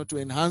guests, to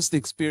enhance the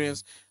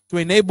experience, to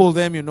enable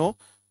them,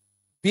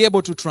 be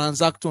able to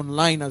transact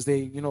online as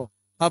they,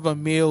 have a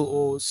meal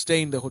or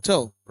stay in the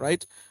hotel,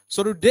 right?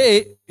 So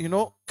today,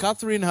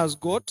 Catherine has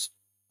got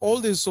all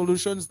these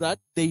solutions that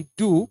they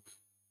do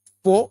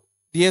for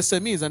the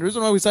SMEs. And the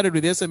reason why we started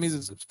with the SMEs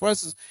is, for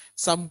us,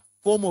 some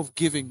form of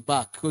giving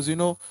back, because,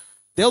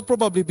 they'll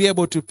probably be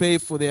able to pay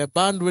for their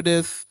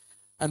bandwidth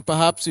and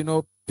perhaps,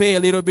 pay a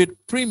little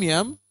bit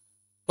premium,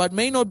 but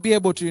may not be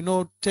able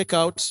to, take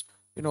out,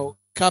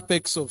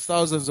 capex of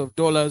thousands of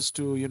dollars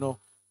to,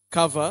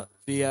 cover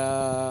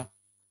the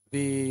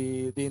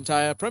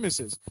entire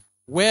premises.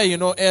 Where,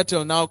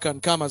 Airtel now can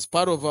come as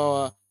part of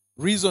our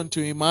reason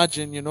to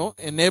imagine,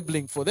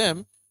 enabling for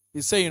them,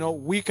 is say,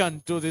 we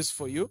can do this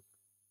for you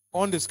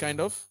on this kind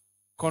of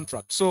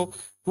contract. So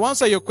to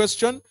answer your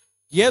question,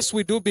 yes,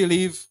 we do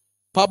believe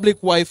public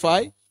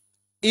Wi-Fi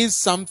is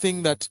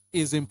something that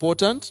is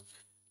important.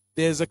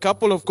 There's a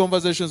couple of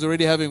conversations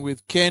already having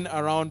with Ken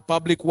around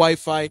public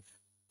Wi-Fi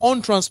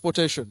on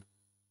transportation,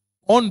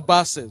 on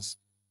buses,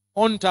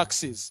 on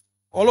taxis.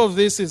 All of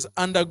this is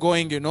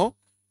undergoing,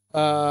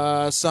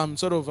 some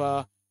sort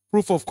of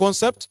proof of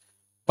concept.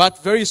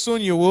 But very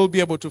soon you will be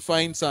able to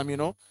find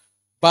some,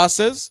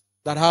 buses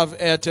that have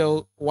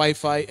Airtel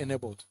Wi-Fi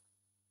enabled.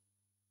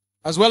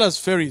 As well as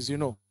ferries,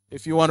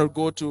 if you want to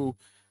go to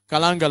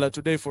Kalangala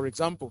today, for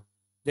example,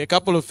 there are a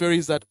couple of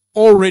ferries that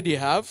already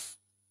have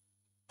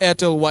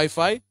Airtel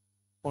Wi-Fi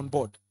on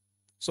board.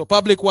 So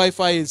public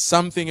Wi-Fi is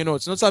something,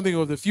 it's not something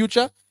of the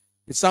future,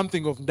 it's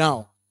something of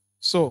now.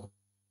 So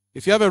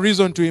if you have a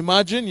reason to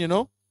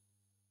imagine,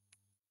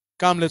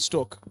 come, let's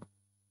talk.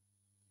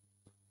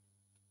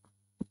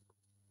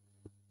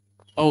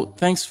 Oh,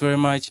 thanks very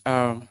much,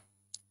 CEO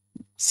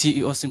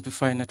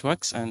Simplifi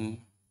Networks and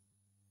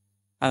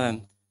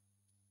Alan.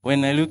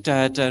 When I looked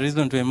at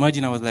Reason to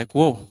Imagine, I was like,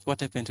 whoa,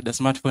 what happened to the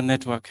smartphone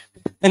network?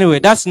 Anyway,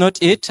 that's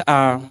not it.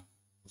 I'm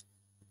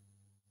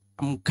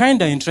kind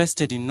of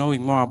interested in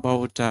knowing more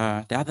about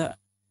the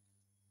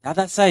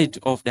other side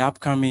of the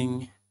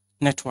upcoming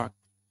network.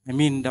 I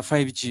mean, the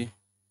 5G.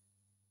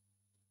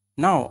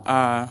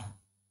 Now,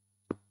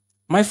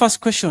 my first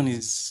question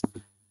is,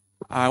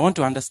 I want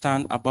to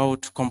understand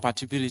about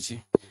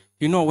compatibility.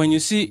 When you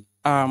see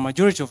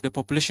majority of the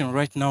population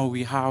right now,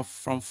 we have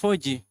from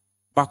 4G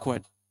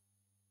backward.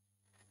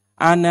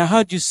 And I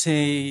heard you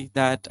say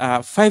that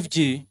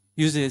 5G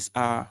uses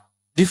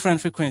different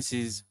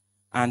frequencies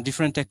and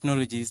different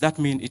technologies. That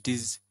means it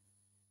is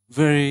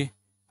very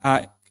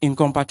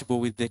incompatible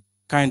with the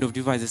kind of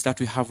devices that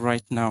we have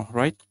right now,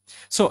 right?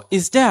 So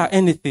is there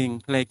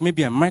anything like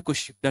maybe a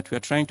microchip that we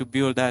are trying to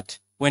build that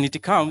when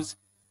it comes,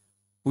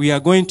 we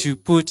are going to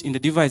put in the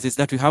devices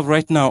that we have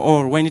right now,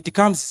 or when it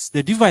comes,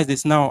 the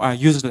devices now are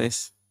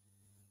useless,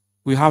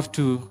 we have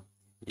to,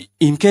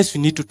 in case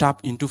we need to tap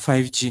into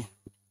 5G.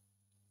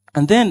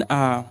 And then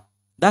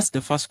that's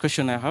the first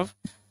question I have.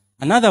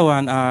 Another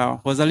one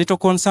was a little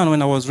concern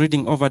when I was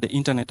reading over the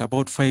internet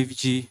about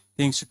 5G,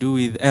 things to do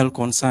with L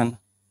concern.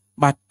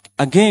 But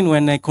again,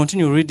 when I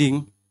continue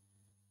reading,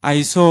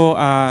 I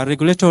saw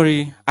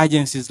regulatory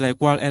agencies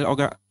like World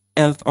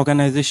Health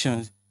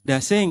Organizations.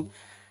 They're saying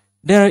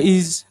there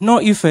is no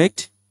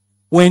effect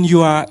when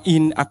you are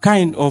in a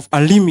kind of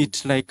a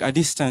limit, like a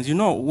distance.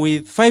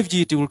 With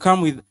 5G, it will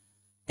come with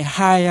a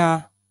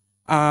higher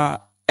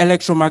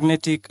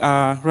electromagnetic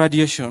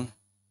radiation.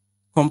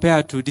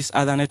 compared to these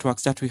other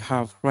networks that we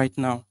have right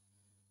now.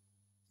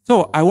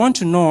 So I want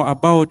to know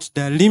about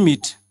the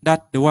limit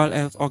that the World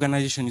Health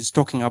Organization is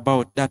talking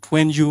about, that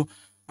when you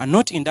are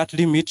not in that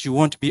limit, you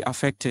won't be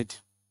affected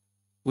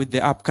with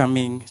the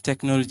upcoming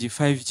technology,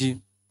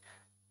 5G.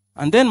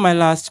 And then my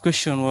last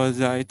question was,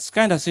 it's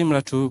kind of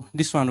similar to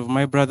this one of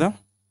my brother,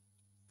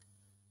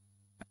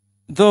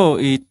 though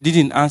it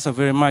didn't answer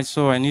very much,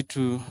 so I need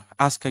to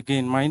ask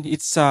again mine.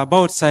 It's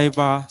about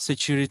cyber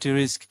security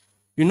risk.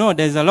 You know,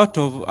 there's a lot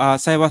of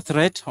cyber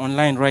threat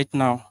online right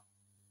now.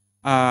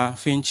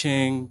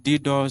 Finching,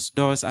 DDoS,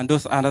 DOS, and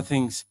those other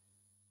things.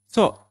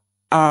 So,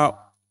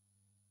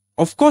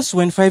 of course,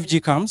 when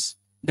 5G comes,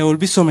 there will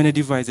be so many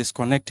devices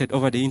connected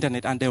over the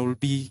internet, and there will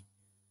be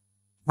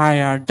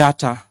higher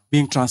data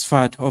being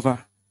transferred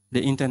over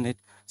the internet.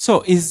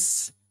 So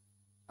is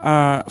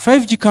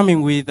 5G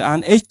coming with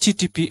an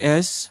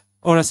HTTPS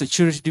or a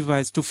security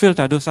device to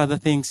filter those other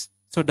things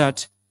so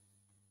that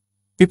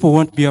people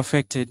won't be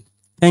affected?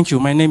 Thank you.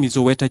 My name is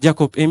Oweta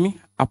Jacob Emi,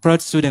 a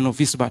proud student of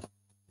ISBAT.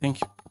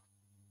 Thank you.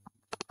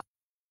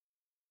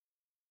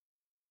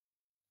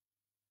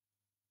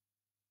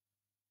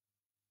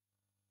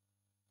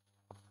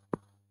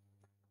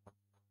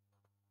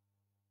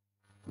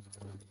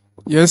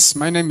 Yes,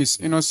 my name is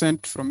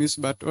Innocent from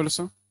ISBAT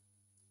also.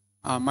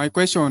 My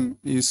question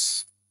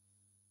is,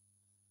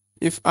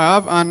 if I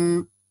have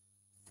an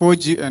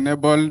 4G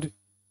enabled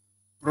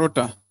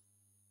router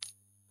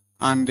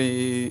and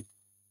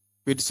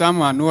with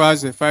someone who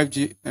has a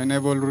 5G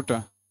enabled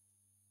router,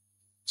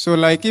 so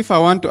like if I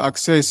want to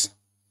access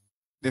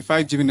the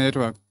 5G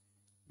network,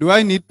 do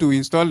I need to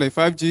install the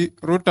 5G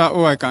router,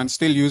 or I can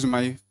still use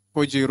my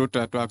 4G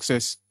router to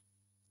access?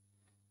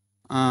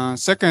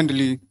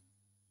 Secondly,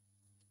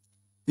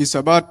 it's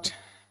about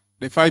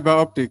the fiber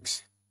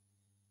optics.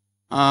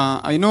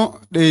 I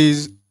know there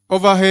is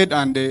overhead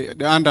and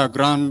the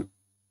underground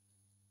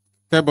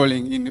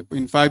cabling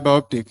in fiber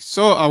optics.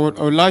 So I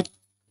would like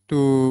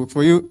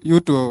for you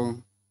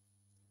to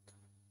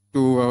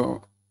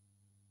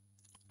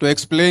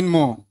explain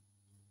more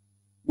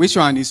which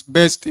one is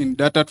best in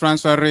data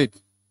transfer rate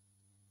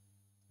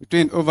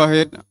between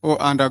overhead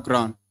or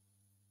underground.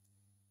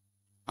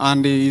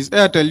 And is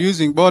Airtel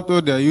using both, or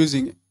they're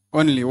using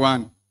only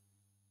one?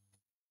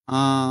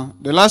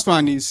 The last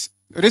one is,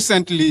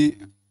 recently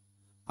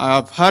I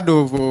have heard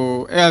of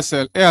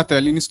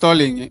Airtel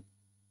installing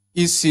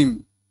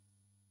eSIM.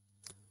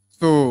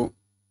 So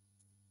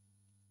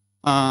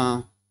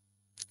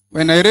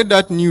when I read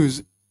that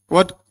news,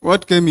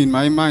 what came in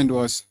my mind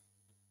was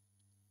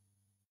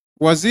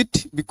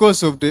it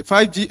because of the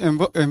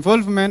 5G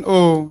involvement,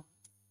 or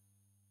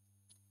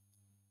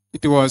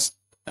it was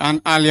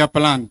an earlier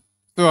plan?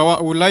 So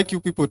I would like you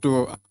people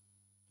to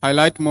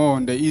highlight more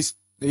on the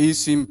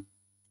eSIM.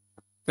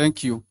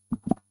 Thank you.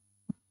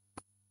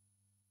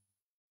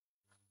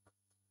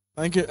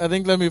 Thank you. I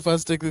think let me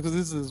first take this, because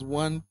this is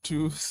 1,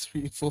 2,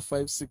 3, 4,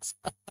 5, 6.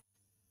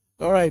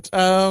 All right.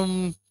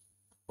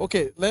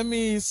 Okay, let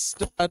me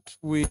start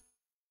with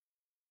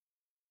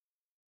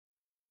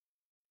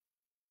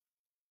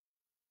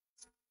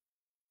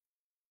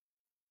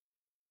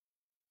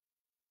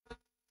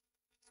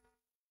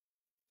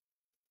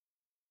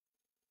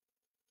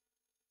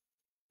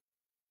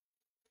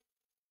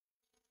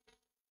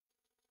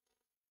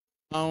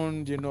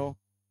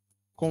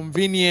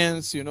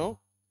convenience,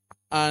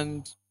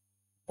 and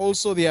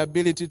also the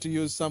ability to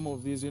use some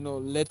of these,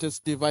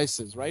 latest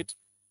devices, right?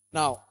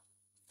 Now,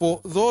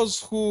 for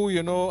those who,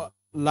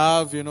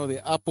 love,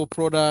 the Apple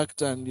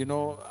product and,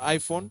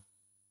 iPhone,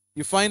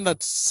 you find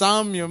that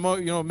some,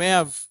 may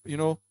have,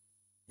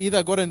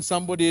 either gotten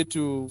somebody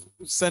to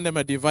send them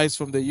a device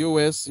from the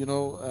US, an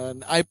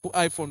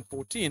iPhone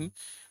 14,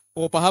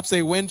 or perhaps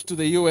they went to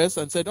the US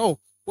and said, oh,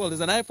 well,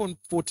 there's an iPhone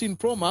 14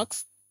 Pro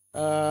Max,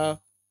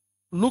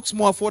 looks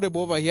more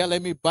affordable over here.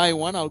 Let me buy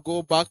one. I'll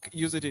go back,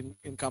 use it in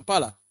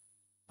Kampala.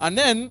 And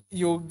then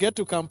you get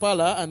to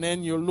Kampala and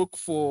then you look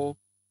for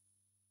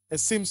a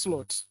SIM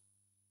slot.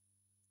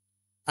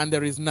 And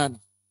there is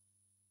none.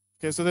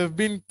 Okay, so there have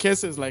been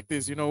cases like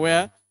this,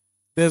 where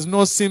there's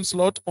no SIM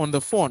slot on the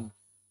phone.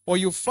 Or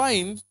you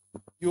find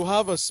you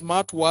have a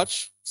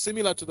smartwatch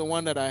similar to the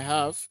one that I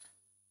have,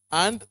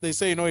 and they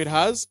say, it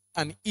has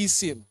an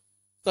eSIM.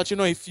 That,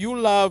 if you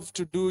love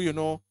to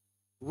do,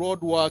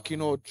 road work,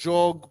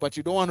 jog, but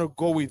you don't want to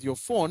go with your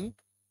phone,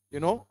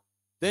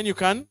 then you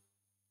can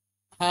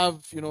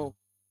have,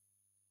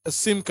 a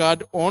SIM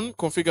card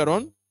configured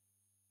on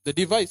the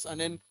device. And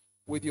then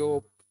with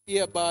your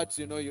earbuds,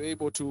 you're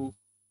able to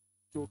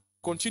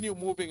continue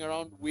moving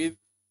around with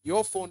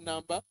your phone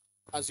number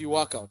as you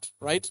work out,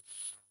 right?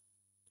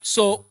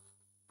 So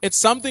it's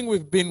something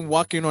we've been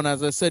working on.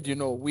 As I said,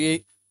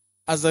 we,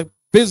 as a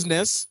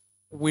business,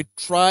 we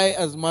try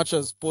as much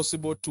as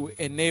possible to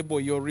enable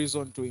your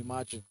reason to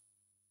imagine.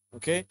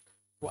 Okay?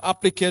 For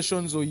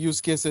applications or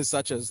use cases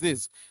such as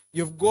this,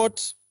 you've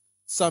got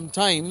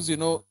sometimes,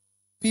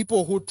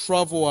 people who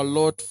travel a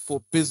lot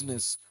for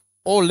business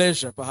or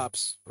leisure,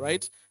 perhaps,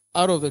 right?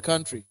 Out of the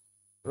country,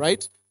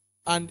 right?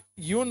 And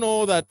you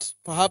know that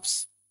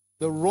perhaps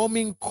the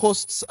roaming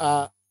costs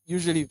are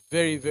usually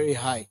very, very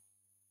high.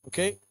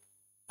 Okay?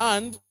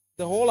 And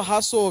the whole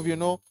hassle of,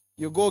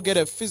 you go get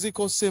a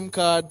physical SIM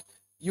card,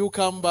 you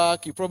come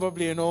back, you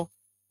probably,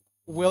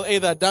 will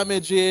either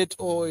damage it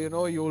or,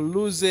 you'll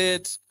lose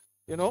it,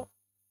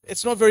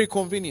 It's not very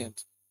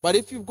convenient. But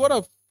if you've got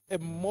a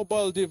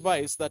mobile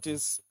device that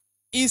is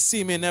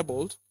eSIM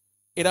enabled,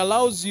 it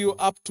allows you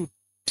up to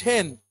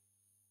 10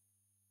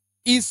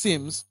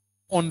 eSIMs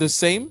on the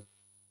same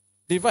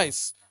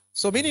device.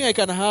 So meaning I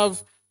can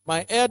have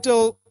my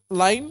Airtel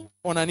line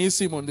on an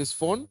eSIM on this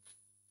phone.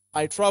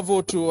 I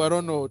travel to, I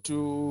don't know,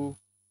 to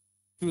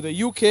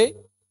the UK.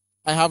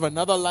 I have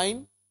another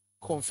line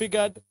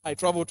configured. I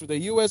travel to the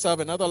US. I have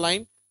another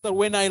line. So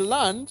when I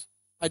land,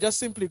 I just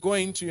simply go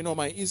into,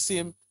 my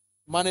eSIM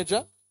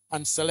manager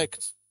and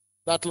select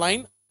that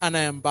line, and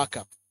I am back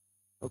up.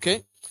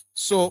 Okay?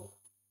 So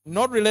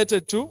not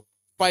related to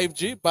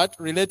 5G, but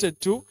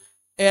related to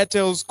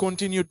Airtel's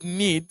continued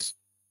need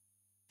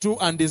to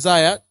and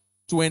desire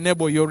to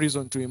enable your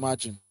reason to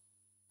imagine.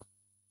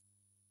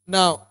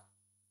 Now,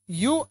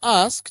 you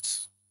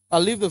asked,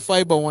 I'll leave the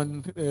fiber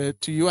one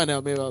to you, and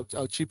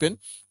I'll chip in.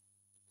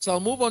 So I'll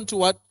move on to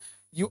what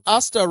you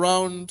asked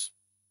around,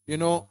 if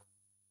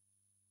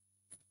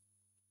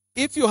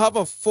you have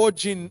a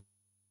 4G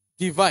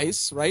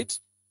device, right,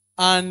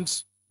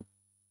 and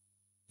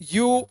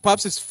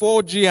perhaps it's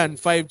 4G and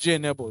 5G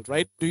enabled,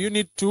 right? Do you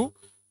need to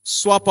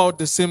swap out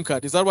the SIM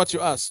card? Is that what you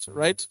asked,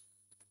 right?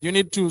 You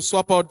need to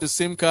swap out the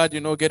SIM card,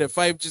 get a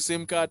 5G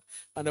SIM card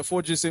and a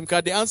 4G SIM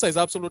card. The answer is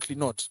absolutely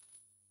not,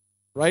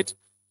 right?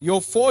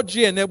 Your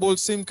 4G enabled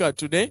SIM card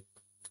today,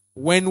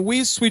 when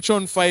we switch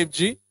on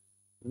 5G,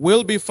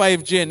 will be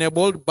 5G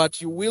enabled, but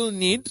you will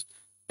need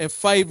a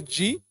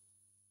 5G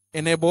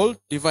enabled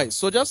device.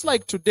 So just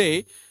like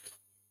today,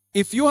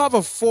 if you have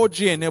a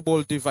 4G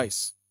enabled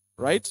device,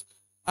 right,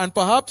 and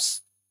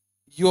perhaps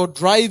you're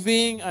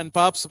driving and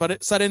perhaps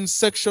certain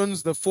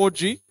sections the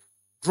 4G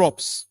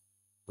drops,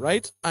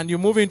 right, and you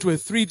move into a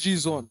 3G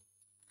zone,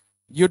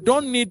 you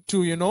don't need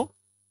to,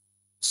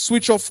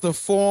 switch off the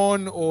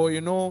phone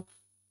or,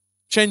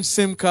 change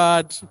SIM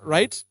card,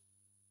 right?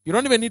 You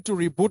don't even need to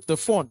reboot the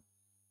phone.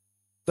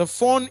 The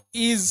phone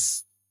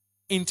is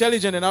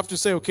intelligent enough to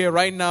say, okay,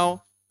 right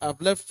now I've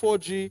left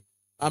 4G,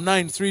 I'm now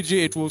in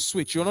 3G, it will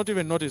switch. You'll not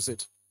even notice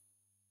it.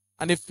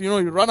 And if, you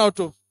run out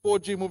of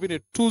 4G, moving a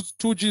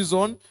 2G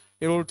zone,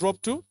 it will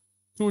drop to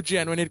 2G.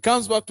 And when it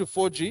comes back to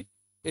 4G,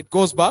 it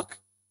goes back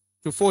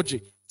to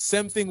 4G.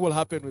 Same thing will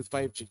happen with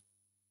 5G.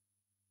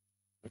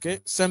 Okay?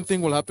 Same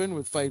thing will happen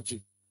with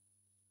 5G.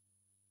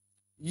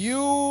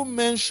 You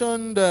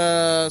mentioned,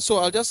 so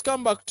I'll just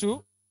come back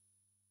to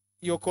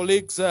your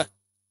colleague's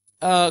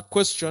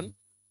question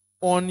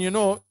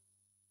on,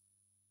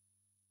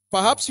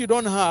 perhaps you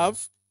don't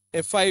have a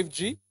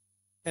 5G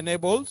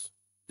enabled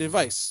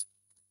device,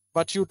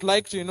 but you'd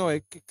like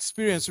to,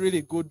 experience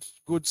really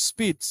good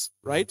speeds,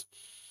 right?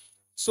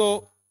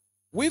 So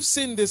we've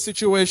seen this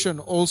situation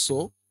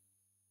also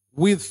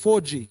with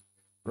 4G,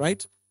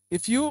 right?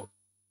 If you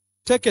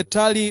take a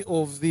tally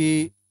of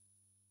the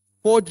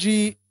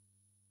 4G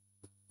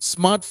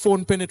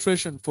smartphone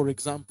penetration, for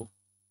example,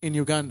 in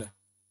Uganda,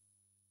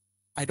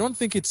 I don't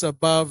think it's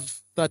above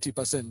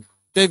 30%.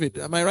 David,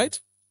 am I right?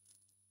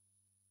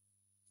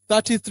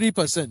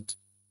 33%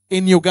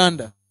 in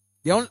Uganda.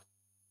 The only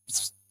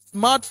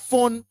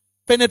smartphone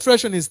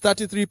penetration is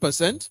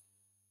 33%,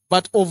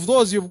 but of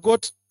those, you've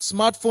got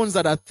smartphones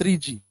that are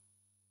 3G.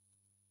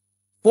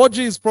 4G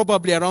is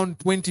probably around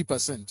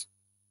 20%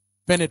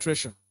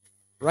 penetration,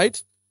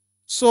 right?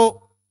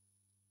 So,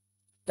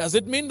 does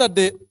it mean that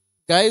the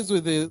guys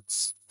with the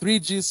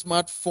 3G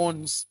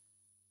smartphones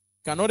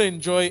cannot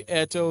enjoy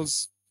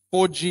Airtel's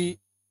 4G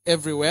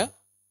everywhere?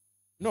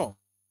 No.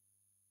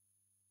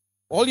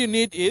 All you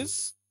need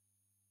is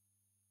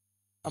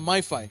a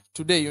MiFi.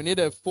 Today, you need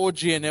a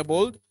 4G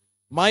enabled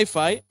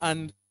MiFi,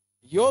 and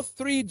your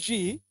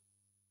 3G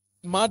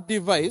smart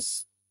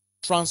device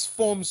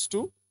transforms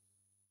to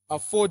a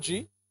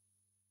 4G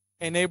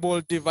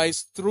enabled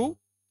device through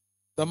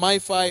the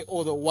MiFi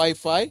or the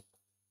Wi-Fi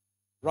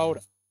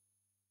router.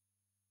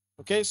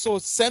 Okay, so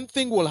same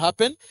thing will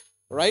happen,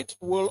 right?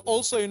 We'll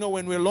also,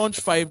 when we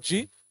launch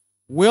 5G,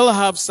 we'll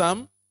have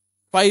some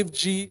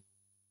 5G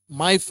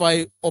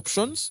MiFi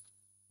options.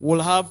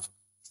 We'll have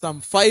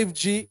some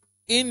 5G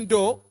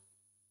indoor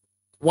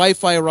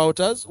Wi-Fi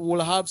routers.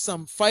 We'll have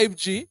some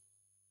 5G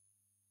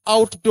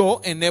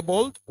outdoor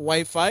enabled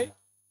Wi-Fi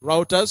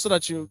routers so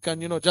that you can,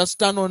 just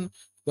turn on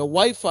the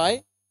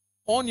Wi-Fi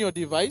on your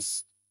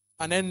device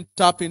and then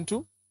tap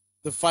into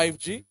the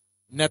 5G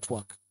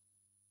network.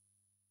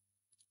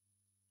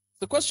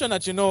 The question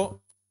that,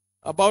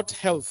 about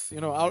health,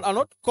 I'll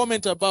not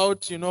comment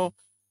about, the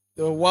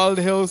World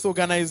Health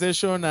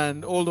Organization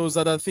and all those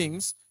other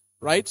things,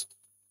 right?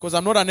 Because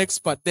I'm not an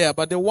expert there.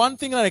 But the one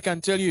thing that I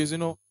can tell you is,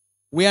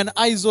 we're an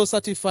ISO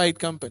certified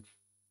company,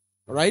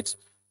 right?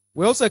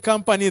 We're also a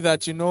company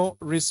that,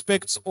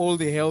 respects all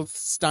the health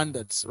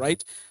standards,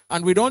 right?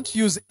 And we don't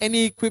use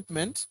any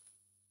equipment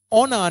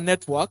on our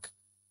network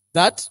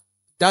that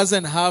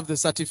doesn't have the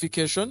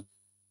certification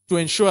to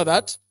ensure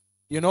that,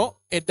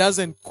 it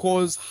doesn't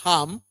cause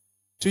harm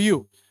to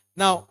you.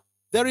 Now,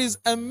 there is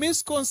a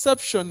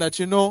misconception that,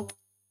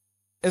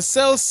 a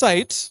cell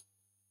site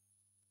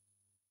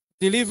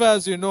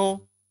delivers,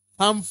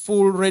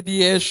 harmful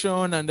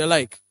radiation and the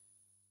like.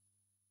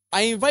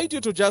 I invite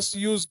you to just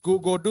use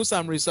Google, do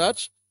some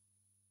research.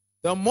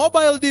 The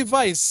mobile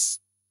device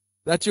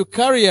that you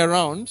carry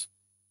around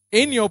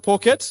in your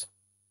pocket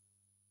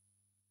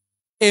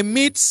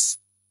emits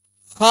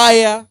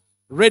higher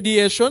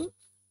radiation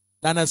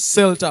than a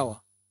cell tower.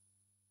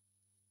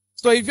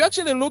 So if you're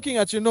actually looking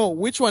at,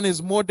 which one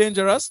is more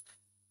dangerous,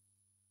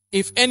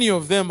 if any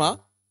of them are,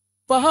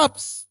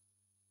 perhaps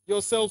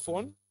your cell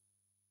phone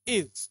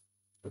is.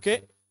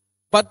 Okay?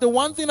 But the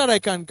one thing that I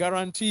can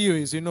guarantee you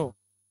is,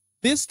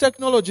 this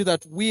technology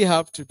that we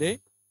have today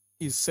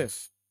is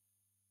safe.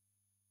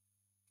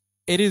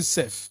 It is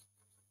safe.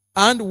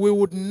 And we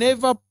would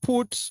never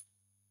put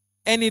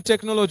any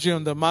technology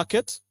on the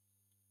market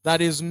that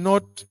is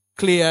not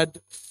cleared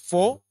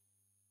for,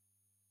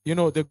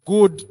 the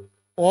good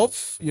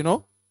of,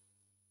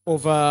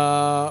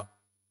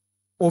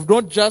 of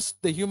not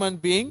just the human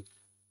being,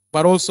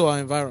 but also our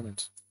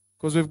environment.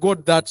 Because we've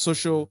got that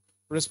social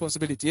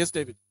responsibility. Yes,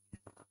 David?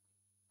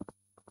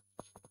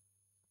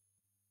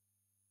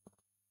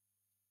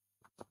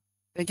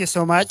 Thank you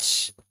so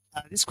much.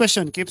 This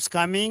question keeps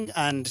coming,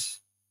 and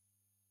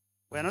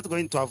we're not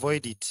going to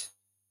avoid it.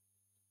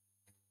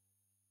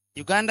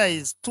 Uganda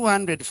is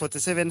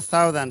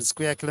 247,000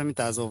 square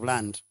kilometers of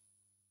land.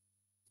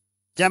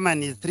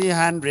 Germany is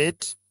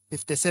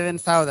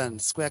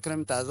 357,000 square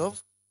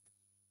kilometers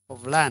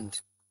of land.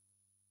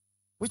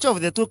 Which of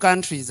the two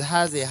countries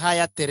has a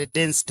higher terrain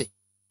density?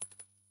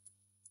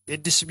 The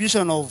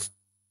distribution of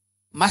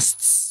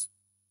masts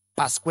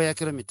per square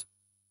kilometer.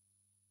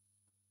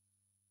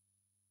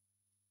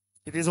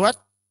 It is what?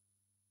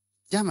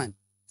 Germany.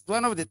 It's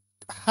one of the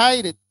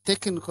highly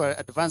technical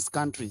advanced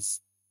countries.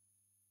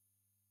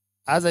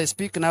 As I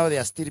speak now, they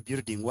are still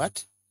building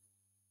what?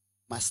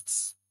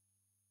 Masts.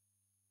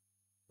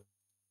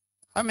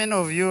 How many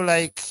of you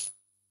like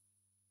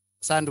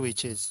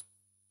sandwiches,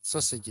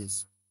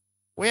 sausages?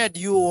 Where do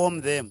you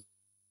warm them?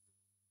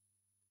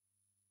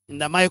 In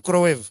the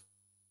microwave.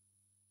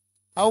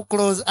 How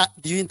close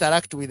do you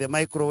interact with the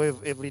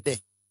microwave every day?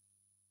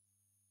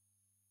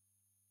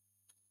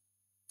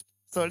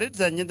 So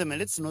ladies and gentlemen,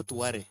 let's not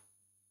worry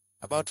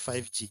about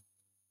 5G.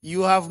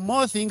 You have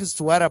more things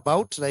to worry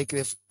about, like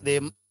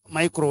the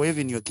microwave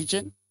in your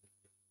kitchen.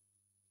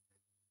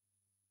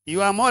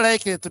 You are more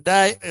likely to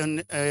die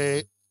on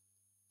a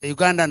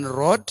Ugandan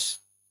road,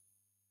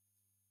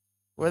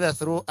 whether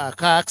through a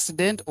car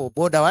accident or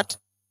border what?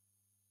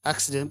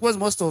 Accident. Because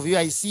most of you,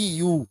 I see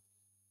you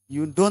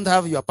don't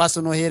have your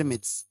personal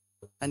helmets.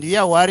 And you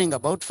are worrying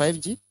about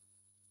 5G?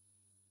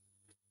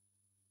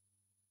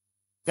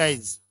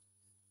 Guys,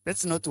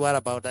 let's not worry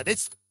about that.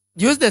 Let's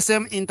use the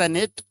same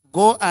internet.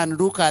 Go and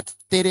look at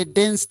terrain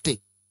density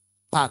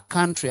per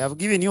country. I've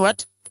given you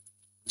what?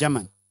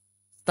 German.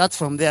 Start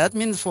from there. That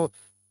means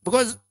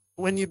because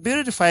when you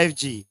build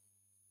 5G,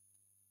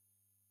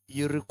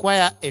 you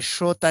require a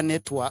shorter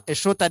network, a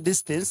shorter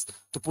distance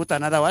to put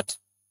another what?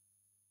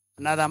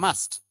 Another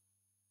mast.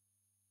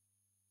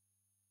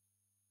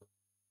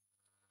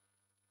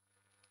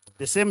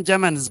 The same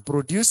Germans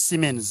produce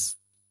Siemens.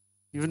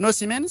 You know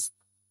Siemens?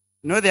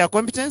 You know their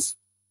competence?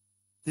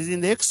 It is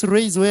in the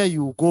X-rays where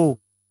you go.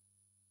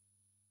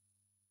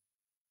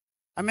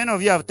 How many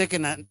of you have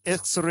taken an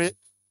X-ray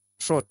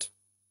shot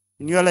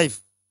in your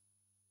life?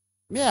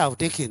 Me, I have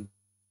taken.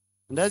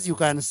 And as you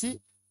can see,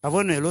 I've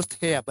only lost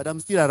hair, but I'm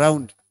still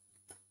around.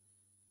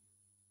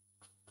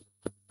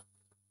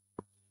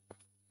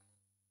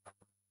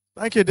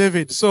 Thank you,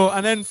 David. So,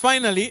 and then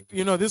finally,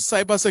 this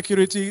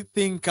cybersecurity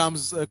thing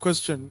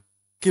question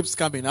keeps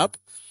coming up.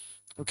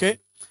 Okay.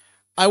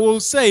 I will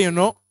say,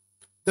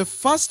 the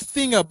first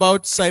thing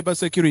about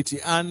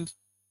cybersecurity, and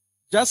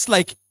just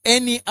like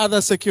any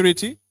other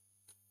security,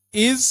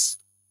 is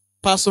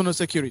personal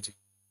security.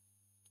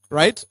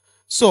 Right?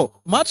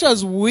 So, much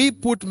as we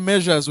put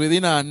measures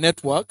within our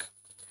network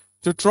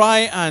to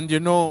try and,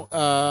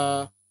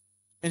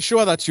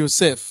 ensure that you're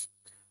safe,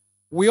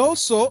 we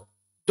also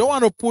don't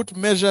want to put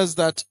measures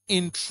that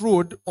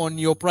intrude on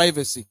your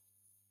privacy.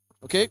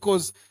 Okay?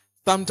 Because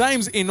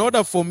sometimes in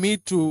order for me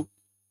to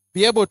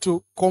be able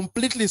to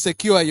completely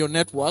secure your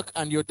network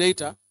and your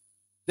data,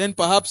 then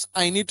perhaps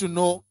I need to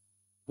know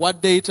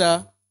what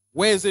data,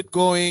 where is it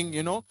going,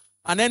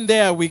 and then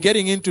there we're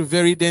getting into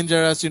very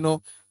dangerous,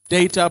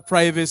 data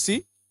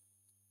privacy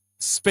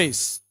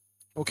space.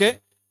 Okay?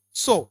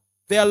 So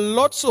there are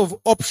lots of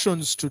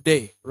options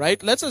today,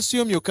 right? Let's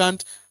assume you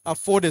can't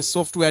afford a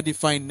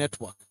software-defined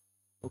network.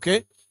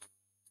 Okay?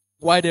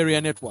 Wide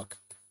area network.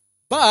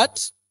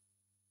 But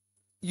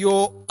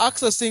you're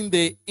accessing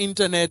the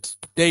internet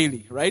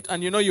daily, right?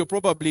 And you're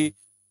probably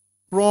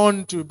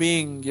prone to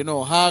being,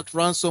 hacked,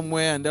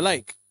 ransomware, and the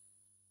like.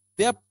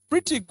 There are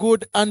pretty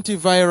good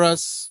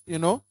antivirus,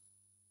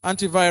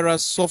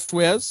 antivirus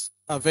softwares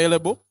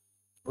available,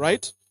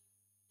 right?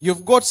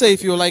 You've got, say,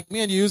 if you're like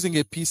me and you're using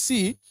a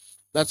PC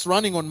that's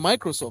running on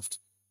Microsoft,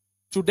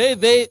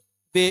 today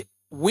the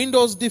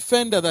Windows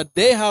Defender that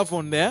they have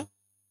on there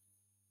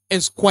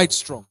is quite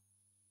strong.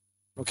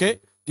 Okay?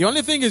 The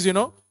only thing is,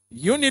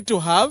 you need to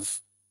have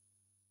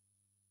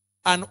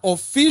an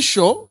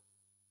official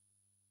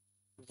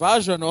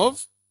version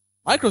of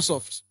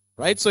Microsoft,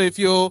 right? So if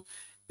you're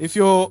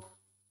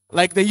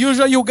like the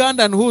usual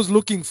Ugandan who's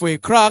looking for a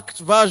cracked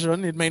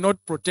version, it may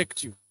not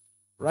protect you,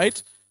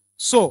 right?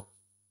 So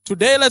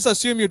today, let's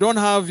assume you don't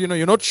have,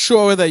 you're not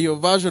sure whether your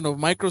version of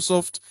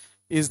Microsoft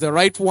is the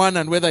right one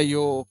and whether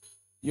your,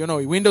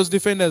 Windows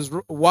Defender is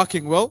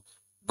working well.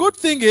 Good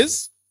thing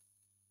is,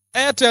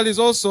 Airtel is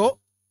also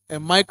a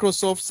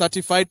Microsoft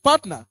certified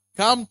partner.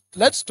 Come,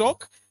 let's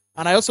talk.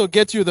 And I also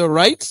get you the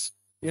right,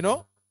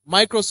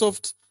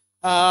 Microsoft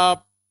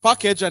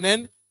package. And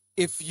then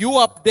if you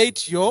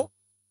update your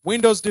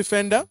Windows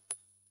Defender,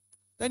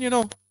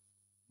 then,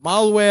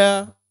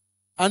 malware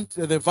and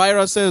the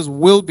viruses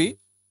will be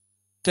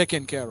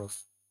taken care of.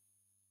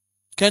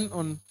 Ken,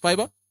 on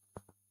fiber?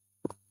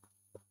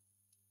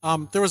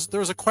 There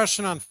was a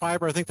question on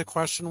fiber. I think the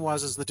question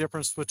is the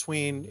difference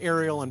between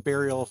aerial and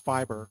burial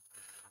fiber.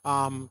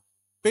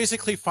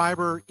 Basically,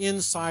 fiber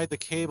inside the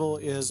cable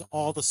is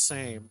all the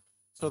same.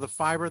 So the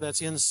fiber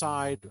that's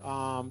inside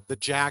the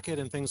jacket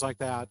and things like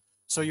that.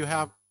 So you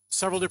have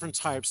several different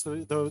types.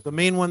 The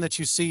main one that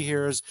you see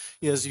here is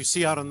you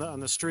see out on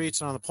the streets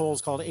and on the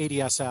poles called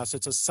ADSS.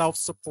 It's a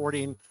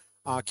self-supporting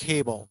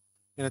cable.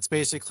 And it's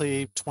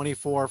basically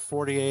 24,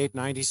 48,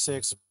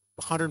 96,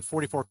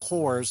 144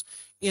 cores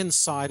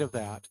inside of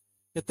that.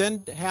 It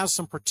then has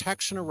some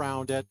protection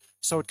around it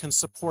so it can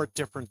support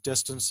different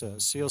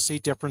distances. So you'll see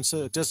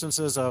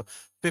distances of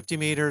 50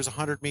 meters,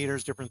 100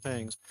 meters, different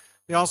things.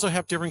 They also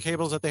have different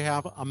cables that they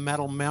have a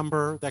metal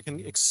member that can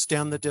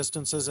extend the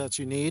distances that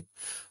you need.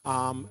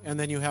 And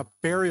then you have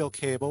burial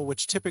cable,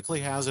 which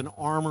typically has an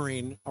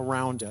armoring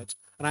around it.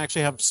 And I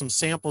actually have some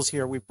samples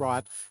here we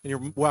brought, and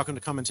you're welcome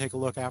to come and take a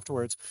look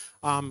afterwards.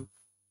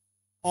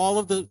 All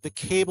of the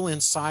cable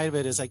inside of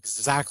it is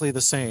exactly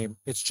the same.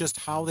 It's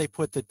just how they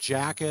put the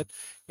jacket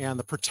and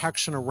the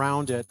protection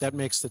around it that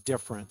makes the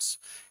difference.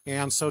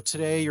 And so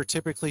today you're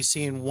typically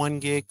seeing 1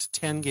 gig to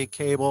 10 gig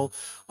cable.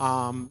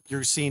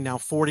 You're seeing now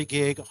 40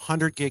 gig,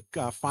 100 gig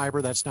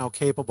fiber that's now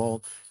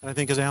capable. And I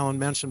think as Alan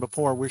mentioned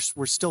before,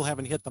 we're still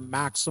haven't hit the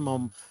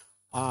maximum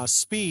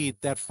speed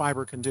that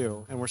fiber can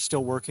do. And we're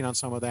still working on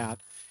some of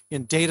that.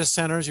 In data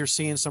centers, you're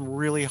seeing some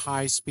really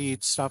high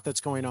speed stuff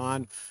that's going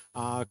on.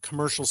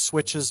 Commercial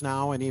switches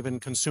now and even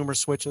consumer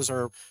switches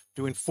are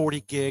doing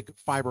 40 gig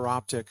fiber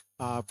optic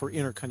for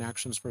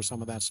interconnections for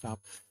some of that stuff.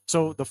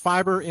 So the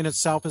fiber in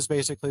itself is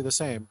basically the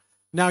same.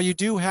 Now you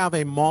do have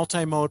a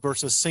multi-mode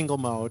versus single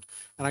mode.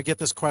 And I get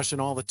this question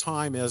all the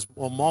time is,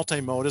 well,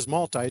 multi-mode is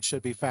multi, it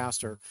should be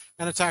faster.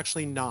 And it's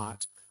actually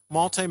not.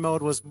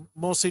 Multi-mode was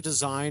mostly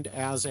designed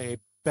as a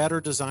better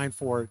design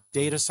for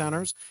data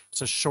centers.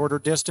 It's a shorter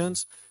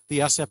distance. The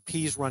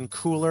SFPs run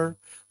cooler.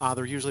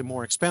 They're usually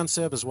more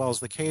expensive as well as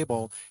the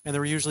cable, and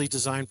they're usually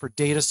designed for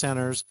data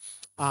centers.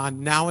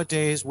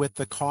 Nowadays, with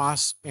the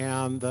costs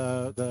and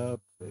the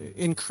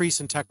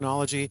increase in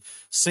technology,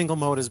 single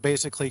mode is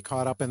basically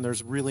caught up and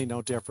there's really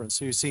no difference.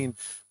 So you've seen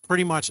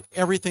pretty much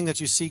everything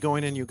that you see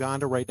going in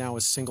Uganda right now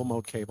is single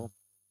mode cable.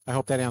 I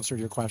hope that answered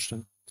your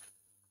question.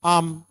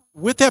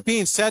 With that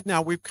being said,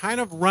 now we've kind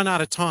of run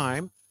out of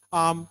time.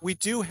 We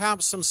do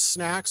have some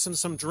snacks and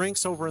some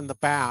drinks over in the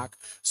back.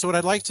 So what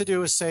I'd like to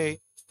do is say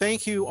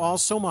thank you all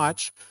so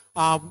much.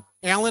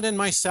 Alan and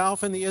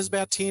myself and the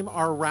ISBAT team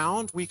are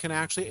around. We can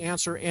actually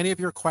answer any of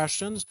your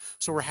questions.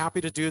 So we're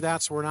happy to do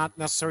that. So we're not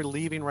necessarily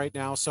leaving right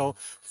now. So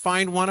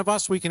find one of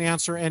us. We can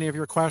answer any of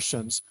your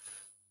questions.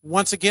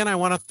 Once again, I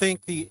want to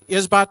thank the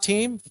ISBAT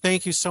team.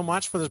 Thank you so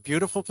much for this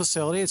beautiful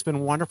facility. It's been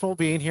wonderful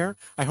being here.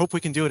 I hope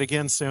we can do it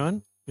again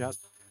soon. Yes.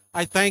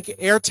 I thank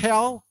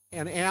Airtel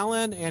and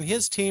Alan and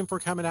his team for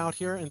coming out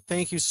here, and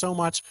thank you so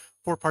much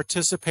for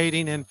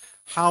participating in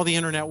how the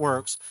internet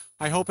works.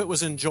 I hope it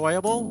was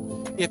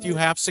enjoyable. If you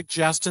have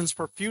suggestions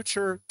for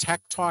future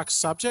Tech Talk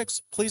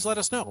subjects, please let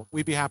us know.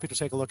 We'd be happy to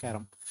take a look at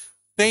them.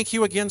 Thank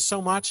you again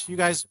so much. You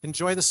guys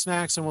enjoy the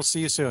snacks, and we'll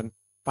see you soon.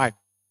 Bye.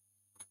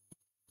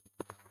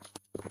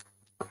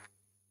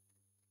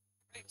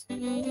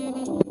 Thank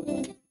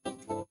you.